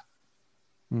for that.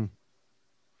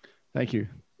 Thank you.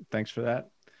 Thanks for that.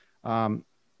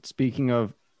 Speaking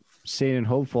of staying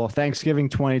hopeful, Thanksgiving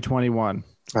 2021.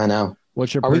 I know.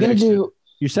 What's your Are we going to do?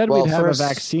 You said we'd have a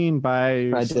vaccine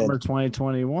by summer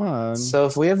 2021. So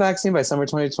if we have vaccine by summer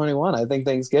 2021, I think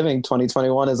Thanksgiving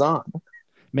 2021 is on.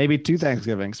 Maybe 2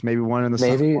 Thanksgivings, maybe one in the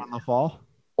summer, one in the fall.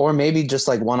 Or maybe just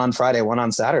like one on Friday, one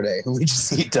on Saturday. We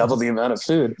just eat double the amount of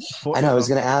food. I know. I was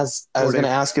going to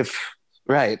ask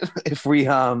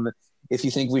if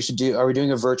you think we should are we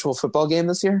doing a virtual football game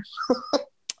this year?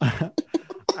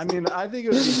 I mean, I think it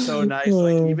would be so nice.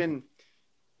 Like, even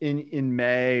in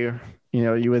May,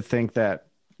 you would think that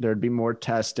there'd be more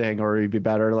testing, or it'd be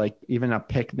better, like even a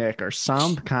picnic or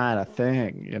some kind of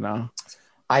thing,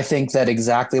 I think that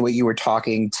exactly what you were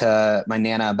talking to my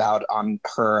Nana about on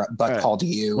her butt call to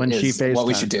you when is what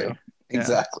we should do. Yeah.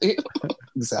 Exactly.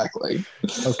 Exactly.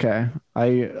 Okay.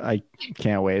 I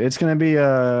can't wait. It's going to be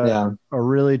a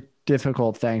really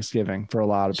difficult Thanksgiving for a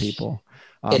lot of people.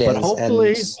 But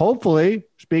hopefully,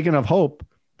 speaking of hope,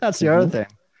 that's the other thing.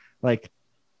 Like,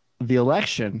 the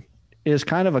election is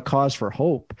kind of a cause for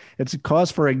hope. It's a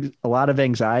cause for a lot of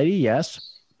anxiety,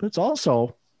 yes, but it's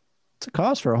a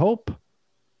cause for hope.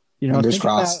 Fingers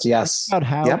crossed. Yes. About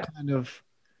how kind of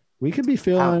we could be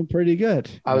feeling pretty good.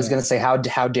 I was going to say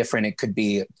how different it could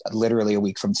be literally a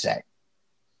week from today.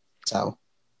 So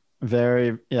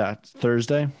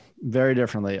Thursday, very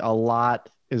differently. A lot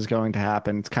is going to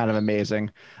happen. It's kind of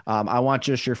amazing. I want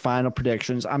just your final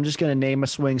predictions. I'm just going to name a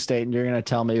swing state, and you're going to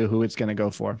tell me who it's going to go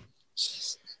for.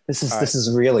 This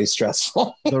is really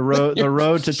stressful. The road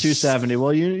to 270.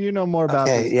 Well, you know more about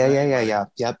this. Yeah.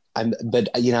 Yep.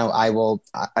 I will,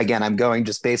 again, I'm going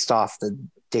just based off the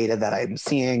data that I'm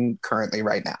seeing currently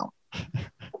right now.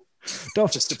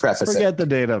 Don't just to preface forget the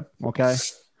data. Okay.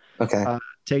 Okay.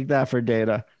 Take that for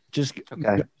data. Just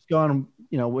go on,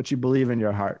 what you believe in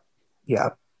your heart. Yeah.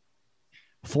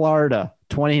 Florida,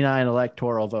 29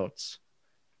 electoral votes.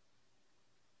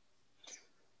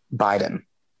 Biden.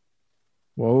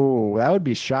 Whoa, that would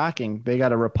be shocking. They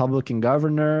got a Republican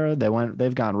governor.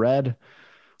 They've gone red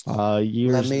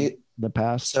years in the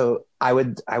past. So I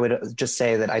would just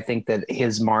say that I think that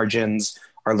his margins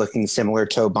are looking similar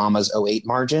to Obama's 2008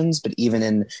 margins, but even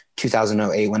in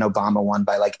 2008, when Obama won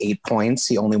by like 8 points,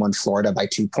 he only won Florida by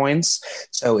 2 points.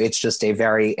 So it's just a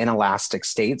very inelastic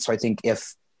state. So I think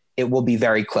if it will be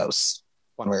very close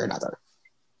one way or another.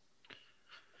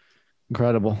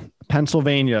 Incredible.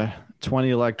 Pennsylvania,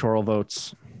 20 electoral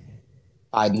votes.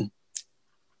 Biden.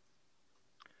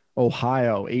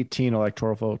 Ohio, 18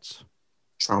 electoral votes.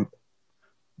 Trump.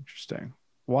 Interesting.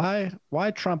 Why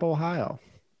Trump, Ohio?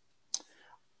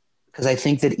 Because I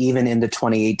think that even in the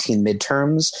 2018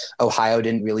 midterms, Ohio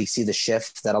didn't really see the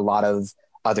shift that a lot of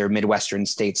other Midwestern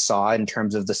states saw in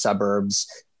terms of the suburbs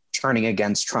turning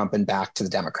against Trump and back to the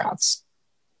Democrats.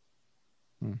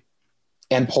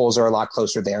 And polls are a lot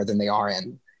closer there than they are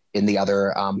in the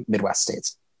other Midwest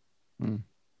states.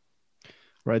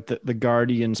 Right. The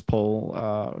Guardian's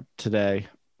poll today,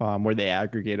 where they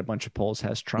aggregate a bunch of polls,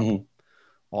 has Trump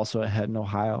also ahead in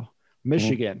Ohio.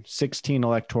 Michigan, 16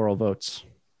 electoral votes.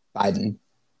 Biden.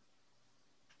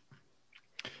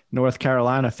 North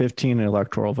Carolina, 15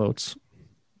 electoral votes.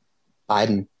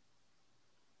 Biden.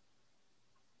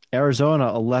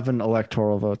 Arizona, 11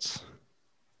 electoral votes.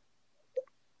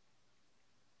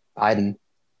 Biden.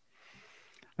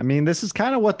 I mean, this is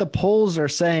kind of what the polls are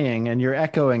saying, and you're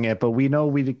echoing it, but we know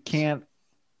we can't.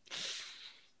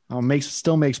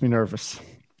 Still makes me nervous.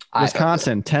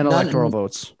 Wisconsin, 10 electoral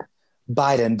votes.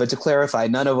 Biden, but to clarify,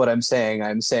 none of what I'm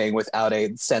saying without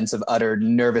a sense of utter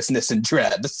nervousness and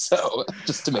dread. So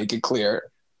just to make it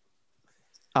clear.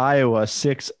 Iowa,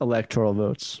 6 electoral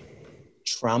votes.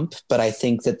 Trump, but I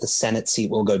think that the Senate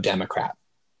seat will go Democrat.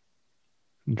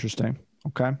 Interesting.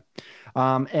 Okay.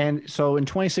 And so in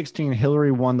 2016,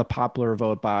 Hillary won the popular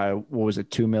vote by, what was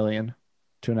it, 2 million,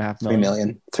 2.5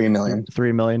 million? 3 million.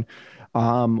 3 million.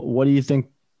 What do you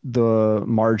think the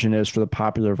margin is for the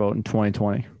popular vote in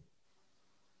 2020?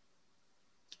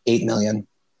 8 million.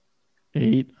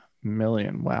 8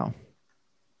 million. Wow.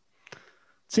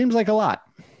 Seems like a lot.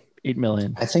 8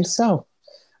 million. I think so.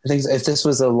 I think if this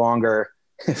was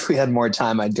if we had more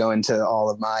time, I'd go into all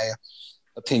of my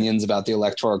opinions about the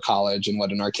Electoral College and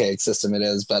what an archaic system it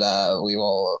is. But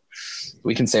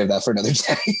we can save that for another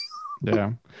day.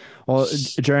 Yeah. Well,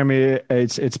 Jeremy,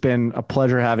 it's been a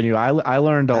pleasure having you. I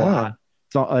learned a lot.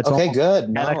 It's okay,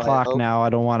 good. 10 o'clock now. I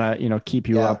don't want to, keep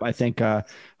you up. I think,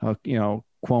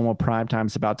 Cuomo prime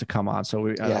time's about to come on. So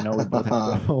I know we both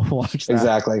have to watch that.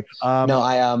 Exactly.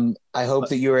 I hope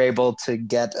that you were able to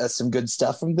get some good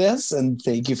stuff from this, and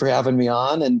thank you for having me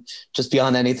on. And just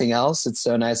beyond anything else, it's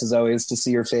so nice as always to see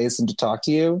your face and to talk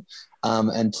to you.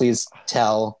 And please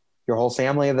tell your whole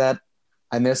family that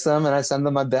I miss them and I send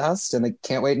them my best, and I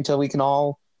can't wait until we can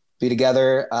all be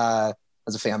together as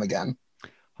a fam again.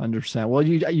 100%. Well,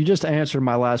 you just answered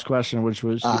my last question, which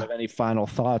was, do you have any final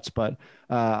thoughts? But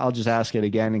I'll just ask it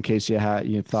again in case you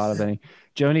thought of any.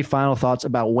 Do you have any final thoughts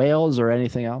about whales or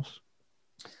anything else?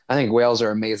 I think whales are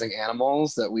amazing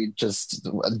animals that we just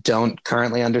don't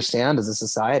currently understand as a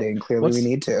society, and clearly we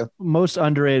need to. Most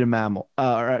underrated mammal?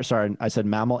 Sorry, I said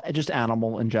mammal. Just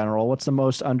animal in general. What's the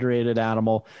most underrated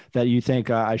animal that you think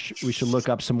we should look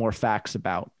up some more facts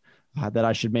about that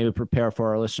I should maybe prepare for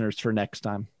our listeners for next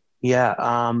time? Yeah,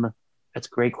 that's a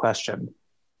great question.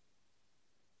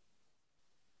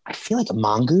 I feel like a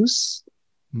mongoose.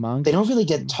 They don't really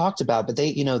get talked about, but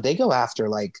they go after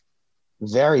like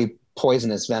very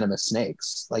poisonous, venomous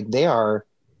snakes. Like they are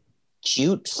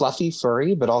cute, fluffy,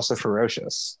 furry, but also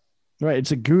ferocious. Right.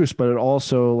 It's a goose, but it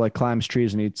also like climbs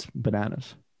trees and eats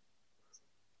bananas.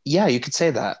 Yeah, you could say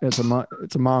that. It's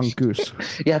a mongoose.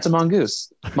 Yeah, it's a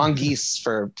mongoose. Mongoose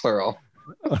for plural.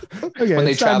 Okay, when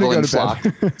they travel in flock.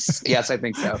 Yes, I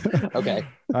think so. Okay.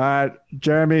 All right,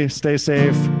 Jeremy, stay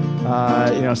safe.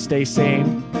 Stay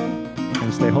sane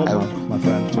and stay hopeful, my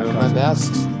friend. Do my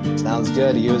best. Sounds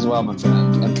good. You as well, my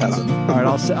friend and cousin. All right,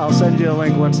 I'll send you a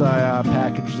link once I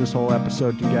package this whole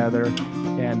episode together,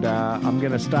 and I'm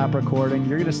gonna stop recording.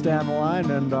 You're gonna stay on the line,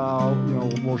 and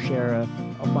we'll share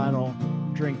a final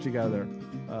drink together.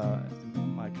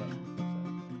 My cousin.